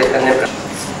Krishna Chaitanya.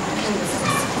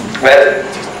 Well,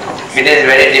 it is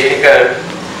very difficult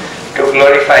to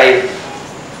glorify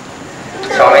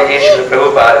Swamiji Srila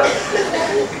Prabhupada,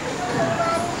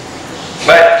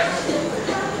 but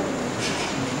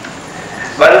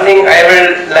one thing I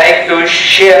would like to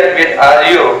share with all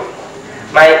you,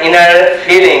 my inner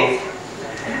feelings,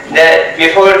 that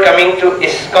before coming to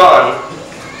ISKCON,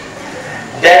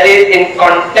 that is in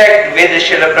contact with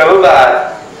Srila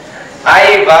Prabhupada,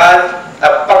 I was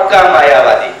a pakka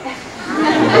Mayavadi.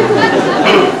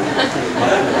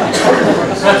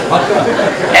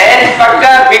 And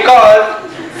pakka because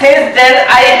since then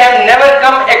I have never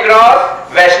come across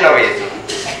Vaishnavism.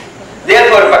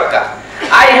 Therefore pakka.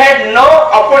 I had no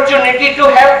opportunity to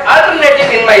have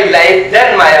alternative in my life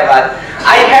than Mayavad.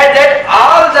 I had that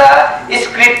all the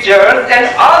scriptures and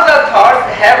all the thoughts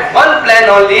have one plan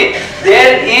only.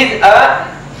 There is a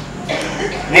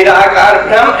Nirakar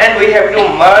Brahm and we have to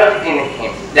merge in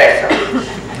him. That's all.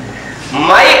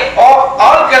 My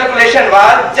all calculation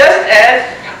was just as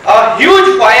a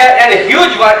huge fire and a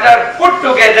huge water put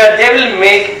together, they will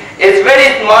make a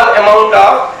very small amount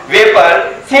of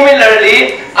vapor.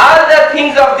 Similarly, all the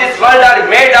things of this world are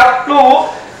made of two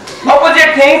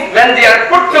opposite things. When they are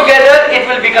put together, it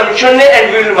will become shunya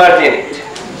and we will merge in it.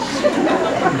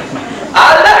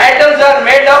 All the atoms are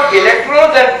made of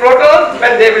electrons and protons.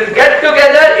 When they will get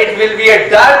together, it will be a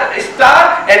dark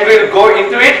star and we will go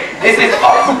into it. This is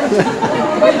all.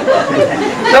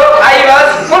 So I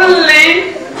was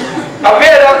fully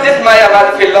aware of this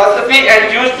Mayavad philosophy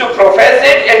and used to profess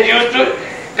it and used to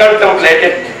contemplate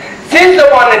it. Since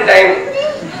upon a time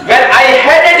when I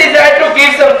had a desire to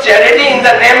give some charity in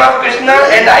the name of Krishna,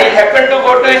 and I happened to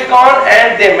go to ISKCON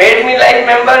and they made me like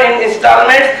member in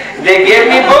installments, they gave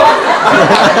me books.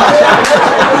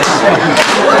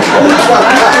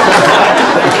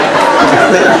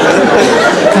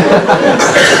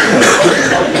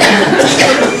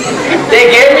 They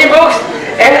gave me books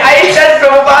and I started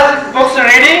Prabhupada's books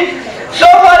reading. So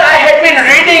far I had been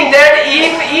reading that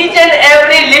each and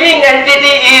every living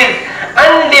entity is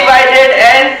undivided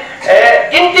and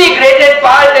integrated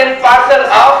part and parcel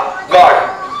of God,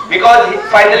 because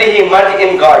finally he merged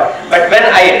in God. But when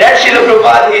I read Srila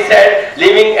Prabhupada, he said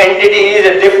living entity is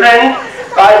a different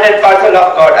part and parcel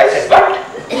of God. I said, what?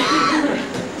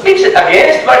 It's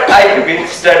against what I have been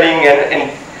studying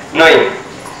and knowing.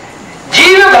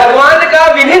 जीव भगवान का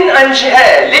विभिन्न अंश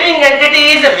है. Living entity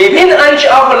is a विभिन्न अंश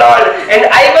of Lord, and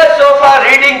I was so far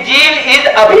reading जीव is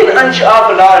अभिन्न अंश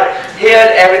of Lord. Here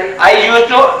I used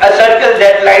to circle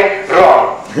that line wrong.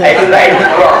 I will write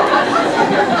it wrong.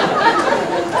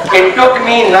 It took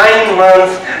me 9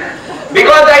 months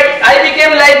because I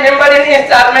became like member in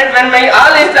installment. When my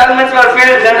all installments were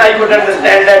filled, then I could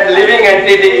understand that living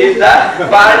entity is the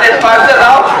part and parcel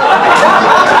of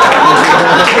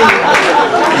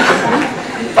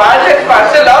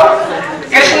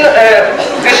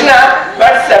Krishna,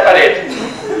 but separate.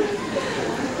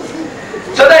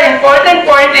 So the important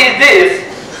point is this,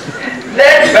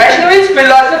 that Vaishnavic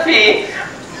philosophy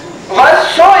was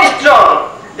so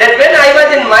strong that when I was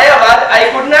in Mayavad, I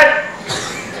could not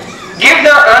give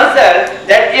the answer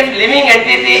that if living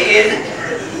entity is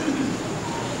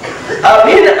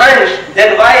Abhin Ansh,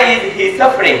 then why is he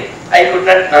suffering? I could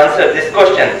not answer this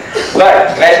question.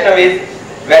 But Vaishnavism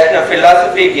Vaishnava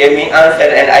philosophy gave me answer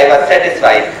and I was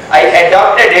satisfied. I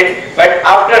adopted it, but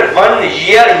after 1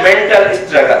 year mental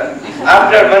struggle,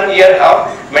 after 1 year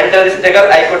of mental struggle,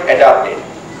 I could adopt it.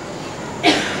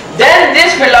 Then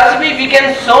this philosophy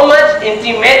became so much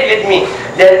intimate with me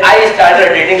that I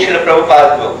started reading Srila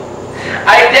Prabhupada's book.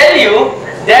 I tell you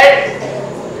that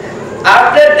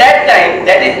after that time,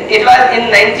 that is, it was in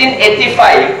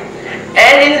 1985,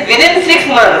 and within 6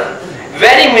 months,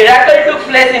 very miracle took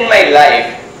place in my life.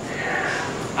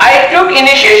 I took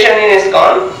initiation in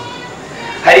ISKCON,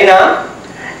 Harinam,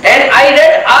 and I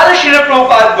read all Srila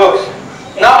Prabhupada's books.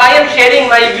 Now I am sharing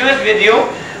my views with you.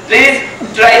 Please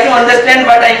try to understand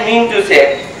what I mean to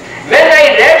say. When I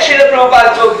read Srila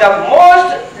Prabhupada's book, the most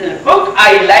book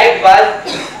I liked was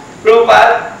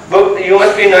Prabhupada's book, you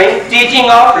must be knowing, Teaching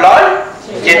of Lord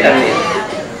Chaitanya.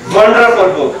 Wonderful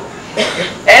book.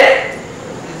 And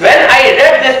when I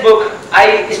read this book,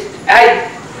 I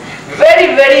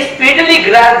very speedily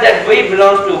grasped that we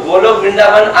belong to Golok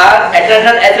Vrindavan, are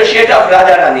eternal associate of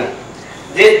Radharani.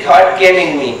 This thought came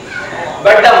in me.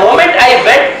 But the moment I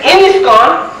went in ISKCON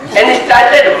and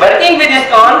started working with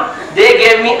ISKCON, they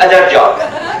gave me other jobs.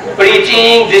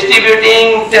 Preaching,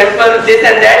 distributing, temple, this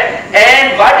and that.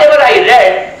 And whatever I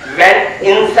read went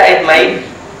inside my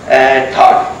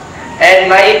thought. And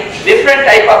my different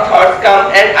type of thoughts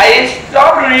come, and I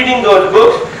stopped reading those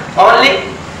books. Only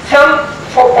some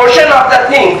portion of the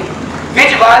things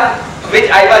which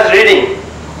I was reading.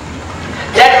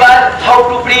 That was how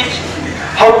to preach,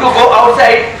 how to go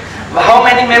outside, how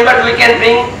many members we can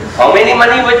bring, how many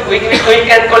money we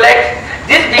can collect.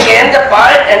 This became the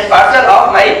part and parcel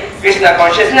of my Krishna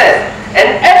consciousness.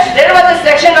 And there was a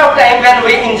section of time when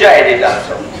we enjoyed it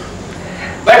also.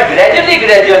 But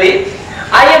gradually,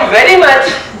 I am very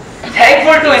much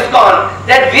thankful to ISKCON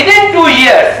that within 2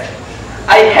 years,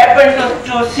 I happened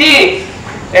to see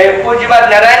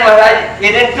Pujyavad Narayan Maharaj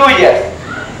within 2 years.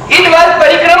 It was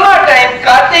Parikrama time,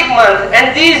 Kartik month,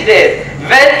 and these days,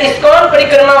 when ISKCON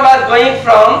Parikrama was going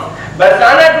from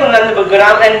Varsana to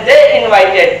Nandagaram, and they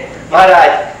invited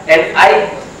Maharaj, and I,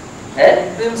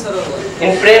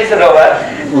 in Prem Sarovar,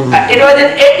 it was in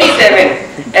 87,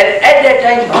 and at that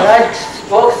time Maharaj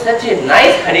spoke such a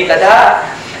nice Harikatha,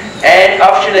 and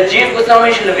of Srila Jeev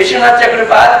Goswami, Srila Vishwanath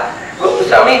Chakravarti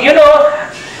Goswami, you know,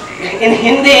 in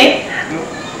Hindi,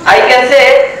 I can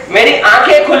say, मेरी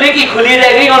आंखें खुली की खुली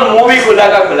रह गई और मुंह भी खुला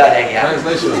का खुला रह गया.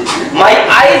 My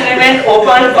eyes remained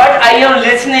open, but I am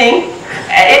listening.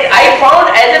 I found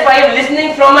as if I am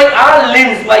listening from my all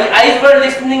limbs. My eyes were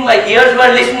listening, my ears were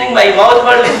listening, my mouth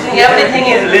were listening. Everything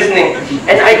is listening,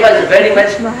 and I was very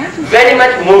much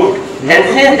moved. And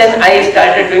since then, I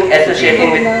started doing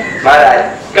associating with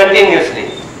Maharaj continuously.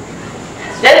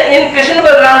 Then in Krishna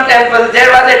Balaram temple,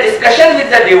 there was a discussion with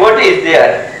the devotees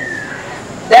there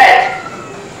that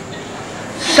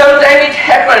sometime it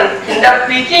happened in the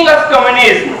preaching of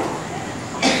communism.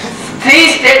 3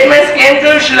 statements came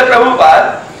to Srila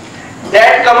Prabhupada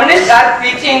that communists are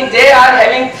preaching, they are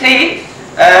having 3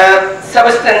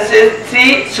 substances,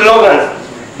 3 slogans,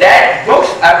 that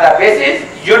books are the basis,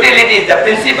 utility is the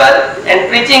principle, and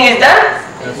preaching is the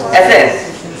essence.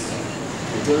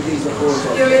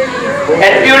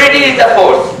 And purity is the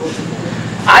force.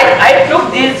 I took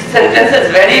these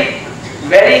sentences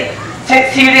very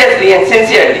seriously and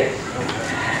sincerely.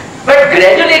 But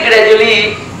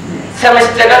gradually, some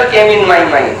struggle came in my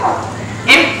mind.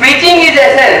 If preaching is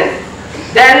essence,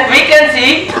 then we can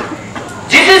see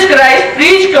Jesus Christ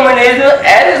preached communism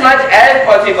as much as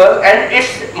possible, and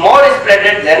it's more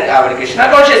spreaded than our Krishna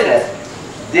consciousness.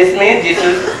 This means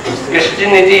Jesus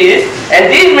Christianity is,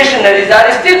 and these missionaries are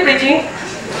still preaching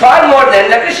far more than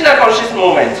the Krishna conscious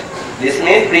movement. This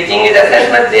means preaching is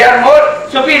essence, but they are more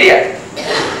superior.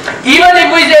 Even if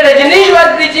we say Rajneesh was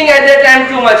preaching at that time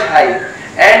too much high,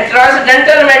 and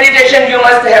transcendental meditation, you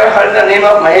must have heard the name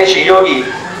of Mahesh Yogi.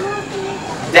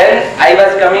 Then I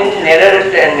was coming nearer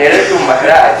and nearer to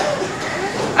Maharaj.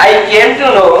 I came to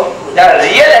know the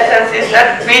real essence is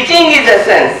not preaching is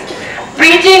essence.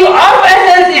 Preaching of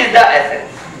essence is the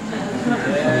essence.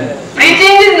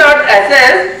 Preaching is not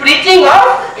essence, preaching of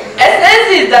essence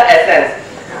is the essence.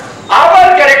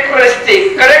 Our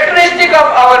characteristic of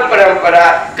our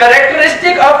parampara,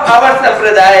 characteristic of our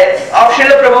sampradaya, of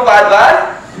Srila Prabhupada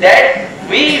was that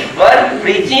we were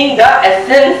preaching the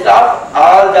essence of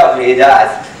all the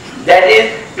Vedas. That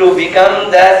is to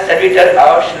become the servitor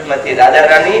of Srimati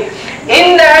Radharani.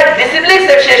 In the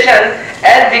disciplic succession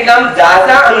has become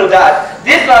Dasa Anudas.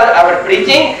 This was our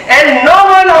preaching, and no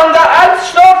one on the earth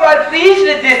so far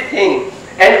preached this thing.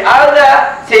 And all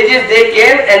the sages, they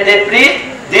came and they preached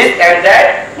this and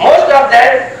that. Most of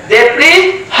that they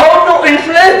preached how to to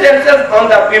influence themselves on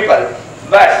the people.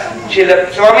 But Srila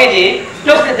Swamiji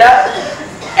took the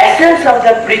essence of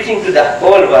the preaching to the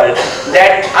whole world,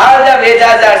 that all the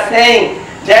Vedas are saying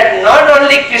that not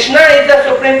only Krishna is the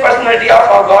Supreme Personality of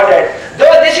our Godhead,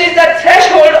 though this is the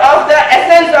threshold of the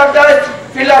essence of the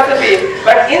philosophy,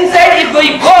 but inside if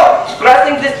we go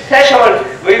crossing this threshold,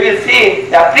 we will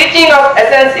see the preaching of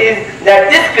essence is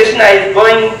that this Krishna is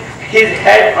going his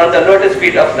head on the lotus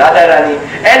feet of Radharani,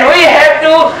 and we have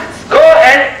to go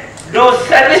and do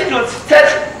service to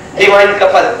such divine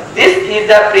couple. This is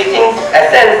the preaching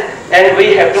essence, and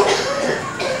we have to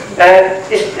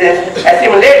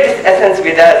assimilate this essence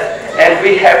with us, and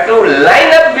we have to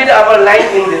line up with our line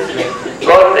in this way.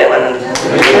 God Premanand.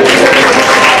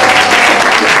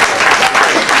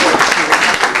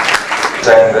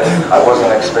 Saying that I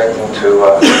wasn't expecting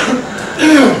to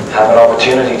have an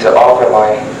opportunity to offer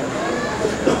my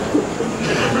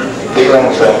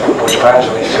feelings and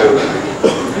Pushpanjali to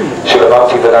Srila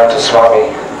Bhakti-Vedanta Swami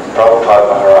Prabhupada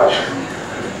Maharaj.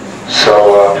 So,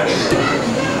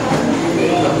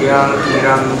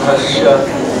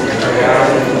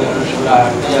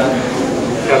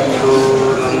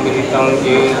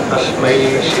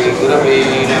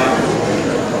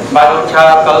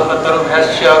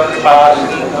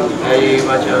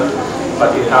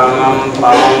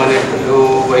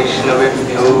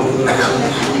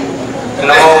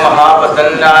 नमो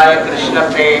महावदन्नाय कृष्ण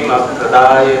प्रेम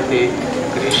प्रदायते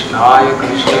कृष्णाय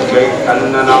कृष्ण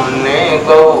चैतन्य नाम्ने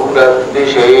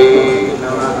गौरद्विषे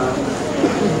नमः।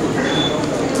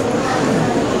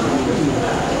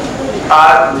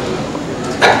 आज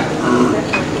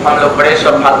हम लोग बड़े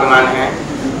सौभाग्यवान हैं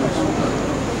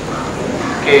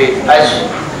कि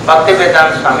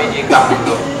भक्ति-वेदांत स्वामी जी का हम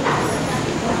लोग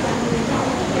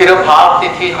PureBhakti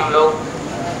तिथि हम लोग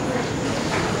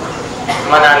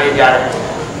मनाने जा रहे हैं।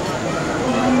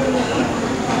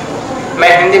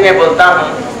 मैं हिंदी में बोलता हूँ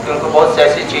क्योंकि बहुत सी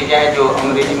ऐसी चीजें हैं जो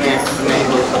अंग्रेजी में नहीं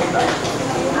बोल सकता,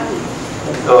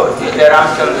 तो इसलिए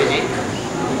रामचंद्र जी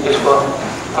इसको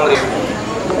अंग्रेजी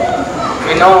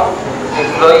we know the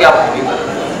glory of people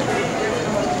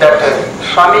that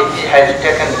Swami ji has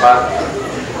taken birth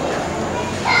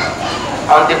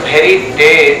on the very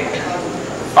date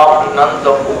of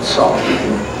Nanda Utsav.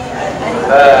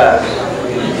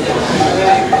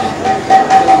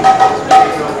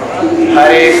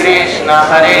 Hare Krishna,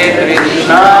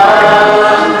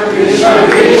 Krishna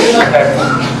Krishna.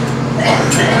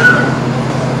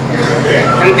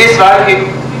 In this world he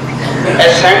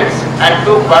ascends and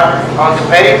took birth on the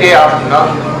very day of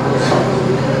Nanda.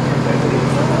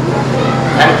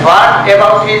 And what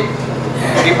about his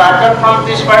departure from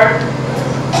this world?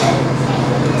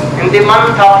 In the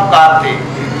month of Kartik.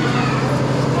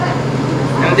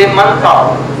 In the month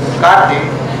of Kartik,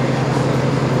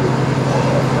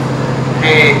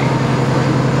 the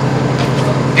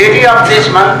deity of this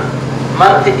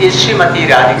month is Srimati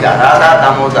Radhika, Radha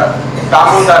Damodar,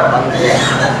 Damodar Bande,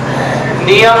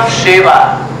 Niyam Seva.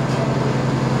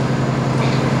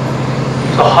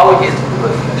 So how is it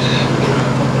doing this?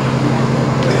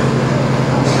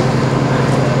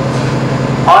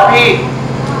 और भी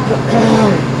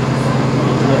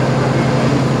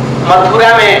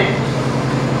मथुरा में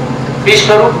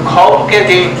विश्वरूप खौफ के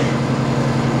दिन,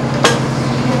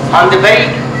 on the very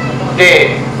day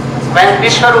when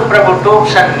Vishwarup Prabhu took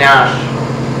sannyas,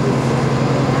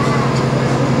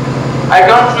 I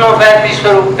don't know where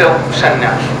Vishwarup took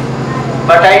sannyas,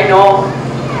 but I know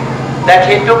that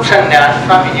he took sannyas,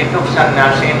 Swamiji took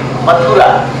sannyas in Mathura.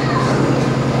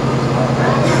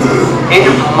 In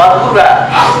Mathura,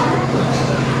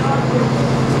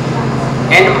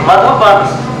 in Madhuban,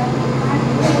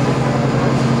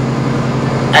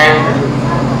 and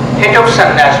he took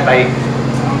sannyas by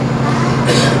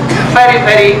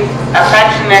very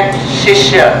affectionate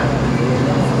Shishya,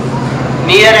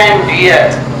 near and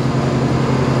dear,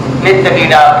 Nitya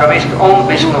Leela Pravishta Om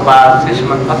Vishnuvad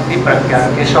Srimad Bhakti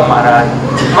Pragyan Keshav Maharaj,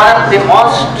 one of the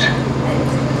most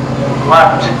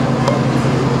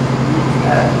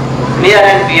near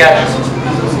and dear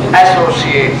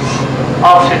associates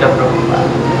of Srila Prabhupada.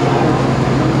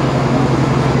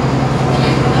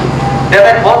 They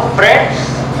were both friends,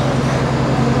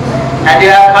 and you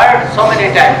have heard so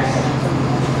many times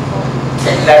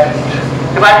that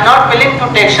he was not willing to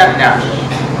take sannyas.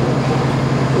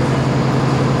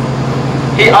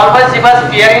 He was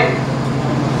fearing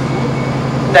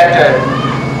that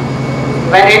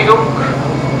when he took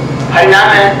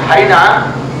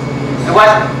Harinam, he was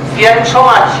fearing so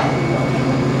much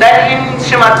that in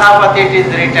Srimad Bhagavad it is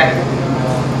written,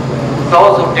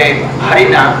 those who take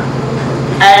Harinam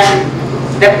and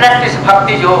they practice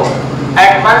Bhakti Yoga,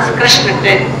 at once Krishna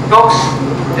takes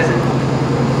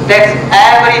takes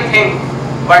everything,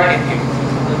 worldly things.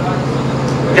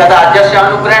 Jada jasya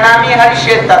anugrahami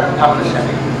harishet tat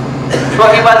dhammasane. So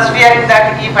he was fearing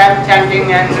that if I am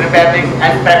chanting and preparing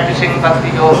and practicing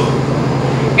bhakti yoga,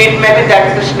 it may be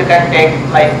that Krishna can take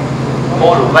my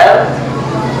whole wealth,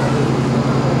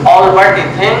 all worldly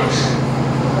things,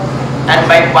 and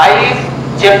my wife,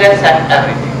 children and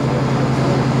everything.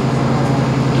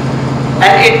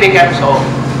 And it became so.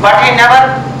 But he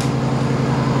never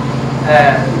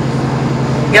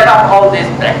gave up all this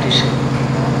practice.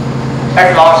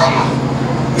 At last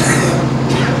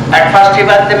at first he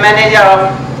was the manager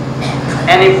of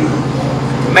any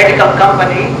medical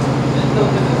company,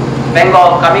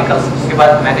 Bengal Chemicals, he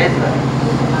was manager.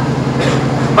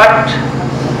 But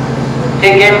he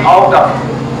came out of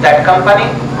that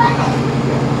company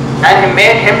and he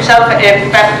made himself a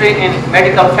factory in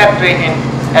medical factory in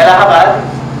Allahabad.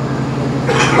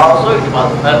 Also it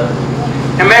was well.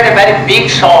 He made a very big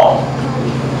shop,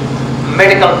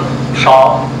 medical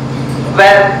shop,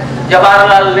 where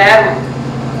Jawaharlal Nehru,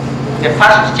 the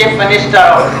first chief minister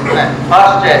of,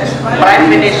 first prime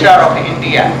minister of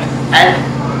India, and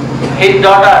his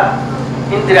daughter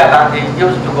Indira Gandhi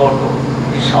used to go to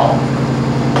his shop.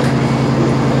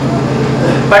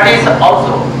 But he is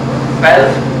also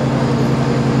wealth.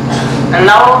 And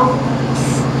now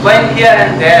going here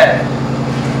and there,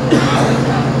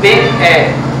 being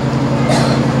a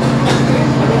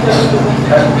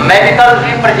medical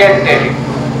representative,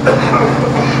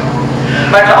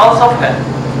 but also wealth.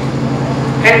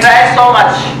 He tried so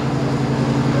much,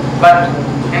 but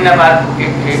he never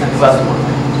it was good.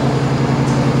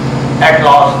 At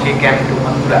last he came to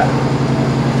Mathura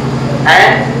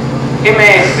and he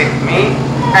met with me,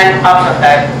 and after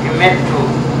that he met to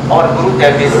our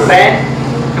Gurudev, his friend.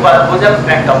 He was bosom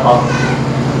friend of ours.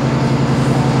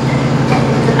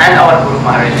 And our Guru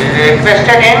Maharaja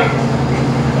requested him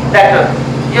that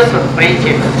you should preach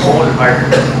in the whole world.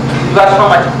 You are so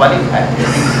much qualified.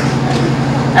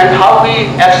 And how he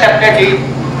accepted it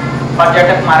for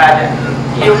Jatak Maharaja,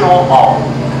 you know all.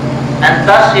 And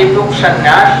thus he took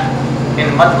sannyas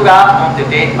in Mathura on the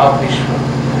day of Vishnu.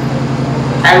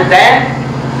 And then,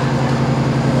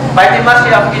 by the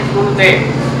mercy of his Gurudev,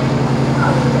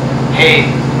 he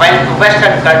went to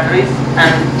Western countries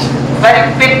and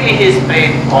very quickly he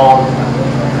spread all.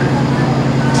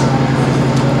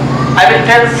 I will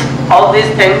tell all these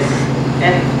things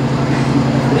in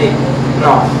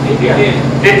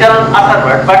detail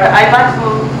afterward, but I want to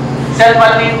tell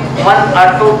only one or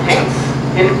two things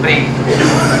in brief.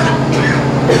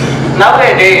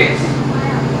 Nowadays,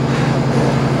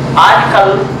 आजकल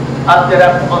अब जरा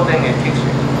बोल देंगे ठीक से,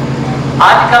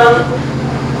 आजकल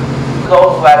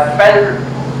those who are fell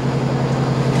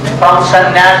from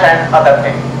sannyas and other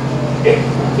things,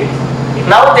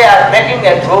 now they are making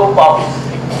a group of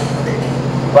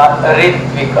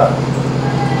Ritvik,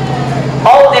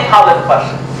 all the fallen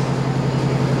persons,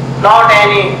 not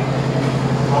any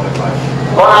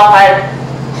bona fide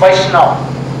Vaishnava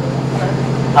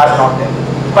are not there,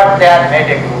 but they are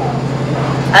made a group.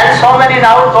 And so many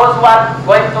now, those who are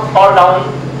going to fall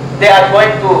down, they are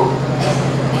going to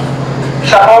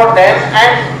support them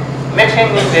and mixing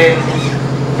in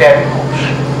their groups.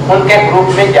 उनके group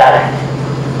में जा रहे हैं.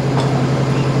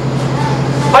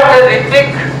 But the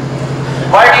Ritvik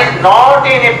word is not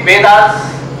in Vedas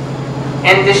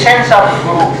in the sense of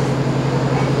group.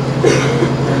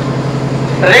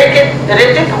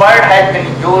 Ritvik word has been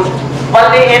used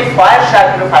only in fire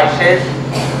sacrifices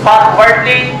for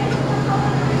worldly,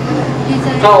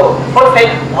 to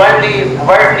fulfill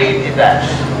worldly desires.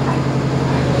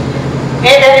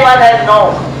 If anyone has no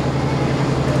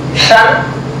son,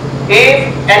 if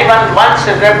anyone wants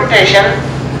a reputation,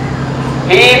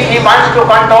 if he wants to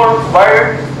control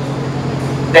world,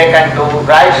 they can do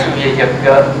Raisuya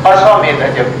Yajna or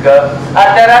Swameda Yajna, and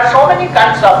there are so many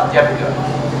kinds of Yajna.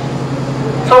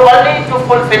 So only to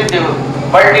fulfill the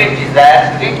worldly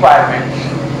desires, requirements.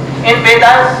 In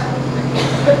Vedas,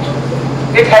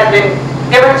 it has been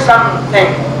given something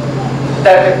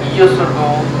that you should do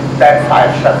that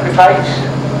fire sacrifice.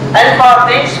 And for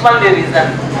this only reason,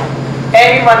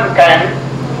 anyone can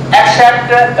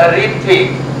accept a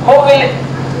Ritvik. Who will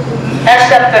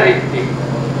accept a Ritvik?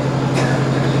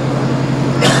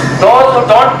 Those who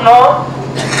don't know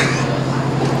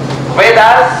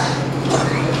Vedas,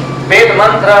 Ved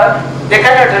mantra, they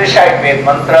cannot recite Ved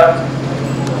mantra.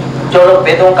 जो लोग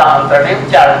वेदों का मंत्र नहीं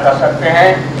उच्चारण कर सकते हैं,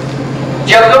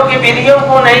 यज्ञों की विधियों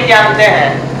को नहीं जानते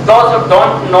हैं, those who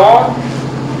don't know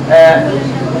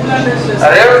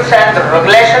rules and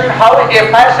regulation, how a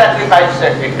fire sacrifice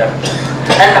should be done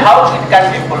and how it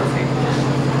can be fulfilled.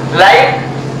 Like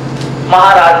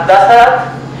Maharaja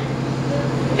Dasarath,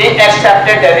 he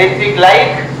accepted a Ritvik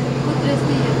like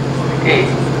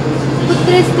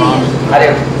अरे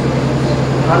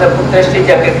उन्होंने पुत्रष्टि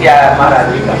यज्ञ किया है महाराज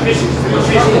जी का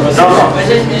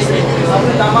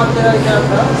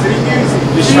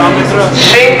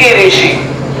श्रृंगी ऋषि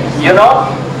you know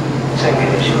श्रृंगी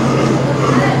ऋषि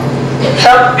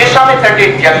सब विश्वामित्र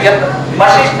did यज्ञ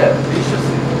Vashishtha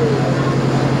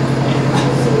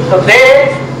so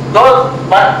those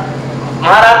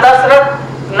Maharaj Dasrath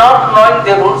not knowing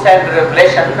the rules and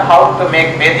regulation, how to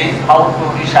make Vedis, how to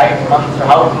recite mantras,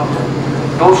 how to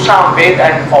do some Ved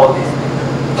and all this.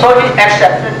 So he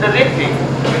accepted the Ritvik.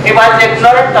 He was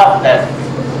ignorant of that.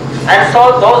 And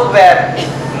so those were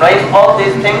knowing all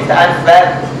these things and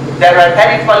they were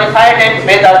very qualified in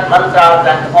Vedas, mantras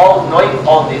and all knowing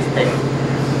all these things.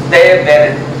 They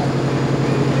were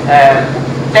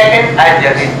taken as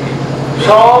a Ritvik.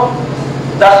 So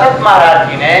Dasrath Maharaj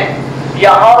ji ne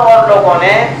या और लोगों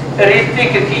ने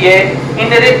ऋत्विक किए इन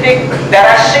Ritwik there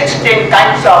are 16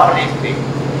 kinds of Ritwik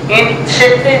in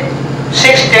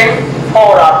 16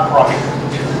 4 are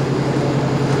prominent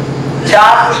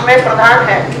 4 उसमें प्रधान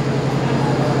हैं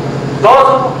those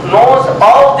who knows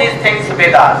all these things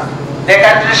Vedas they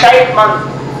can recite mantras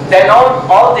they know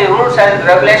all the rules and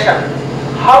regulations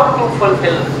how to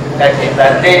fulfill that is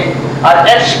that they are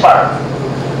expert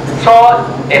so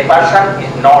a person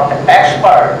is not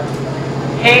expert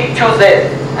he chooses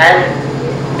and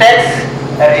takes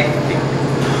everything,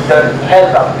 the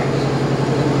health of things.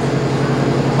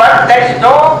 But there is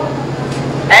no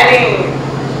any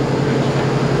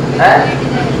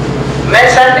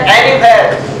mentioned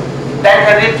anywhere that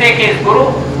Ritvik is Guru.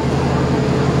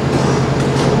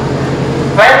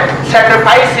 When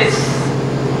sacrifice is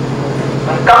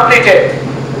completed,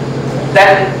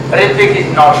 then Ritvik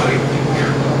is not Ritvik.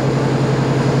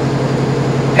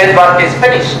 His work is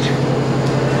finished.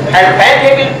 And when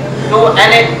he will do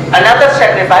another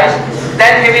sacrifice,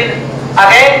 then he will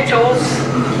again choose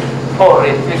 4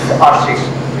 Ritviks or 6.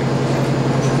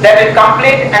 They will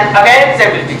complete and again they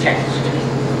will be changed.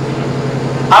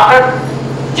 After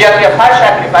Yajna first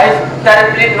sacrifice, there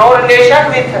will be no relation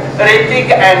with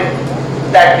Ritvik and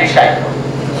that disciple.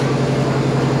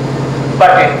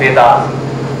 But in Vedas,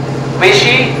 we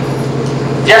see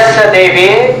Jasya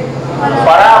Devi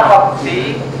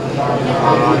Parabhakti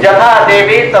Jatha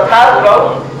Devi Tatha Gau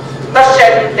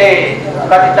Tasyante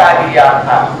Katita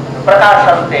Hiyatha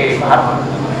Prakashante Bharma.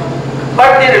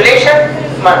 But the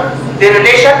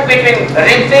relation between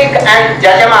Ritvik and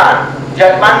Jajaman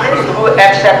means who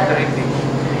accepts Ritvik,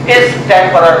 is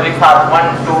temporarily for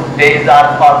 1-2 days or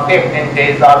for 15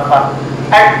 days or for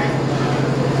and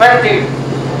when the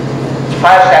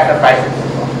fire sacrifice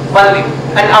only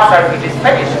and after it is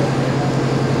finished.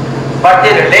 But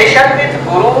the relation with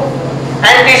Guru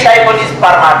and disciple is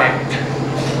permanent.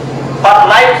 For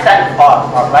lives and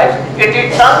for lives, it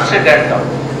is transcendental.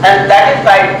 And that is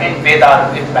why in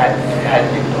Vedas it has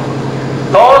been told.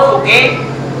 Those who give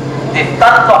the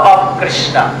tattva of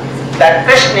Krishna, that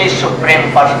Krishna is Supreme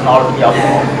Personality of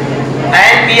God.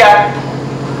 And we are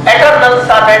eternal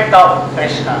servant of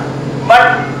Krishna.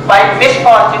 But by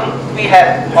misfortune we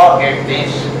have forget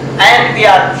this. And we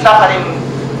are suffering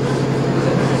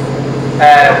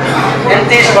in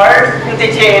this world, in the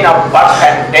chain of birth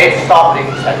and death,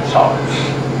 sufferings and sorrows.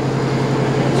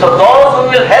 So those who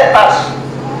will help us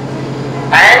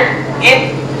and give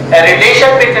a relation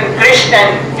between Krishna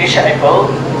and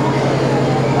disciple,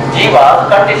 Jiva,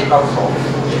 conditional soul.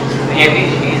 Really,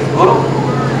 he is Guru.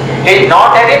 He is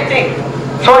not anything.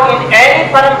 So in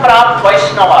any parampara of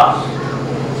Vaishnavas,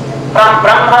 from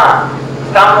Brahma,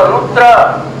 from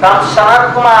Rudra, from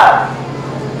Sanat Kumar,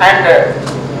 and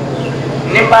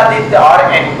Nimpaditya or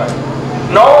anyone.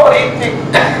 No Ritvik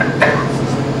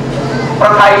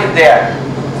Pratha is there.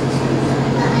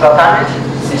 Pratha means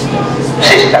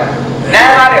system.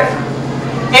 Never.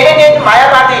 Even in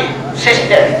Mayavadi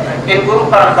system, in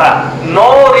Guru Parampara,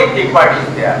 no Ritvik word is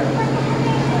there.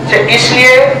 So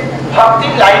इसलिए भक्ति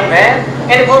line में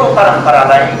इन गुरु परंपरा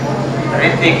line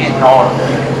Ritvik is not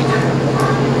there.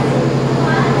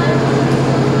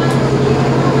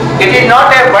 It is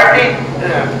not a worthy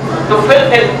to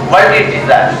fulfill worldly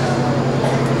desires.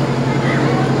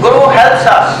 Guru helps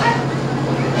us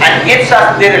and gives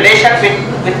us the relation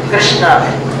with Krishna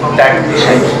to that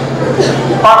disciple.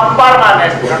 For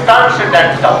permanent,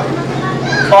 transcendental,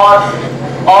 for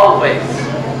always.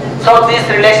 So this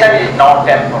relation is not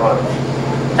temporary.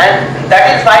 And that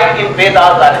is why in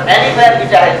Vedas or anywhere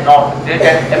which I have not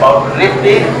written about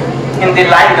Ritvik in the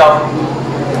line of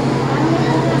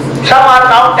some are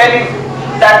now telling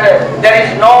that there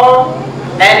is no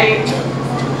any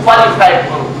qualified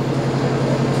Guru.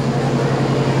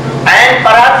 And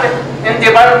perhaps in the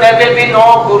world there will be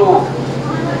no guru.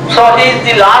 So he is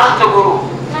the last guru.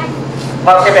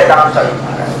 Bhakti Vedanta Swami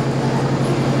Maharaj.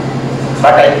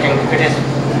 But I think it is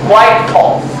quite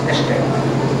false still.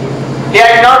 He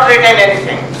had not written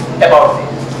anything about this.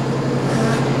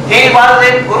 He was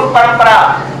in Guru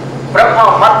Parampara,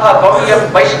 Brahma, Madhva, Gaudiya,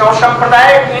 Vaishnava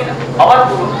Sampradaya in our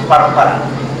Guru Parampara.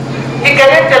 He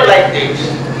cannot tell like this.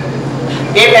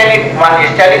 If anyone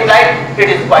is telling like, it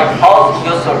is quite false,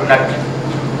 you should not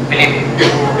believe it.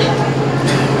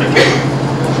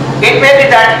 It may be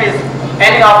that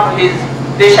any of his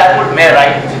disciples may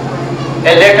write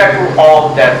a letter to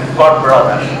all their God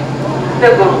brothers.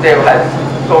 The Gurudev has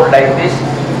told like this,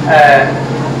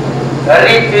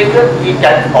 Ritvik, he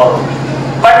can follow.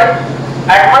 But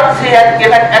at once he has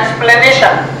given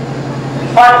explanation,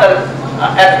 further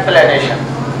explanation,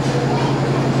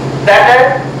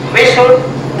 that we should,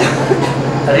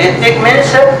 Ritvik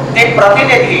means the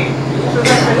Pratinidhi,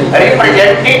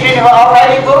 representative of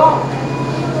any Guru.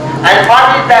 And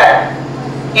what is that?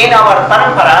 In our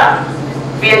parampara,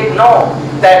 we know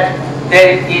that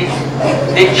there is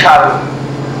Diksha,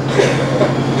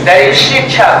 there is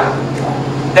Shiksha,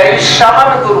 there is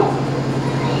Shaman Guru,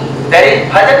 there is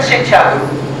Bhajan Shiksha Guru,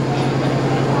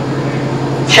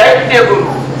 Chaitya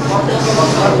Guru,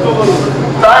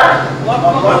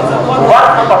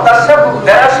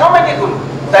 there are so many Gurus.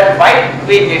 That why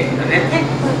we need Ritvik?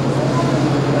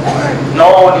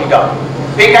 No need of.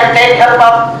 We can take help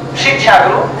of Shiksha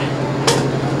Guru.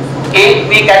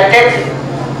 We can take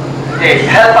the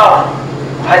help of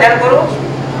Bhajan Guru.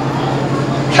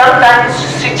 Sometimes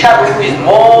Shiksha Guru is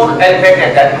more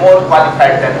elevated and more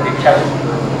qualified than Diksha Guru.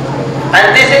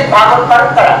 And this is Bhagavad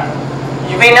Parampara.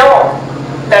 We know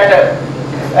that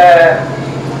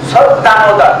Sat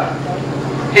Damodar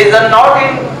is not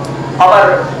in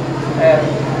our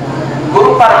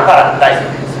Guru Parampara, like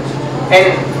in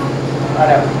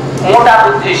Mota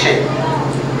Buddhi se.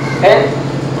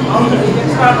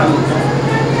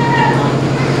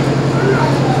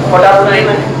 मोटा बुद्धि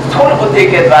में स्थूल बुद्धि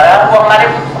के द्वारा वो हमारे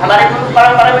गुरु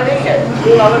परंपरा में नहीं है.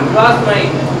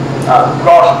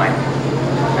 Gross mind.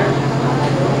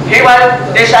 He was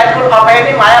disciple of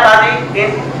any Mayavadi in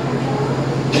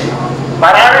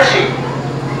Varsana,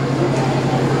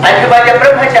 and he was a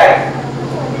brahmachari.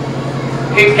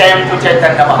 He came to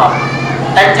Chaitanya Mahaprabhu,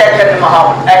 and Chaitanya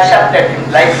Mahaprabhu accepted him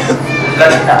like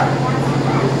Lalita.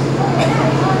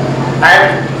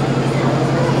 And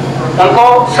उनको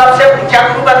सबसे ऊंचा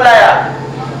गुरु बतलाया.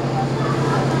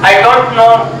 I don't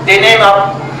know the name of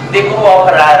the Guru of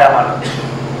Ramanand.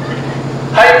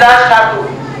 Haridas Thakur,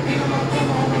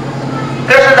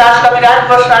 Krishnadas Kaviraj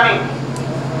Goswami.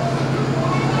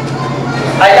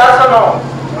 I also know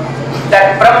that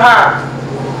Brahma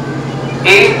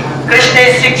is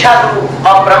Krishna's Shiksha Guru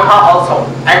of Brahma also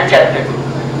and Chaitya Guru.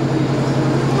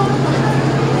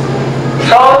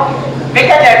 So we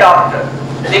can adopt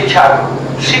Diksha Guru,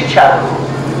 Shiksha Guru,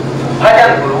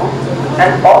 Bhajan Guru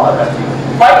and all other things.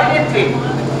 Why Ritvik?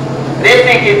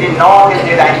 Ritvik is the known in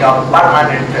the line of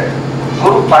permanent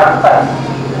Guru Parampara.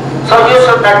 So you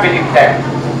should not believe that.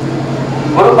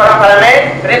 Guru Parampara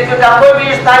में Ritvik का कोई भी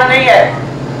स्थान नहीं है.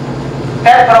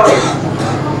 10 करोड़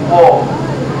वो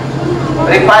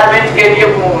requirement के लिए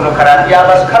पूर्ण करा दिया,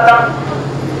 बस खत्म.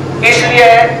 इसलिए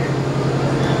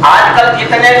आजकल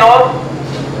जितने लोग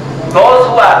those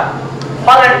who are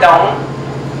fallen down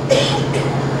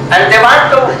and they want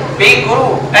to be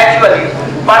Guru actually,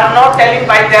 but not telling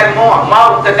by their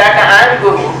mouth that I am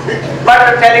Guru,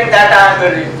 but telling that I am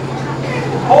Guru.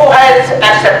 Who has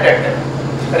accepted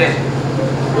it?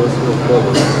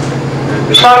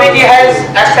 Swami ji has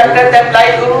accepted them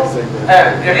like Guru.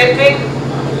 Ritvik,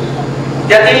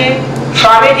 यदि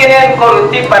स्वामी जी ने इनको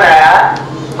ऋत्विक बनाया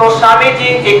तो Swami ji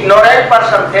ignorant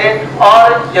person थे और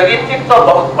ऋत्विक तो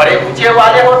बहुत बड़े ऊंचे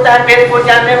वाले होते हैं, वेद को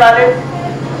जानने वाले.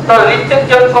 तो ऋत्विक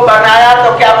जो इनको बनाया तो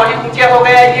क्या वही ऊंचे हो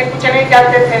गया? ये कुछ नहीं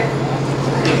जानते थे.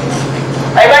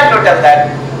 I want to tell that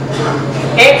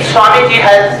if Swami ji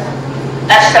has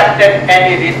accepted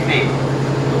any Ritvik,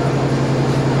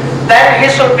 then he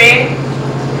should be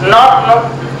he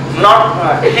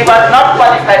was not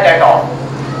qualified at all.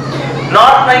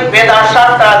 Not knowing Veda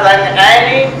Shastras and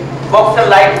any books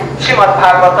like Srimad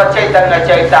Bhagavata, Chaitanya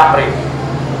Charitamrita.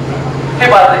 He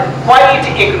was quite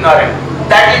ignorant.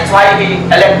 That is why he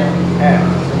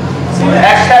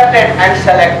accepted and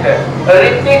selected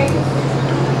Ritvik.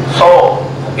 So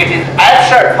it is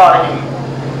absurd for him.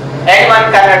 Anyone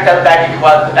cannot tell that he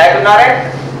was ignorant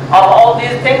of all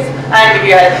these things and he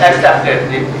has accepted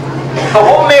Ritvik. So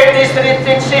who made this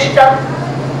Ritvik system?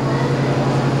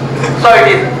 So it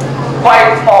is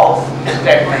quite false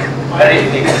statement.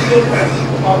 Ritvik.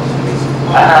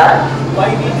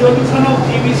 By the introduction of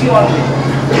TBC only.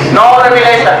 No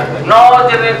revelation, no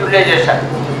revelation.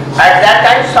 At that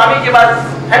time, Swamiji was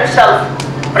himself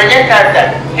present at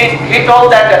that. He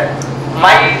told that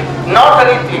not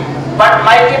Ritvik, but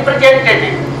my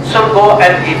representative should go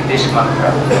and give this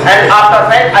mantra. And after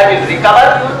that, I will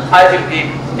recover you, I will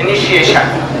give initiation.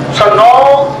 So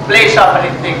no place of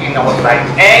Ritvik in our life,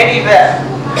 anywhere.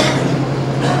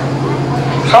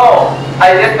 So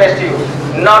I request you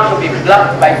not to be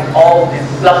blocked by all these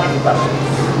blocking persons.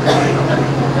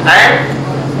 And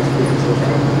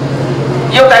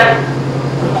you can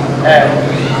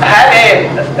have a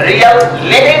real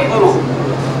living Guru.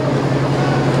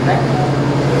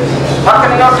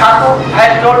 Bhaktivinoda Thakur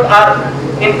has told us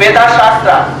in Veda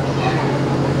Shastra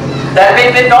that we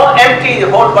will not empty the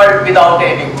whole world without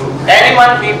any Guru.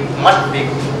 Anyone must be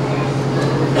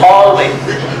always.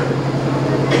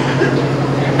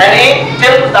 And he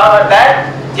tells that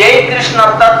Jai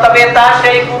Krishna Tattaveta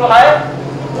Shai Guru hai,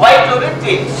 why to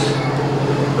Ritvik?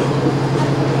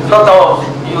 So those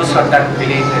you should not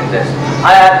believe in this.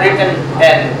 I have written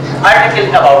an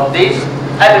article about this.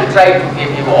 I will try to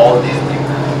give you all these things.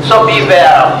 So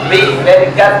beware, be very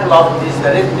careful of this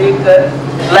Ritvik,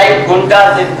 like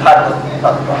Gundas in Dharma.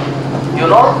 You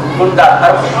know, Gunda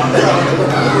Dharma.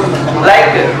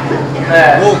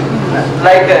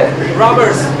 Like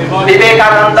robbers.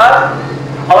 Vivekananda,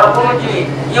 our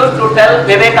Guruji used to tell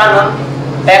Vivekananda,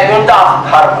 a Gunda of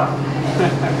Dharma.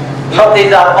 So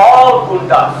these are all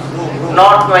Gundas,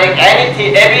 not knowing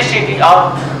anything, ABCD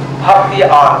of Bhakti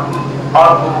or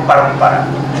Guru Parampara.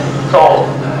 So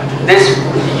this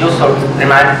you should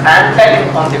remind and tell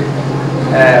him on the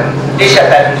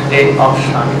Dissapearance day of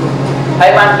Swami.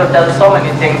 I want to tell so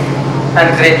many things and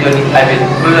gradually I will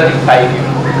glorify you.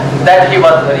 That he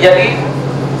was really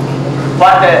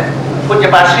what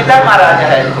Pujya Maharaja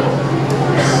has told.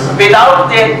 Without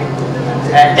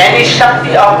any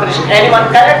Shakti of Krishna,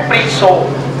 anyone cannot preach so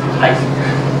high.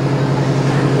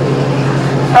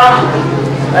 From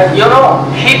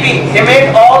he made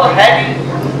all heavy.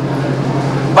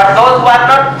 But those who are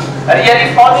not really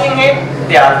following him,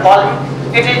 they are following.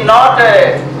 It is not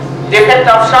a defect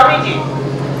of Swamiji.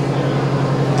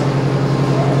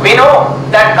 We know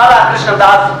that Kala Krishna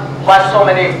Das was so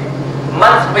many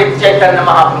months with Chaitanya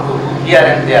Mahaprabhu here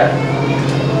and there.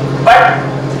 But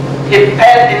he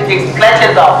fell in the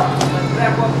clutches of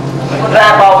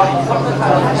Prabhupada.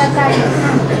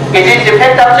 It is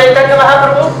defect of Chaitanya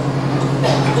Mahaprabhu?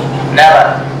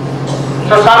 Never.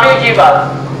 So Swamiji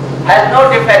has no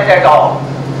defect at all.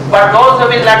 But those who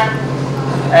will not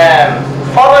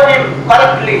follow him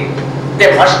correctly,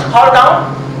 they must fall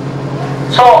down.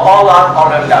 So all are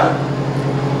fallen down.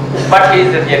 But he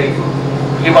is really Guru.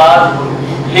 He was Guru.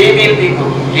 He will be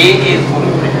Guru. He is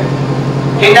Guru.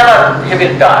 He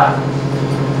will die.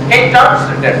 He turns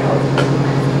to death.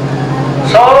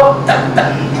 So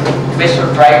we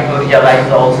should try to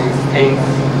realize all these things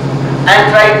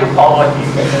and try to follow him.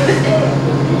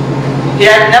 He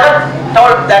has never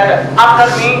told that after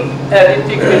me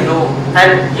Ritvik will do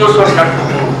and you should not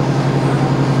do.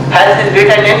 Has he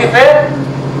written anywhere?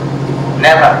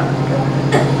 Never.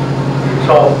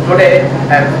 So today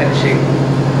I am finishing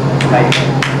my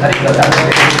Harikatha.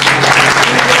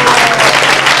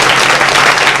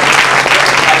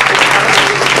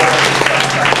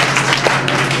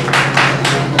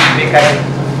 We can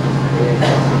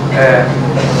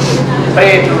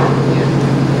pray to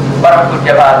Param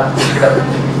Pujyavad Srila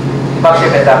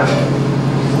Bhakti-Vedanta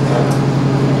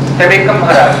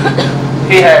Maharaja.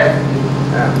 He had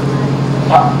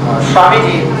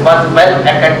Swamiji was well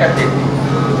acquainted with him.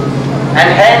 And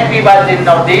when he was in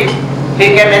Navadvip, he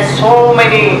came with so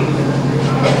many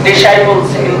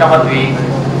disciples in Navadvip.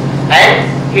 And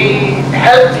he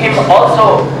helped him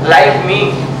also, like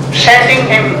me, sending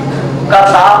him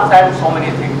kasavs and so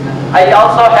many things. I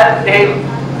also helped him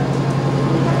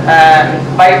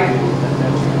by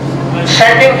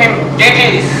sending him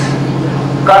deities,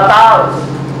 kasavs,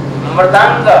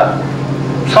 mridanga,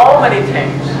 so many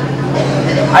things.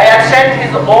 I had sent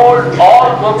his all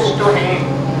books to him,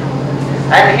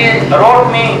 and he wrote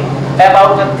me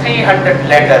about 300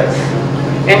 letters,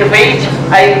 in which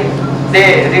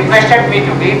they requested me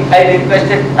to give.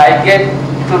 I gave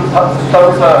to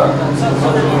Srila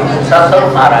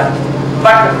Maharaja,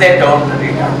 but they don't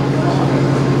return.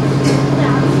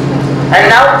 And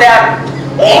now they are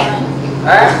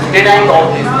denying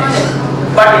all these things.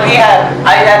 But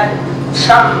I have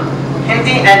some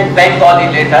Hindi and Bengali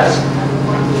letters,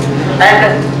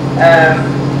 and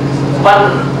one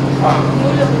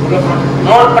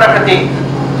more Prakriti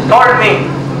told me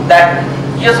that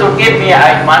you should give me,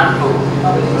 I want to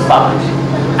publish.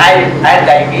 I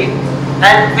like it.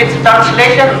 And with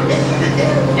translation,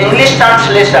 English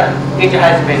translation, it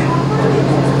has been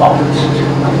published.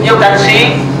 You can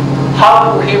see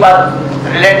how he was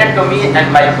related to me and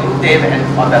my Gurudev and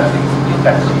other things. You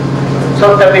can see.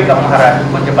 So Ritvik Maharaja,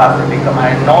 PureBhakti.Tv,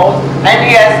 I know, and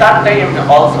he has served him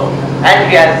also, and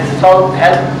he has helped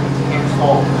him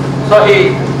so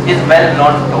he is well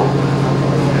known to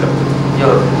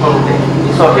your Gurudev.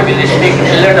 So he will speak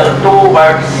a little 2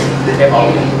 words about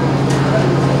it.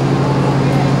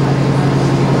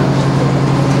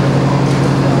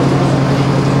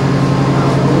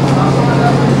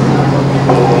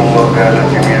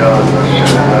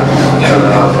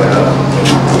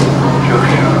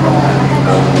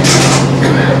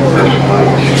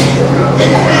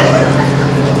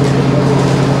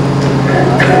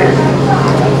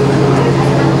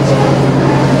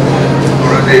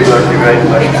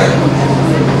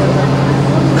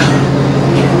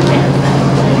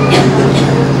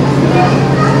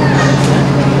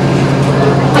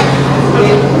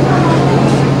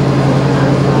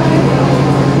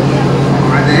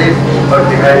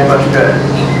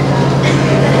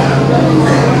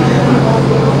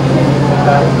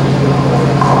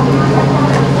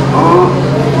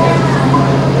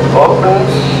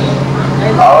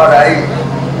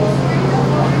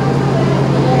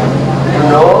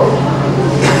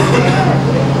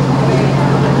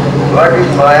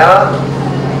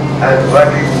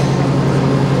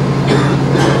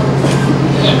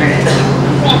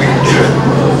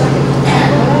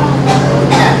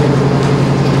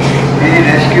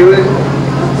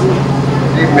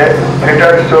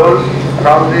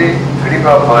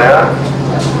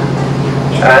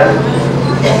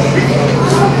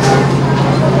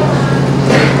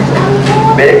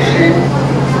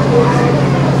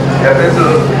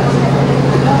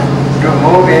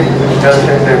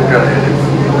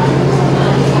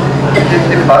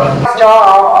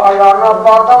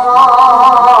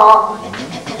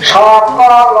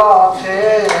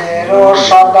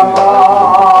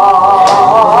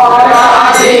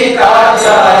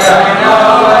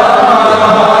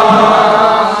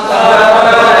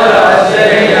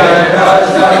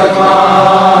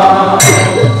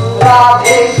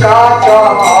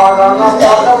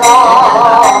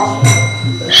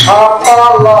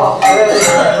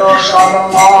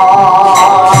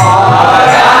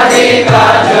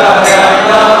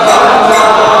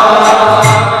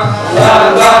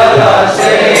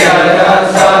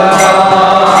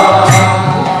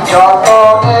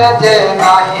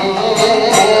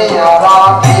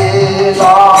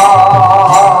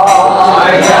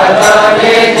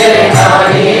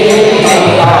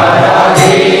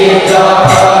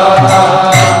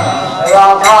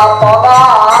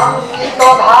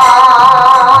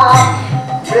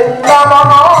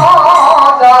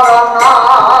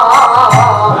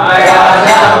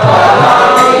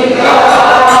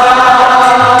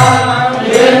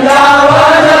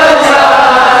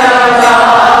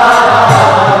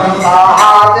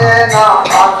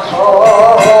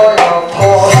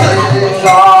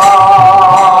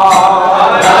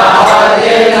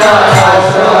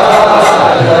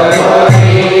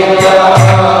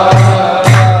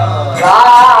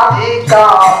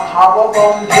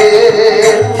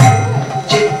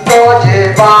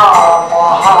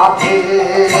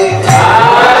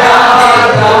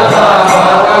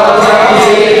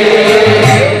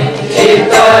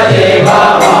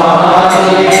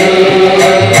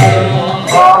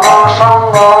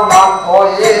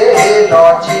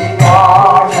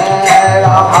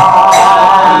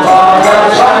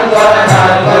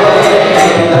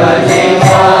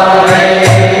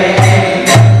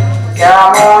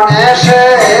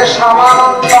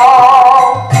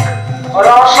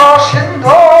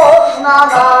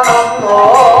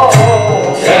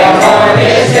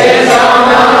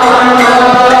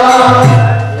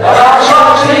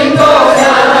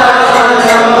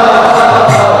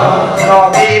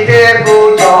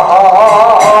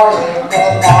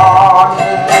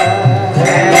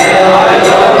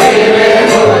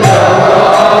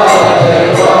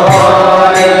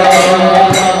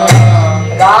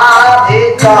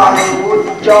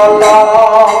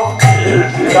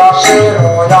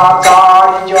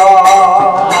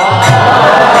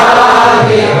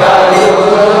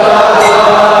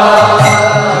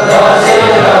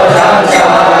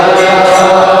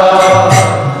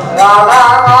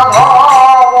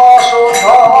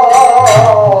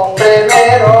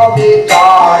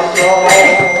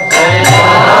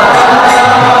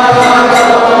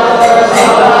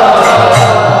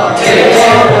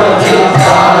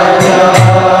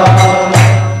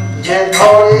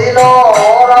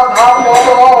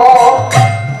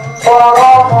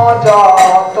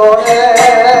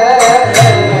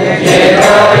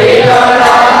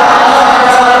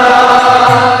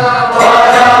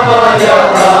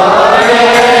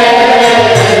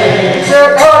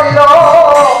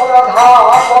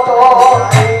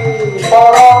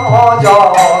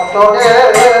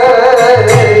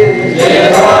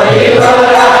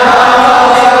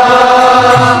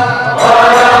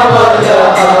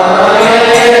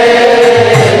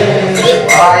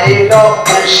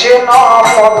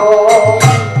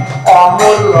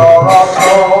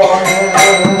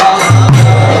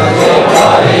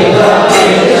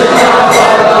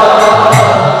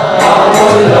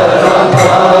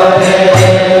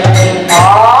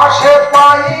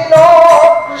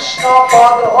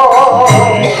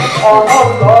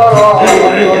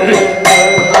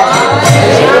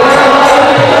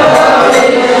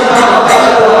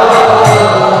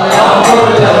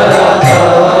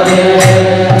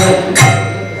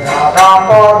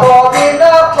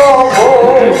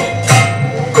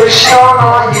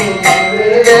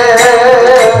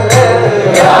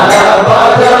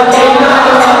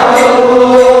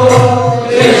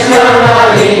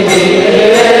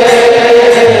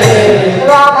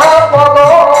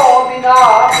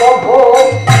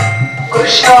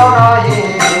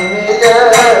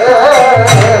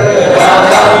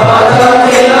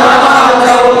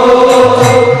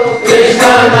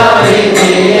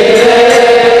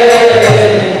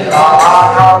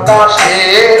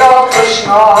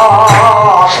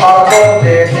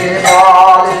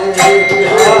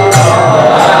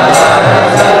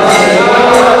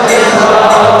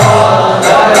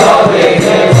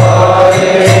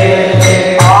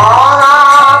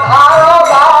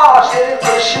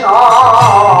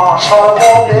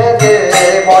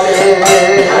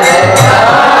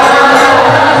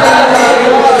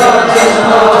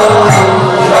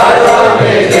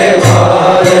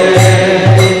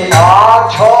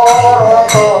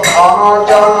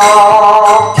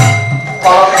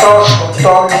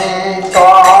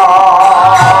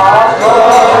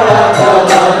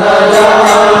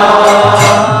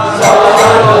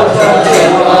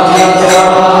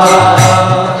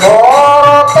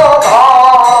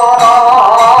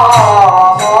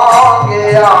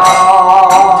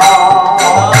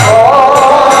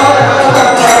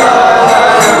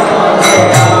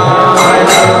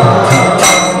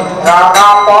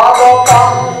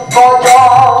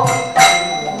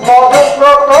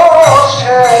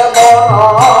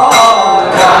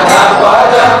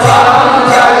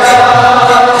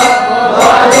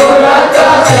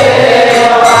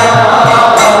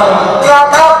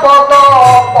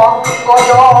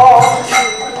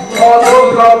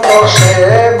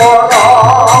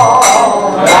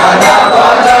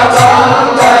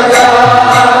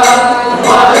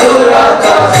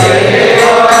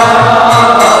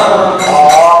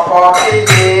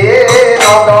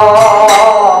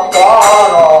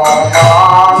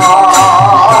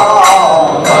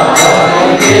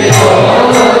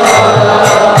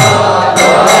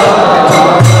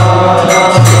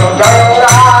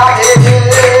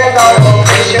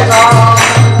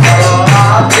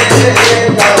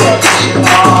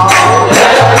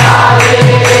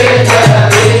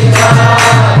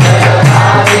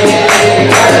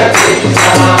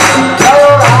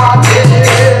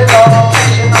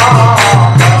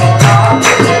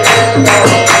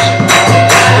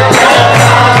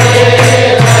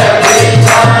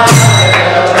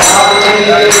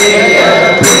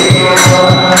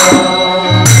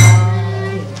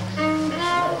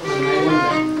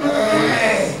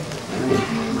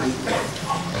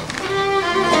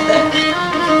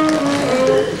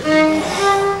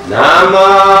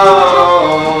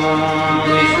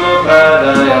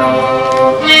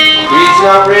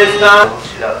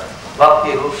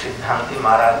 Bhakti Roop Siddhanti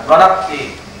Maharaj, one of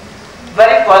the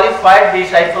very qualified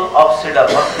disciple of Srila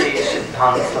Bhakti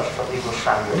Siddhanta Saraswati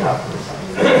Goswami Thakur.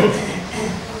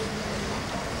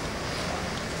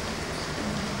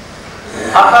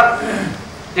 After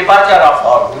departure of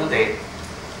our Gurudev,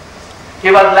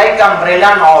 he was like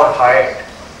umbrella on our head.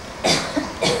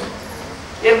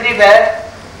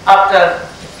 Everywhere after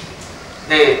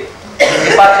the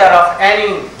departure of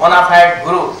any bona fide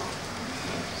Guru,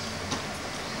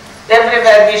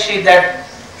 everywhere we see that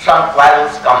some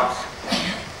quarrels comes.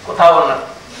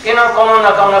 कोनो न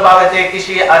बाबत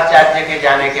किसी आचार्य के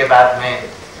जाने के बाद में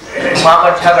वहाँ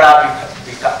पर झगड़ा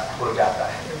भी हो जाता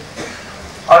है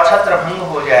और छत्र भंग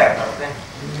हो जाया करते हैं।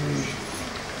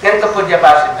 किंतु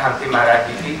पूज्यपाद सिद्धांति महाराज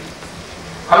जी की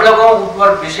हम लोगों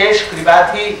ऊपर विशेष कृपा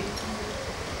थी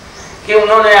कि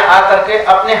उन्होंने आकर के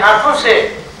अपने हाथों से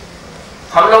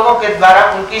हम लोगों के द्वारा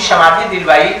उनकी समाधि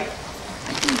दिलवाई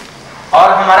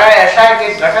और हमारा ऐसा है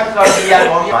कि गठन कर दिया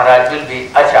महाराज will be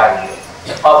Acharya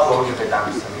of Gaudiya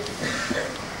Vedanta Samiti.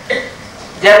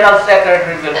 General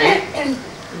Secretary will be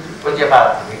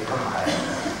Pujyapada Maharaj,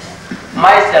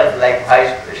 myself like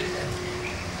Vice President.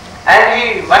 And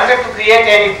he wanted to create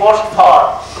any post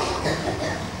for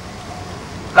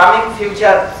coming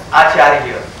future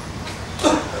Acharya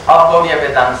of Gaudiya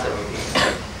Vedanta Samiti.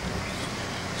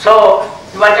 So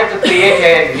he wanted to create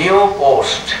a new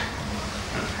post,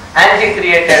 and he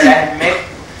created and made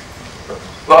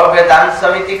Gaudiya Vedanta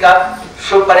Samiti का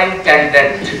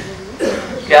superintendent.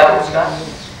 क्या उसका?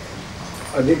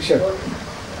 अधीक्षक.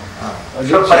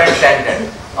 Superintendent.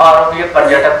 और ये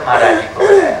पर्यटक महाराज जी को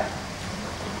बनाया.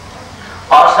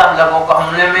 और सब लोगों को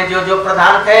हमने में जो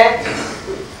प्रधान थे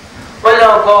उन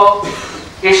लोगों को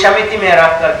इस समिति में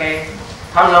रख करके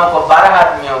हम लोगों को 12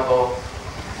 आदमियों को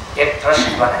एक ट्रस्ट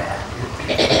बनाया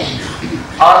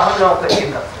और हम लोगों को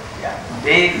एकत्र किया,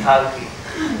 देखभाल की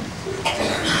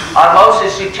और बहुत सी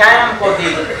शिक्षाएं हमको दी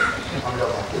हम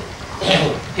लोगों को.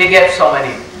 He gave so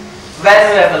many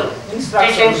valuable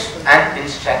teachings and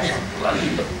instructions to us,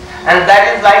 and that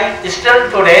is why still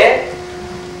today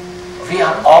we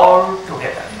are all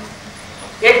together.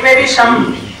 It may be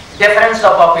some difference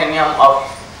of opinion of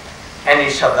any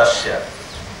sadasya,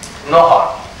 no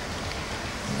harm.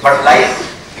 But like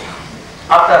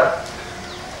after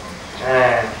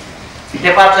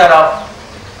departure of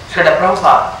Srila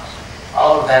Prabhupada,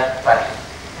 all that vanished.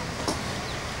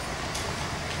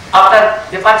 After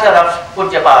departure of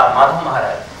Pujyapada Madhu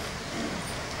Maharaj,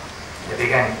 they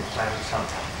began to find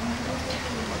something.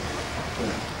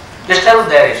 Still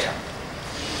there is some.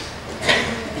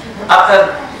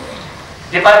 After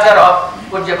departure of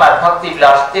Pujyapada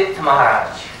Bhakti.Tv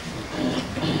Maharaj,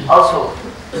 also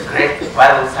great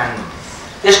values, and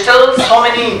still so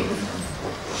many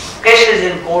cases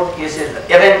in court cases,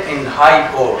 even in high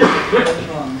court.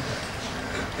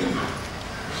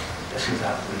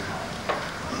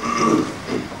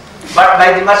 But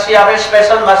by the mercy of a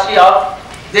special mercy of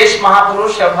this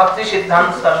Mahapurush Bhakti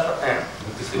Siddhanta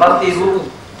Bhakti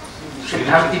Roop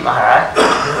Siddhanti Maharaj,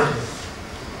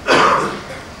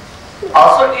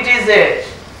 also it is a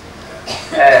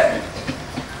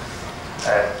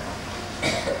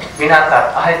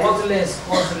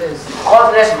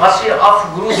causeless mercy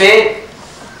of Guru Dev.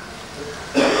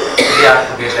 We are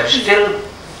together still.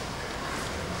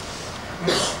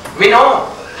 We know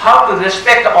how to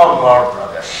respect all God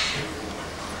brothers,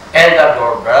 elder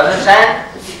God brothers and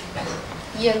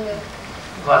younger.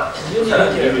 What?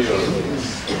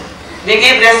 We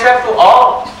give respect to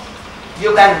all.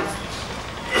 You can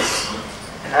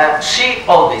see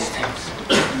all these things.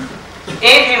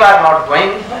 If you are not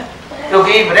going to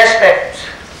give respect,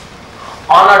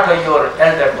 honor to your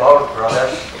elder God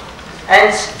brothers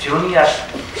and juniors,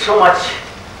 so much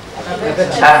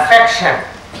affection,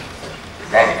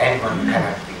 then anyone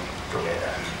cannot be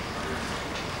together.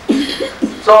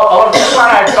 So our Guru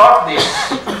Maharaj taught this,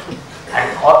 and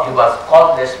he was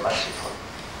called this merciful.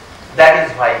 That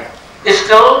is why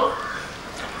still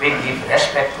we give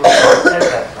respect to our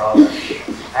elder brothers,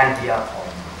 and we are all.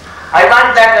 I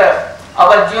want that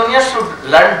our juniors should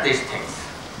learn these things.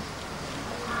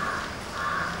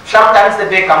 Sometimes they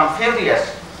become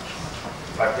furious,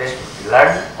 but they should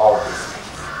learn all these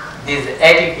things, these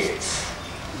etiquettes.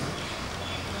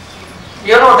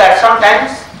 You know that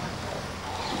sometimes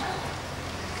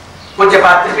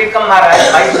Pujyapada Ritvik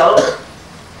Maharaj, myself,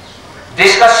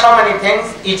 discuss so many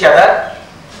things each other,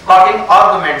 causing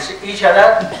arguments each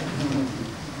other,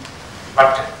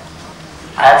 but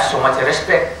I have so much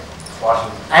respect for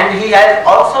him, and he has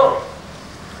also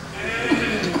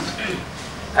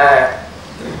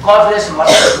caused this much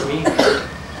to me.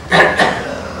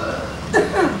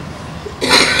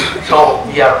 So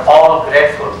we are all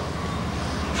grateful.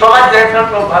 So much grateful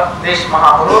to this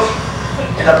Mahapurush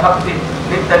in the Bhakti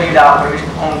Nitya Leela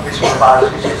Pravishta Om Krishna Bala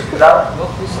Srila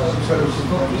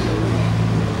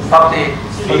Bhakti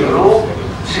Guru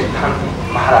Siddhanti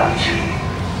Maharaj.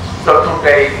 So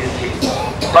today is his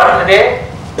birthday,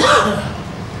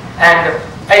 and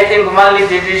I think only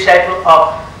the disciple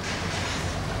of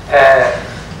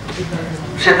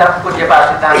Siddhanta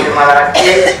Pujyapada Siddhanti Maharaj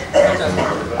is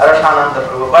Rasananda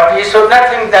Prabhu, but he should not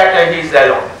think that he is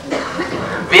alone.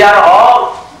 We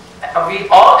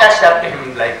all accept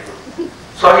him like you.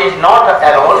 So he is not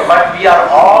alone, but we are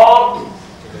all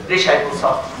disciples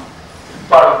of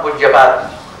Param Pujyapada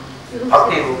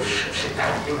Bhakti Roop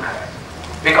Siddhanti Maharaj.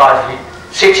 Because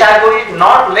Shiksha Guru is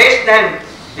not less than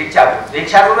Diksha Guru.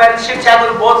 Diksha Guru and Shiksha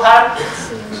Guru both are,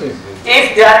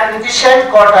 if they are in the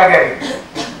same category,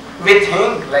 we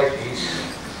think like this.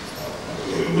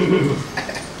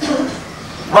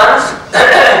 Once,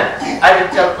 I will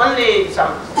tell only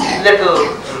some little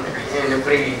in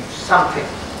brief something,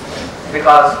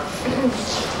 because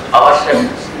our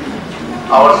service.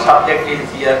 our subject is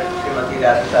here Srimati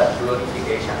Radhika's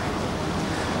glorification,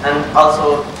 and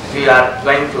also we are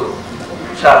going to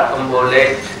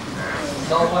circumambulate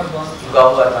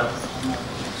Govardhan.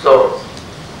 So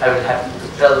I will have to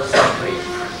tell some brief.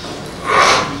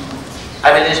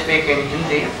 I will speak in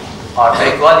Hindi or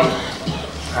Bengali,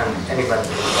 and anyone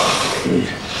will talk.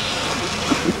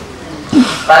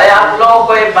 But आप लोगों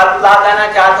को एक बतला देना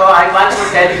चाहता हूँ. I want to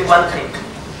tell you one thing,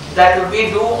 that we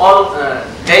do all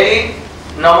daily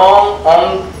Namo Om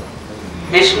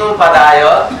Vishnu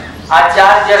Padaya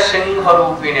Acharya Singh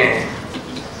Rupine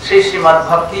Sri Srimad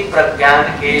Bhakti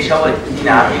Pragyan Keshava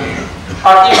Dinamine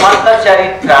Ati Manta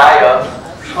Charitraya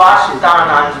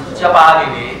Swasitanam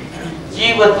Japaline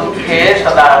Jiva Dukhe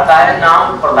Sadartaya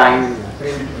Nam Pradayine.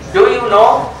 Do you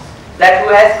know that who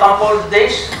has composed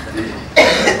this?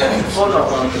 Oh no,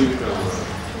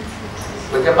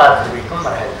 Pujapad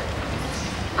Maharaja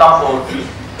composed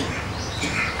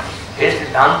his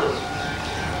Siddhanta.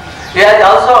 He has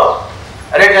also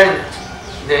written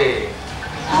the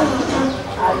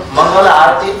Mangala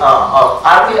Arti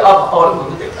of our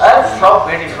Gurudev. That's so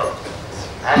beautiful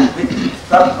and with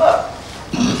Tattva.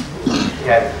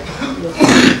 Yes.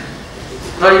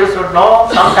 So you should know,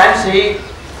 sometimes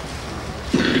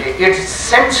it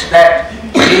seems that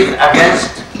he is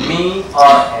against me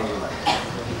or anyone,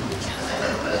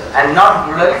 and not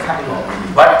glorifying me,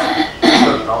 but you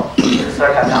should know, you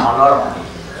should have the honor.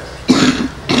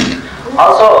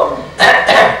 Also,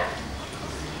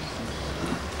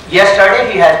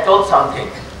 yesterday he has told something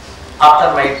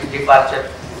after my departure,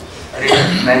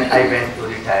 when I went to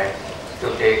retire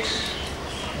to take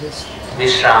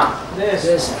Vishram.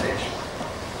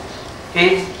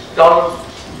 He told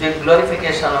the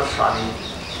glorification of Swami,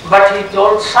 but he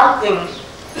told something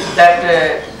that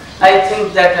I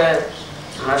think that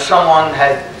someone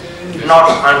has not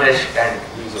understand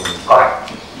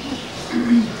correct.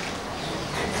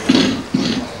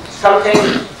 Something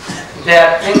they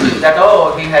are thinking that,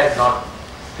 oh, he has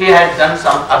done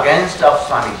some against of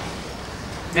Swami,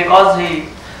 because he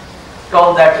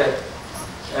told that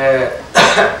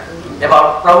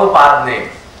about Prabhupada's name,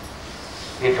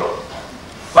 he told.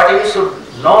 But you should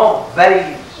know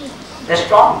very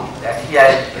strongly that he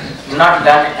has not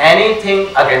done anything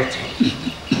against him.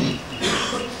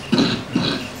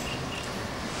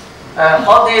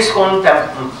 All these ISKCON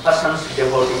persons,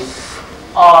 devotees,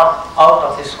 are out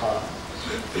of ISKCON.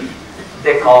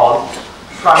 They call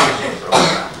Swami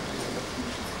Prabhupada.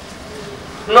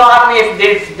 No harm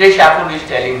if Dissapearance is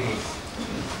telling him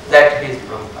that he is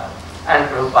Prabhupada, and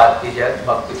Prabhupada is a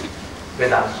Bhakti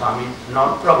Vedanta Swami,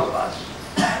 not Prabhupada.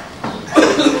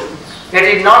 It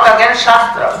is not against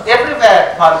Shastra.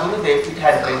 Everywhere for Gurudev it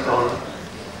has been told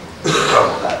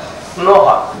Prabhupada. No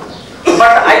harm.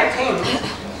 But I think,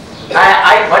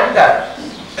 I wonder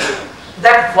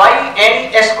that why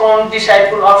any ISKCON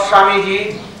disciple of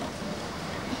Swamiji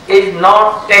is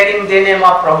not taking the name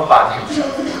of Prabhupada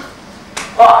himself.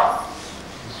 Why?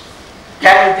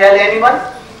 Can you tell anyone?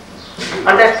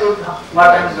 Understood what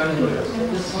I am going to do?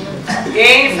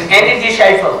 If any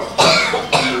disciple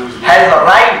has a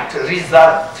right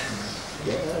reserved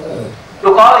to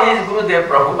call his Gurudev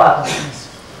Prabhupada,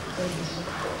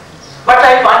 but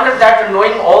I wonder that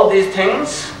knowing all these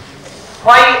things,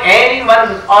 why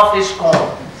anyone of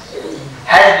ISKCON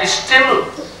has still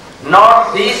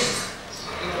not this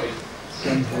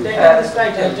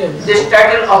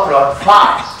title of Lord.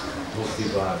 Why?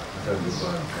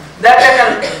 That they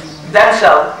can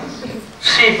themselves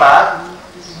Sripad,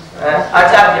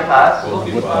 Acharyapad,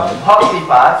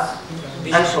 Bhaktipad,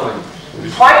 and so on.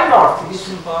 Why not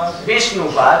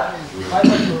Vishnupad?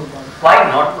 Why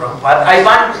not Prabhupada? I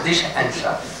want this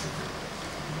answer.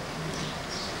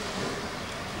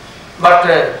 But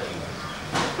I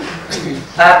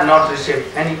have not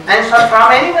received any answer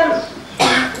from anyone.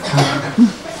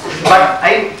 But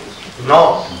I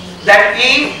know that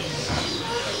if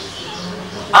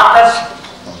after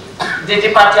the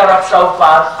departure of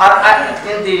Prabhupada, or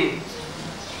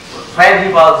when he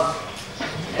was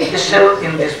still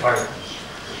in this world,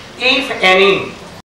 if any